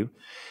value,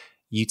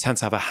 you tend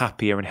to have a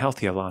happier and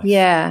healthier life.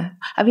 Yeah.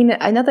 I mean,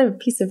 another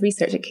piece of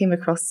research I came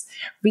across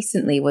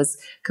recently was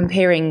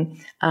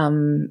comparing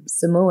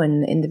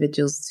Samoan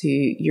individuals to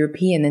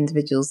European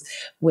individuals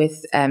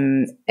with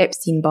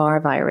Epstein-Barr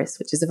virus,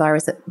 which is a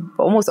virus that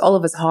almost all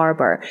of us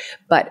harbor.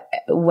 But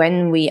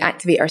when we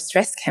activate our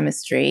stress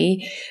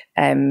chemistry,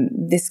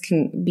 this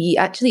can be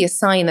actually a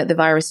sign that the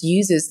virus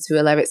uses to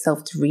allow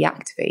itself to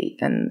reactivate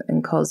and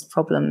cause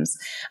problems.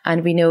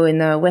 And we know in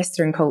the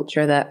Western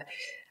culture that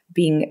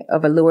being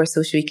of a lower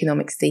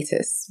socioeconomic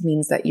status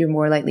means that you're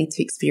more likely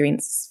to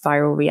experience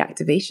viral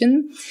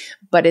reactivation.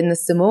 But in the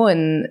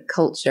Samoan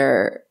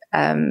culture,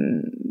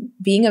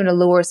 being in a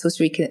lower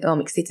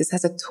socioeconomic status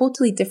has a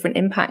totally different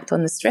impact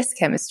on the stress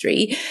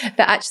chemistry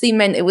that actually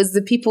meant it was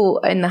the people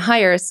in the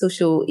higher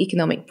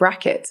socioeconomic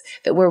bracket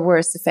that were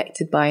worse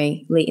affected by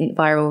latent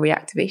viral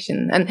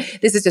reactivation. And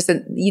this is just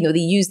they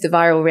use the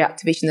viral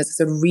reactivation as a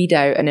sort of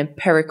readout, an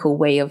empirical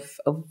way of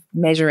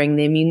measuring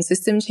the immune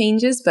system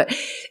changes. But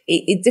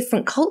in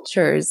different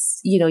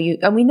cultures,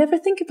 and we never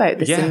think about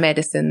this in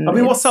medicine. I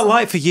mean, what's that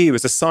like for you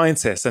as a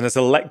scientist and as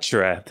a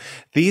lecturer?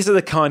 These are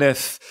the kind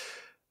of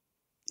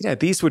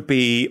these would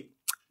be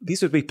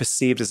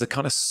perceived as a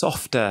kind of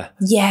softer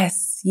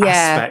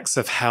aspects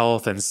of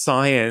health and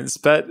science,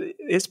 but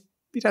it's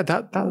that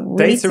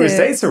data is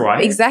data,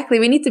 right? Exactly.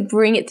 We need to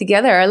bring it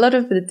together. A lot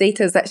of the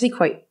data is actually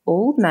quite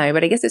old now,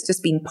 but I guess it's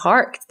just been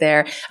parked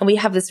there. And we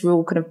have this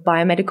real kind of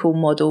biomedical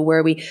model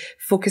where we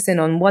focus in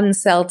on one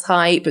cell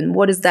type and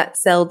what is that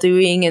cell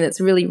doing? And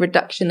it's really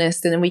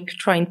reductionist. And then we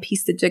try and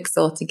piece the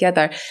jigsaw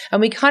together. And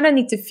we kind of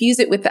need to fuse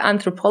it with the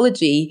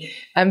anthropology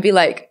and be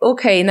like,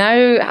 okay,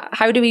 now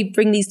how do we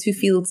bring these two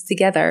fields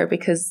together?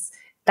 Because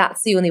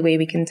that's the only way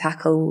we can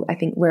tackle, I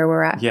think, where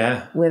we're at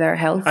with our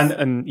health.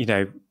 And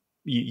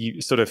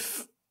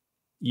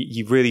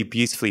you really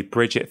beautifully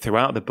bridge it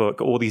throughout the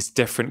book, all these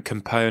different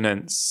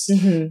components,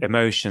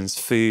 emotions,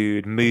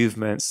 food,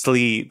 movement,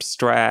 sleep,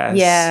 stress.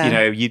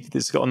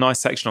 There's got a nice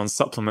section on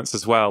supplements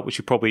as well, which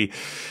you probably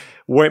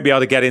won't be able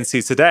to get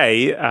into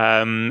today.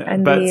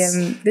 But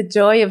the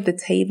joy of the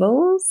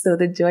table. So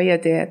the gioia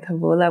della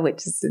tavola,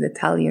 which is an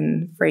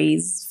Italian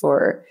phrase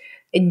for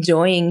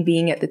enjoying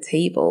being at the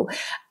table,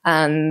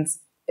 and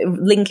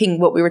linking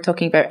what we were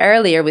talking about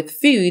earlier with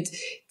food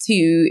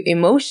to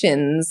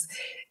emotions,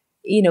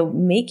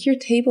 make your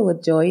table a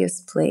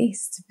joyous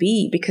place to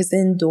be, because the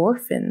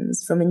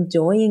endorphins from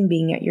enjoying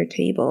being at your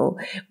table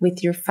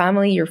with your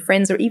family, your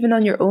friends, or even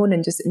on your own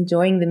and just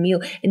enjoying the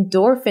meal,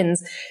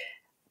 endorphins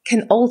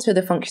can alter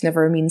the function of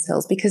our immune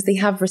cells because they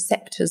have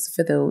receptors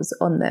for those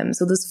on them.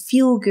 So those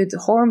feel-good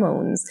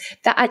hormones,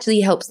 that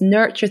actually helps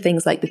nurture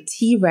things like the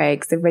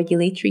Tregs, the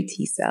regulatory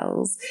T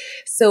cells.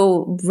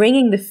 So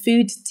bringing the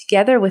food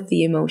together with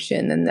the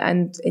emotion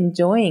and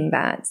enjoying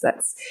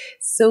that's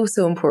so,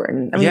 so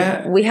important. I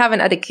mean, we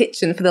haven't had a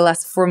kitchen for the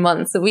last 4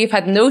 months, so we've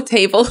had no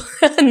table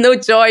and no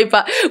joy,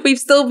 but we've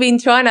still been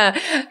trying to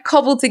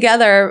cobble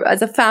together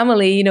as a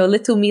family,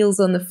 little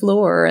meals on the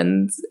floor.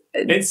 And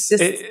it's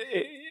just...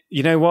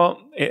 You know what?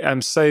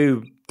 I'm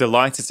so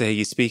delighted to hear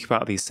you speak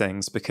about these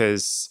things,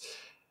 because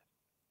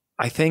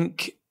I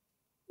think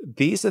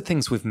these are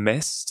things we've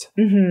missed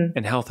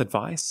in health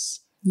advice.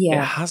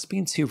 Yeah. It has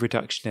been too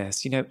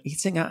reductionist.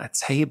 Eating at a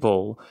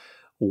table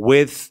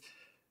with,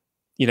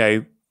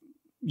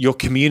 your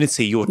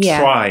community, your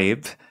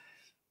tribe,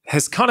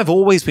 has kind of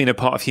always been a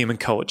part of human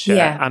culture.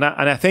 Yeah. And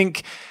I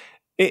think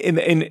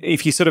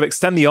if you sort of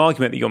extend the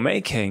argument that you're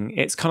making,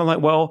 it's kind of like,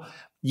 well,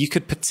 you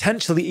could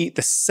potentially eat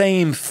the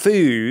same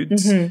food,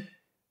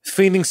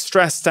 feeling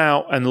stressed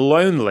out and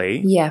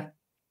lonely. Yeah.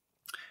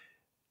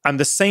 And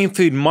the same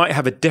food might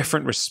have a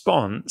different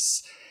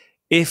response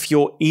if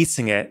you're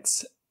eating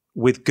it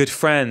with good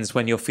friends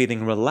when you're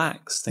feeling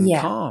relaxed and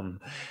calm.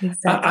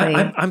 Exactly.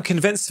 I'm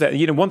convinced of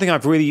it. One thing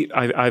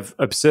I've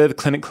observed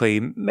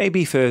clinically,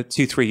 maybe for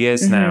 2-3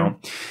 years now,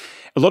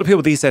 a lot of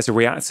people these days are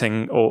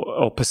reacting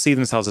or perceive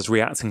themselves as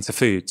reacting to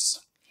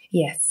foods.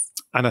 Yes.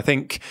 And I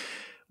think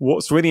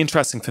what's really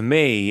interesting for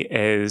me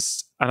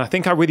is, and I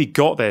think I really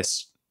got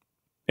this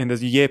in the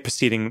year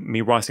preceding me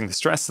writing The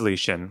Stress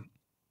Solution,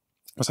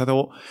 was I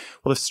thought,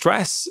 well, if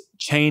stress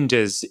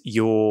changes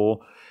your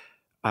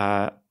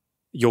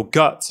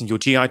guts and your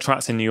GI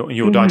tracts and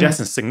your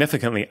digestion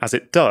significantly, as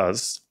it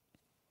does,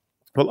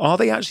 well, are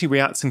they actually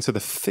reacting to the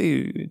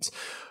food,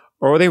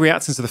 or are they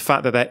reacting to the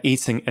fact that they're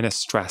eating in a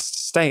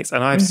stressed state?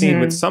 And I've seen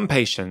with some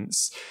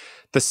patients,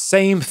 the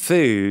same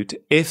food,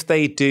 if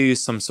they do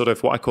some sort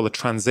of what I call a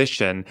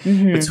transition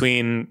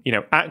between,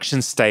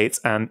 action state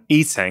and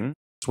eating,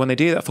 when they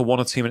do that for 1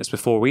 or 2 minutes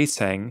before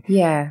eating,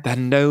 they're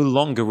no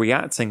longer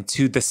reacting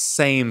to the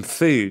same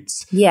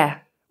foods. Yeah.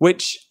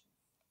 Which,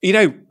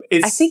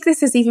 I think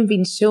this has even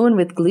been shown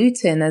with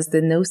gluten as the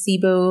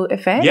nocebo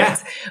effect. Yeah.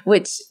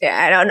 Which,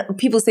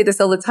 people say this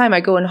all the time. I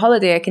go on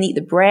holiday, I can eat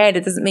the bread.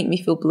 It doesn't make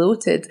me feel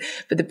bloated.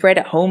 But the bread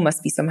at home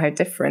must be somehow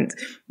different.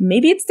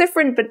 Maybe it's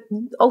different, but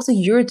also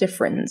you're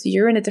different.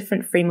 You're in a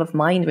different frame of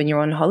mind when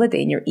you're on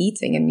holiday and you're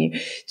eating and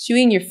you're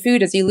chewing your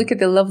food as you look at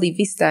the lovely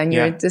vista and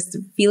you're just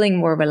feeling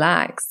more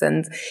relaxed.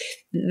 And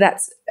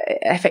that's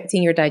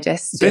affecting your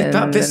digestion.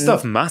 This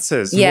stuff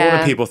matters more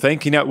than people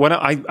think. When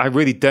I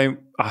really don't,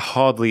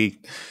 I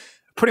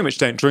pretty much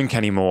don't drink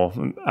anymore.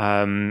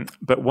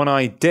 But when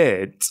I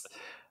did,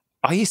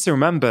 I used to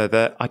remember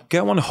that I'd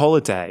go on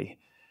holiday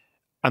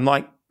and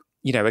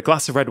a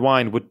glass of red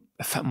wine would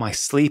affect my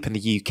sleep in the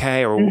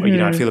UK, or,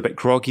 I'd feel a bit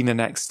groggy the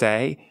next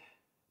day.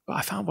 But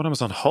I found when I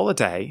was on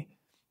holiday,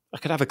 I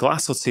could have a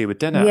glass or two with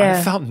dinner and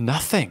I felt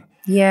nothing.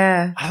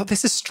 Yeah. I thought,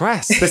 this is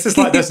stress. This is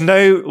there's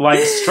no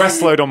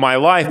stress load on my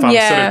life. I'm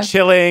sort of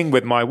chilling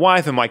with my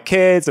wife and my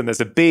kids, and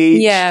there's a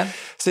beach. Yeah.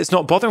 So it's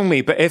not bothering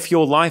me. But if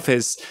your life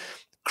is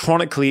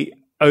chronically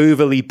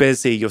overly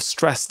busy, you're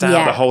stressed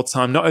out the whole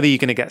time, not only are you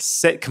going to get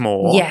sick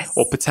more,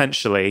 or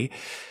potentially,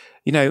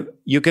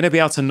 you're going to be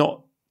able to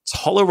not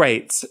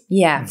tolerate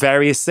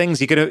various things.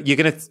 You're not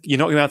going to be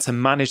able to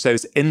manage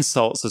those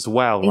insults as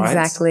well, right?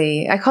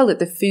 Exactly. I call it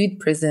the food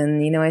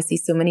prison. I see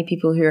so many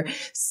people who are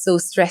so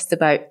stressed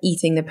about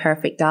eating the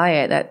perfect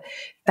diet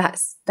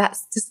that's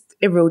just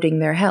eroding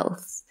their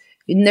health.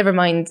 Never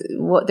mind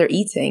what they're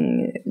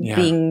eating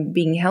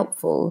being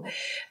helpful.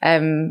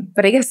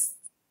 But I guess,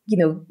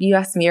 you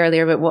asked me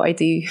earlier about what I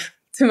do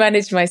to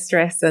manage my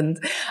stress, and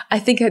I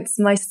think it's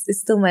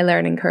still my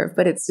learning curve,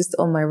 but it's just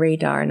on my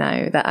radar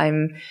now that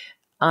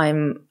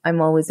I'm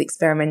always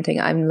experimenting.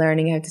 I'm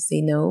learning how to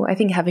say no. I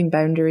think having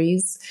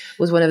boundaries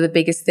was one of the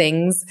biggest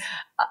things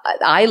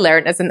I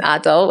learned as an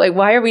adult.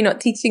 Why are we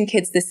not teaching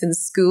kids this in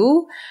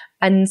school?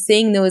 And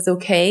saying no is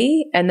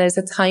okay. And there's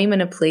a time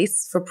and a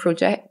place for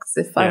projects.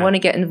 If I want to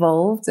get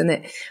involved,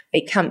 and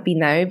it can't be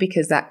now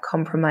because that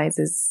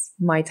compromises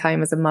my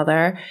time as a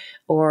mother,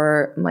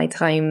 or my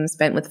time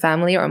spent with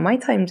family, or my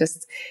time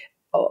just,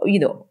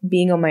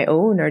 being on my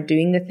own or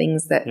doing the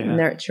things that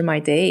nurture my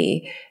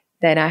day,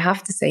 then I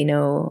have to say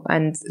no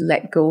and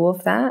let go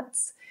of that.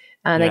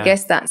 And I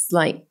guess that's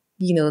the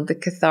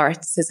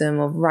catharticism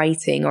of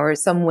writing, or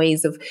some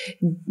ways of,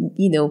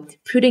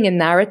 putting a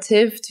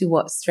narrative to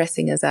what's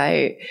stressing us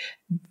out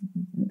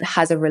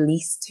has a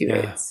release to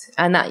it.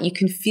 And that you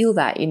can feel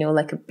that,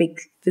 like a big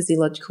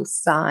physiological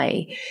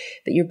sigh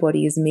that your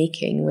body is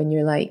making when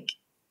you're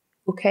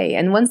okay.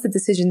 And once the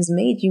decision's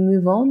made, you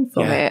move on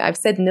from it. I've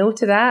said no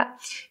to that.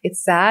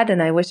 It's sad.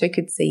 And I wish I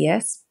could say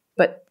yes,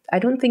 but I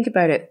don't think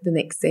about it the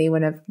next day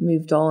when I've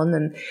moved on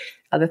and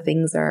other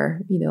things are,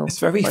 It's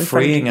very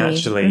freeing,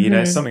 actually.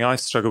 It's something I've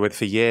struggled with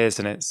for years,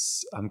 and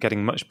I'm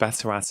getting much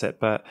better at it,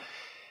 but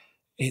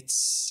it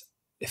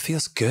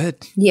feels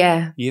good.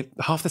 Yeah.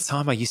 Half the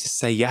time I used to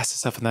say yes to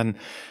stuff, and then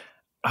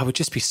I would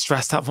just be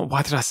stressed out.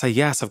 Why did I say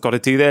yes? I've got to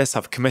do this.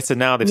 I've committed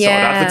now. They've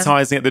started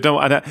advertising it. They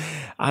don't,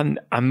 and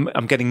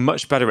I'm getting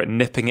much better at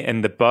nipping it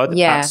in the bud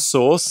at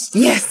source.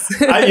 Yes.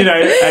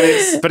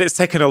 But it's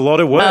taken a lot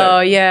of work.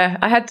 Oh yeah.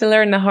 I had to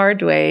learn the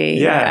hard way.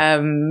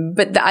 Yeah.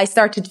 But I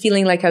started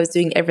feeling like I was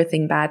doing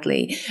everything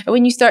badly. And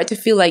when you start to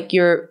feel like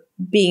you're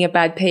being a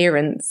bad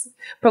parent,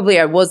 probably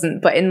I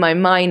wasn't, but in my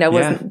mind, I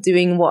wasn't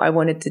doing what I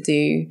wanted to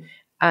do.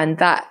 And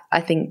that,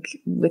 I think,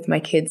 with my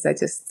kids,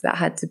 that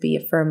had to be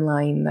a firm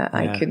line that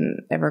I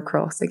couldn't ever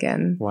cross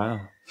again.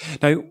 Wow.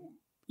 Now,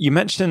 you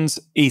mentioned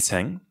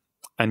eating,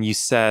 and you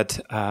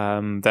said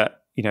that,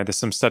 there's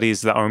some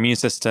studies that our immune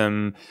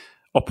system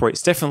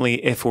operates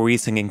differently if we're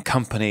eating in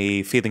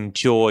company, feeling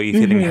joy,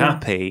 feeling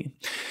happy.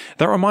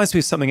 That reminds me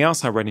of something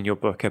else I read in your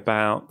book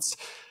about,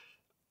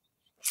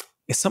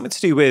 it's something to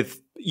do with,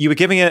 you were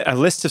giving a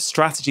list of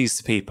strategies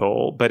to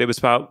people, but it was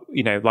about,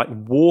 like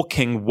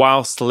walking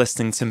whilst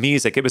listening to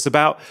music. It was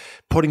about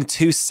putting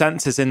two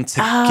senses in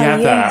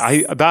together.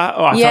 I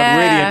found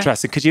really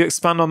interesting. Could you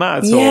expand on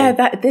that at all?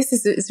 Yeah,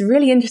 it's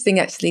really interesting,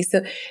 actually.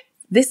 So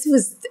this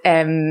was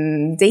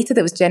data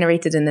that was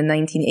generated in the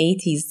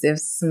 1980s.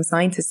 There's some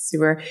scientists who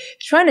were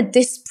trying to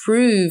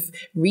disprove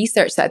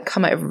research that had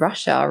come out of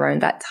Russia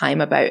around that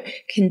time about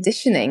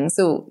conditioning.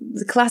 So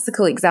the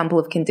classical example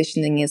of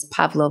conditioning is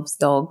Pavlov's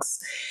dogs.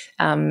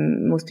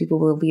 Most people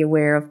will be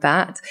aware of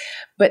that.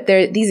 But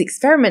these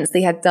experiments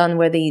they had done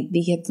where they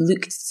had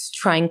looked to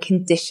try and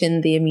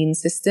condition the immune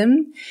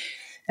system.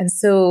 And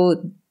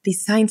so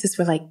these scientists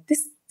were like,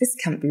 this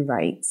can't be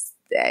right.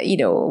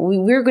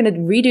 We're going to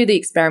redo the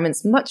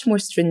experiments much more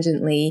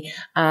stringently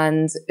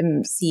and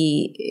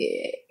see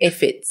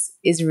if it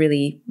is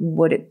really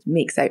what it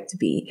makes out to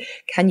be.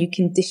 Can you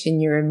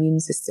condition your immune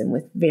system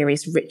with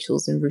various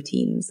rituals and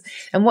routines?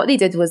 And what they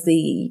did was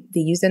they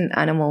used an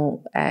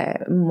animal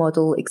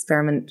model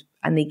experiment,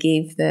 and they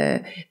gave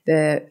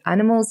the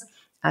animals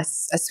a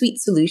sweet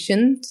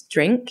solution to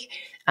drink,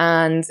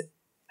 and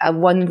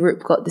one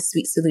group got the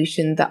sweet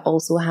solution that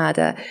also had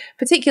a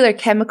particular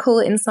chemical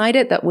inside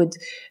it that would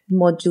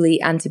modulate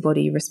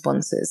antibody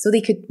responses. So they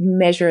could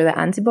measure the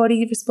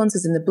antibody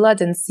responses in the blood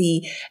and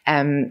see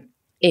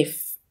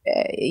if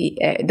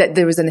that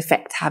there was an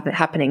effect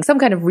happening, some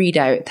kind of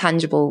readout,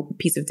 tangible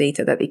piece of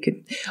data that they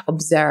could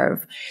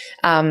observe.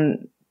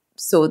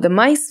 So the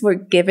mice were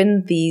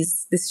given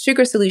this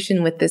sugar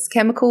solution with this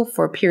chemical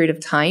for a period of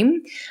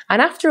time.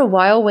 And after a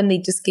while, when they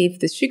just gave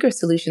the sugar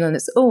solution on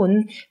its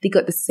own, they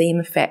got the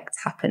same effect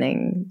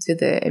happening to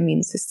the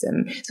immune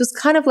system. So it's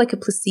kind of like a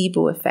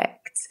placebo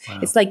effect. Wow.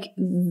 It's like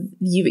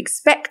you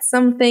expect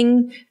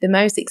something, the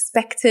mouse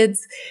expected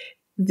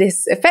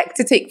this effect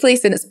to take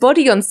place in its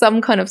body on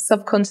some kind of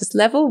subconscious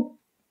level,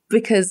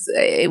 because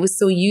it was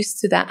so used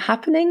to that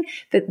happening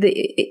that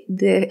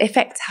the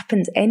effect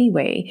happened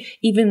anyway,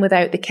 even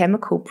without the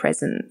chemical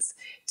present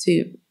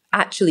to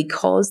actually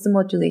cause the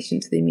modulation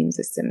to the immune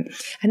system.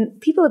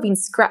 And people have been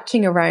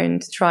scratching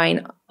around to try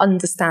and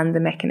understand the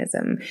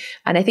mechanism.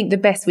 And I think the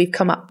best we've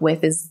come up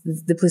with is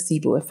the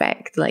placebo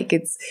effect. Like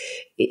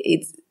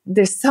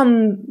there's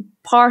some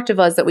part of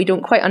us that we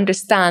don't quite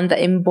understand that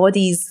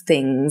embodies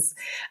things.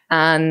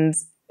 And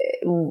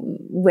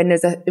when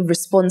there's a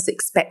response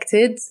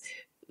expected,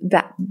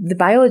 that the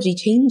biology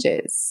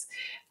changes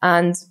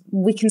and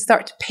we can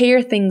start to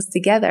pair things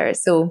together.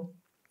 So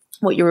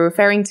what you're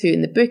referring to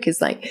in the book is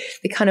like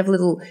the kind of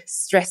little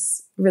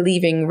stress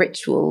relieving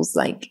rituals,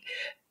 like,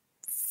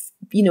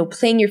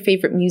 playing your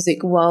favorite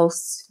music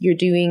whilst you're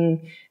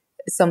doing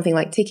something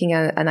like taking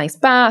a nice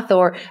bath,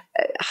 or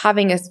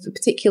having a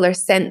particular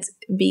scent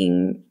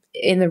being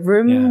in the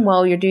room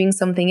while you're doing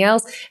something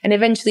else. And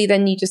eventually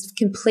then you just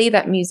can play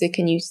that music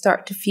and you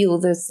start to feel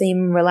the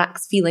same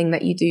relaxed feeling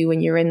that you do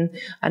when you're in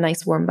a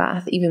nice warm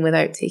bath, even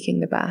without taking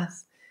the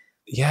bath.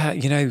 Yeah,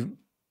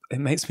 it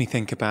makes me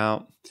think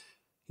about,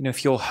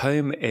 if your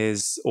home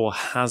is or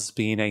has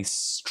been a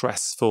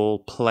stressful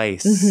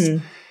place,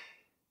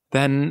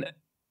 then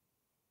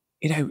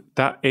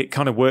that it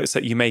kind of works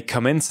that you may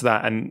come into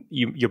that and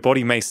your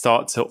body may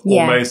start to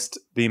almost,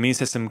 the immune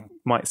system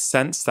might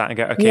sense that and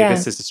go, okay,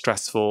 this is a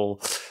stressful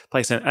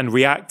place, and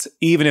react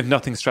even if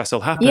nothing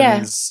stressful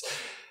happens.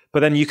 But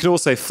then you could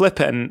also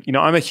flip it. And,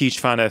 I'm a huge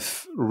fan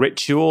of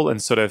ritual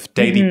and sort of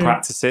daily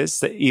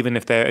practices that even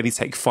if they only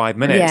take 5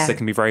 minutes, they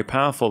can be very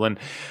powerful. And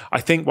I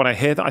think when I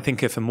hear that, I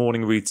think of a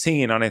morning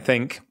routine, and I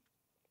think,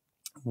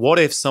 what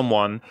if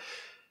someone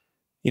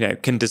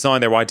can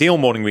design their ideal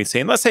morning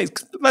routine? Let's say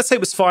it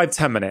was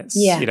 5-10 minutes.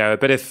 A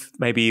bit of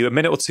maybe a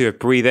minute or two of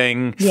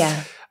breathing.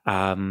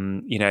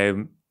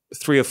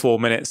 3 or 4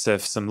 minutes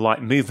of some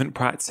light movement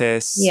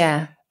practice.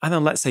 And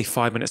then let's say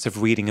 5 minutes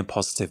of reading a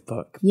positive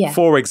book.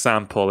 For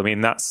example, I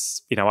mean,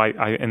 that's,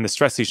 I in the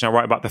stress solution, I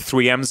write about the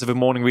 3 M's of a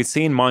morning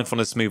routine: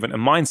 mindfulness, movement,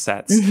 and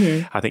mindset.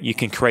 I think you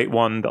can create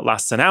one that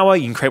lasts an hour.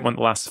 You can create one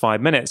that lasts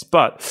 5 minutes.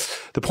 But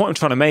the point I'm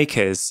trying to make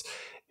is,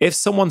 if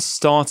someone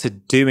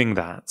started doing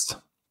that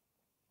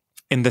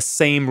in the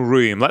same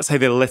room, let's say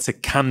they lit a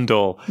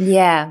candle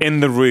in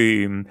the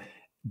room,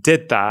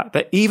 did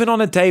that even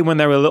on a day when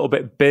they're a little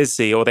bit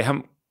busy or they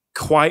haven't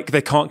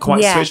can't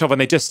quite switch off,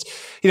 and they just,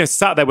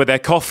 sat there with their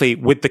coffee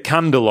with the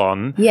candle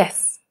on.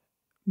 Yes.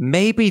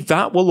 Maybe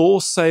that will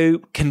also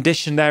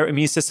condition their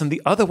immune system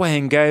the other way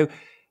and go,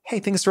 hey,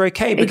 things are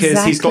okay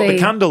because he's got the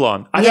candle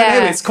on. I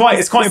don't know. It's quite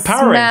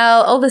empowering.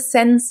 Smell, all the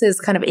senses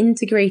kind of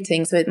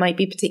integrating. So it might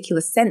be a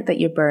particular scent that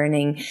you're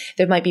burning.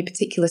 There might be a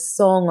particular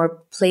song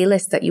or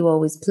playlist that you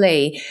always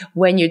play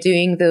when you're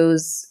doing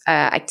those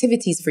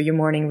activities for your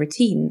morning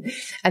routine.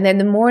 And then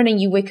the morning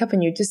you wake up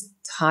and you're just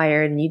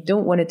tired and you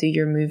don't want to do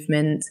your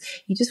movement.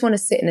 You just want to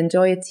sit and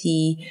enjoy a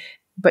tea.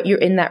 But you're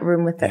in that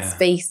room with that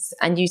space,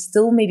 and you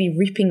still may be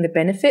reaping the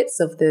benefits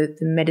of the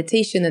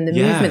meditation and the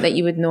movement that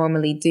you would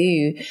normally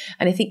do.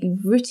 And I think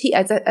routine,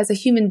 as a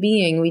human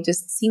being, we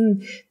just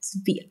seem to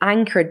be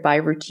anchored by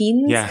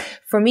routines. Yeah.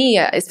 For me,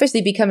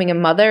 especially becoming a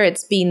mother,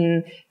 it's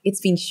been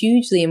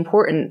hugely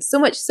important. So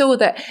much so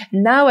that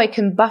now I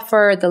can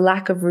buffer the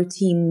lack of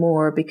routine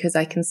more because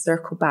I can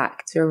circle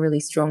back to a really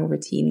strong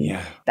routine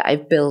that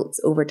I've built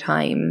over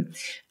time.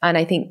 And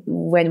I think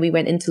when we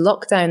went into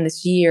lockdown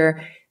this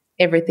year,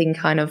 everything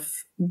kind of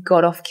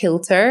got off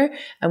kilter,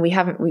 and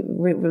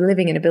we're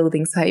living in a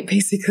building site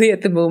basically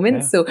at the moment.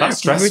 Yeah. So that's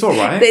stressful,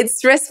 right? It's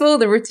stressful.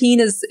 The routine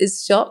is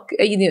shock.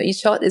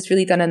 It's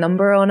really done a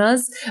number on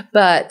us.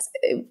 But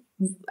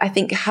I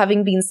think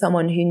having been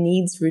someone who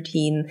needs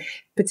routine,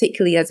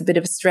 particularly as a bit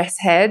of a stress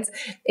head,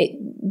 it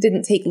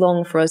didn't take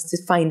long for us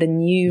to find a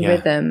new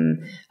rhythm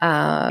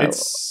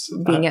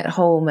being at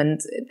home, and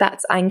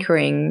that's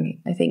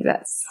anchoring. I think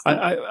that's.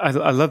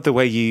 I love the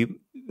way you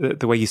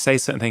say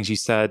certain things. You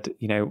said,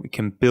 we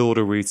can build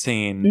a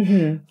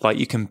routine, like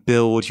you can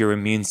build your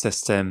immune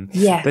system.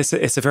 Yeah.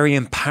 It's a very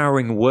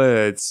empowering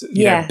word.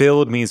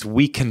 Build means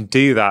we can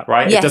do that,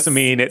 right? Yes. It doesn't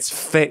mean it's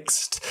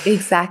fixed.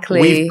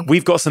 Exactly.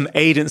 We've got some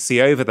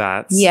agency over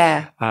that.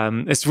 Yeah.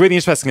 It's really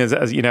interesting, as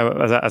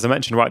I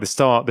mentioned right at the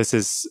start, this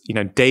is,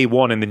 day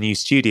one in the new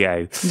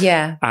studio.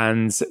 Yeah.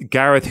 And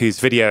Gareth, who's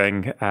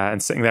videoing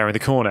and sitting there in the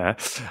corner,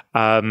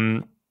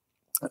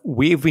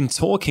 we've been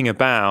talking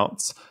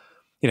about,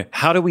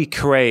 how do we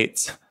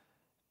create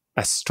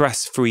a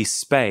stress-free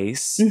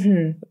space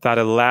that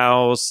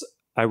allows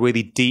a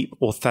really deep,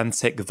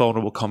 authentic,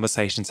 vulnerable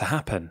conversation to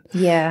happen?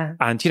 Yeah.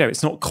 And,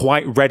 it's not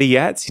quite ready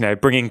yet.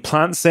 Bringing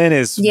plants in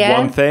is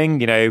one thing.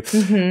 We're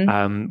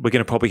going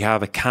to probably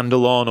have a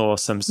candle on or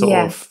some sort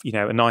of,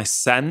 a nice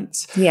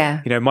scent. Yeah.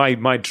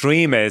 My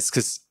dream is,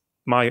 because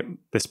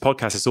this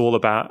podcast is all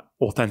about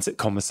authentic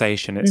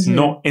conversation. It's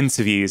not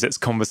interviews, it's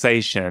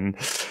conversation.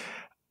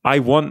 I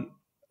want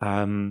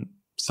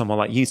someone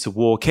like you to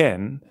walk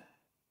in,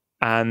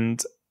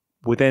 and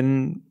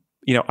within,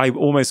 I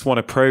almost want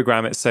to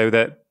program it so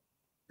that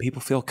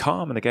people feel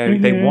calm and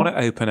they want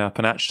to open up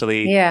and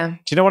actually, do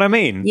you know what I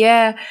mean?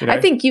 Yeah. I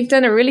think you've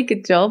done a really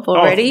good job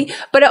already.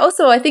 But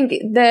also I think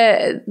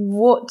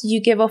what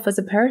you give off as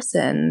a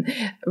person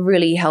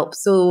really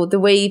helps. So the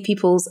way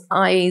people's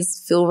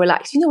eyes feel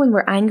relaxed, when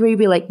we're angry,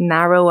 we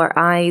narrow our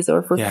eyes,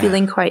 or if we're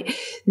feeling quite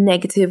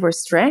negative or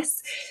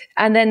stressed.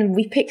 And then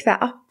we pick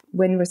that up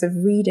when we're sort of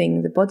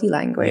reading the body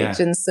language. Yeah.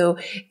 And so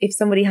if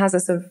somebody has a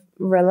sort of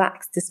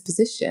relaxed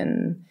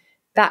disposition,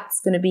 that's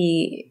going to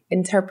be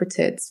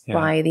interpreted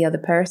by the other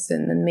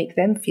person and make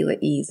them feel at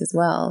ease as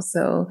well.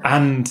 So,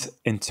 and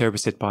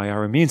interpreted by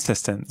our immune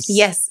systems.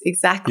 Yes,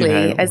 exactly.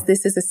 As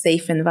this is a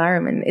safe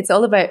environment. It's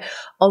all about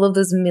all of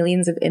those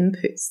millions of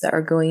inputs that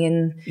are going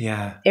in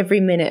every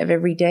minute of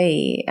every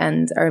day,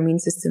 and our immune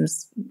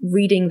systems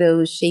reading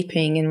those,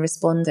 shaping and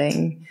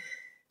responding.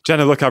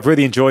 Jenna, look, I've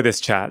really enjoyed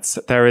this chat.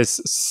 There is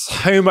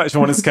so much I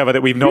want to cover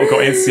that we've not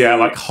got into yet,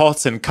 like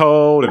hot and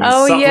cold and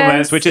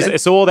supplements, which is,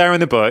 it's all there in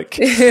the book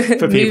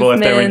for people if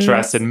they're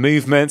interested in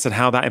movements and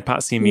how that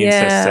impacts the immune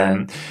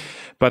system.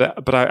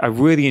 But I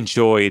really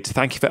enjoyed,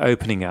 thank you for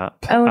opening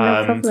up. Oh,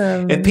 no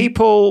problem. If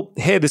people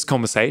hear this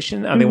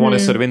conversation and they want to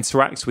sort of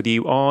interact with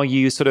you, are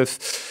you sort of,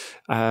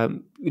 are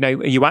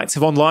you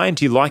active online?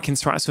 Do you like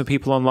interacting with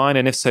people online?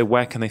 And if so,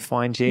 where can they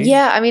find you?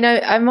 Yeah, I mean,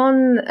 I'm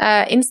on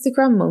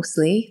Instagram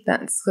mostly.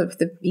 That's sort of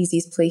the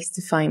easiest place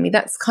to find me.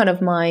 That's kind of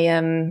my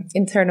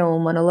internal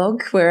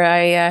monologue where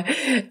I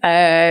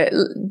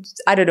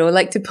don't know,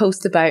 like to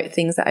post about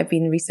things that I've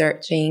been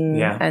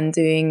researching and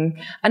doing,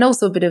 and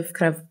also a bit of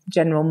kind of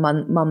general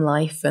mum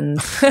life and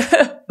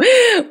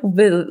a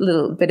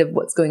little bit of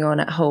what's going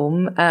on at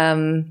home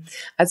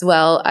as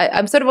well.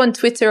 I'm sort of on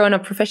Twitter on a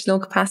professional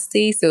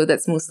capacity, so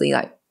that's mostly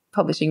like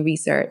publishing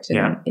research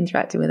and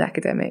interacting with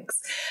academics.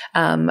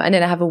 And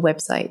then I have a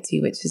website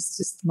too, which is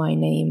just my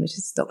name, which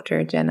is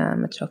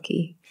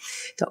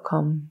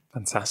drjennamacciochi.com.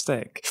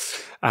 Fantastic.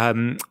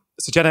 So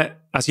Jenna,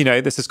 as you know,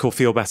 this is called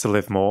Feel Better,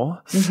 Live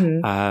More.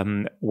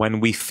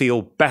 When we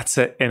feel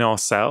better in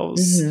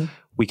ourselves,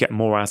 we get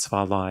more out of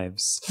our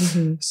lives.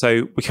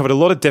 So we covered a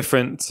lot of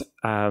different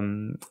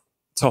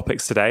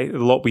topics today, a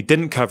lot we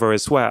didn't cover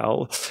as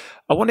well.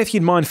 I wonder if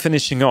you'd mind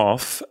finishing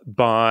off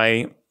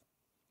by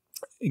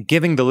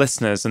giving the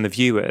listeners and the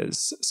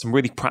viewers some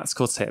really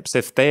practical tips.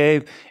 If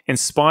they're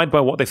inspired by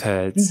what they've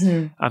heard,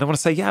 and I want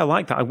to say, yeah, I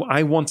like that.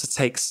 I want to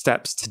take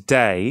steps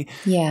today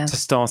to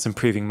start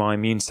improving my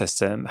immune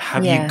system.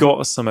 Have you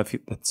got some of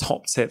the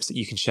top tips that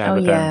you can share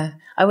with them?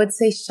 I would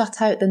say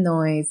shut out the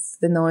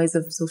noise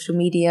of social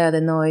media,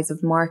 the noise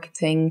of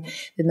marketing,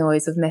 the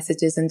noise of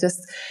messages, and just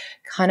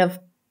kind of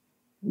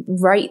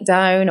write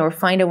down or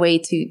find a way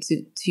to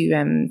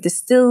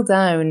distill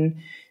down,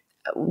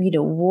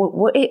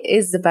 what it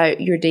is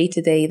about your day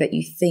to day that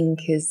you think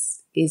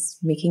is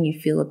making you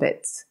feel a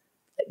bit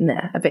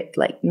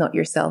like not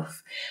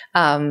yourself,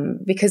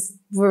 because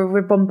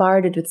we're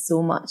bombarded with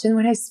so much. And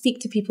when I speak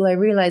to people, I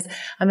realize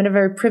I'm in a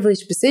very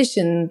privileged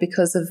position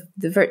because of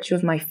the virtue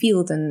of my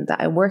field and that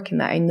I work in,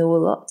 that I know a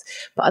lot.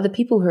 But other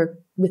people who are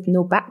with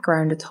no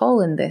background at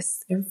all in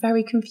this, they're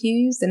very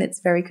confused, and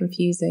it's very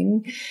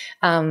confusing.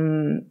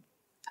 And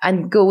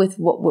go with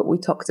what we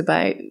talked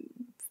about.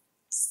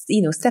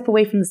 Step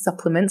away from the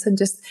supplements and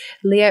just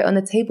lay out on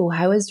the table,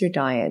 how is your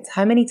diet?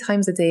 How many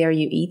times a day are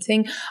you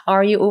eating?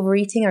 Are you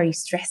overeating? Are you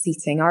stress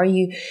eating? Are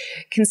you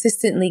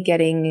consistently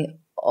getting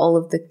all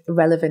of the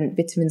relevant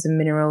vitamins and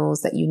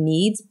minerals that you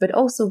need, but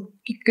also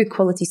good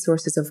quality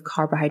sources of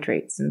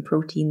carbohydrates and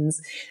proteins,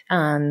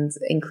 and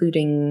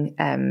including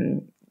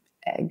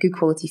good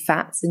quality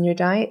fats in your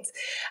diet?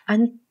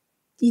 And,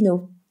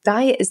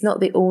 diet is not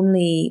the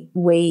only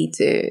way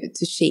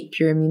to shape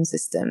your immune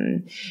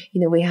system.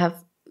 We have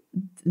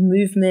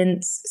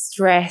movement,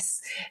 stress,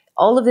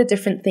 all of the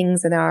different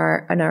things in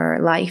our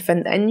life,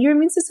 and your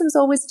immune system is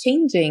always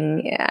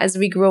changing. As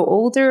we grow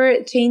older,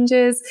 it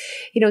changes.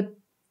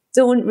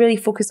 Don't really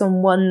focus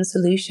on one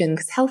solution,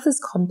 because health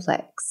is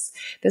complex.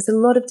 There's a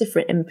lot of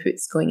different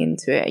inputs going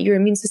into it. Your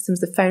immune system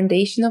is the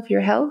foundation of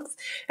your health,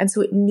 and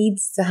so it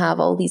needs to have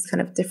all these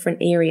kind of different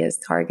areas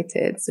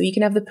targeted. So you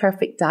can have the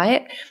perfect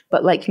diet,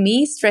 but like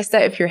me, stressed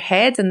out of your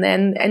head and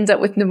then end up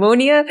with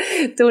pneumonia.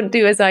 Don't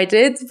do as I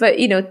did, but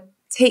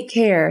take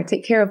care of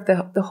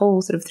the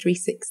whole sort of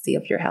 360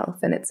 of your health.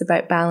 And it's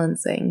about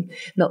balancing,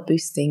 not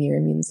boosting your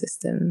immune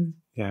system.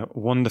 Yeah,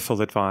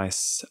 wonderful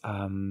advice.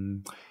 I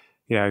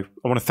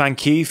want to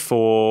thank you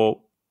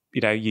for,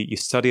 you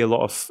study a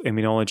lot of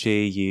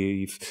immunology,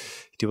 you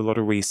do a lot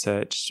of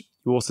research.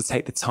 You also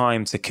take the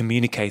time to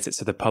communicate it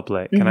to the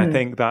public. And I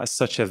think that's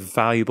such a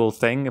valuable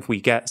thing. If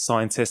we get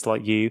scientists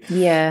like you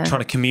trying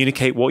to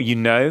communicate what you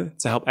know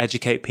to help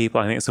educate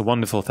people, I think it's a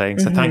wonderful thing.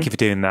 So thank you for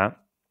doing that.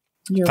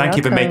 Thank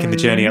you for making the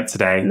journey up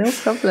today. No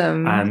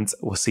problem. And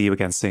we'll see you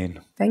again soon.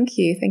 Thank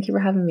you. Thank you for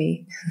having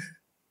me.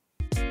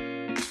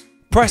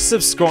 Press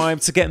subscribe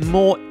to get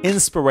more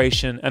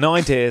inspiration and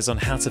ideas on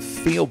how to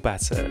feel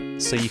better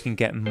so you can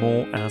get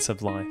more out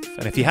of life.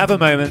 And if you have a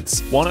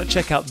moment, why not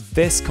check out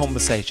this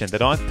conversation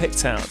that I've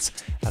picked out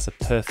as a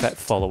perfect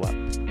follow-up.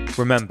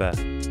 Remember,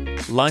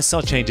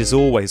 lifestyle change is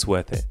always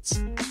worth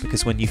it,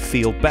 because when you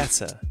feel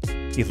better,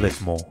 you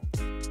live more.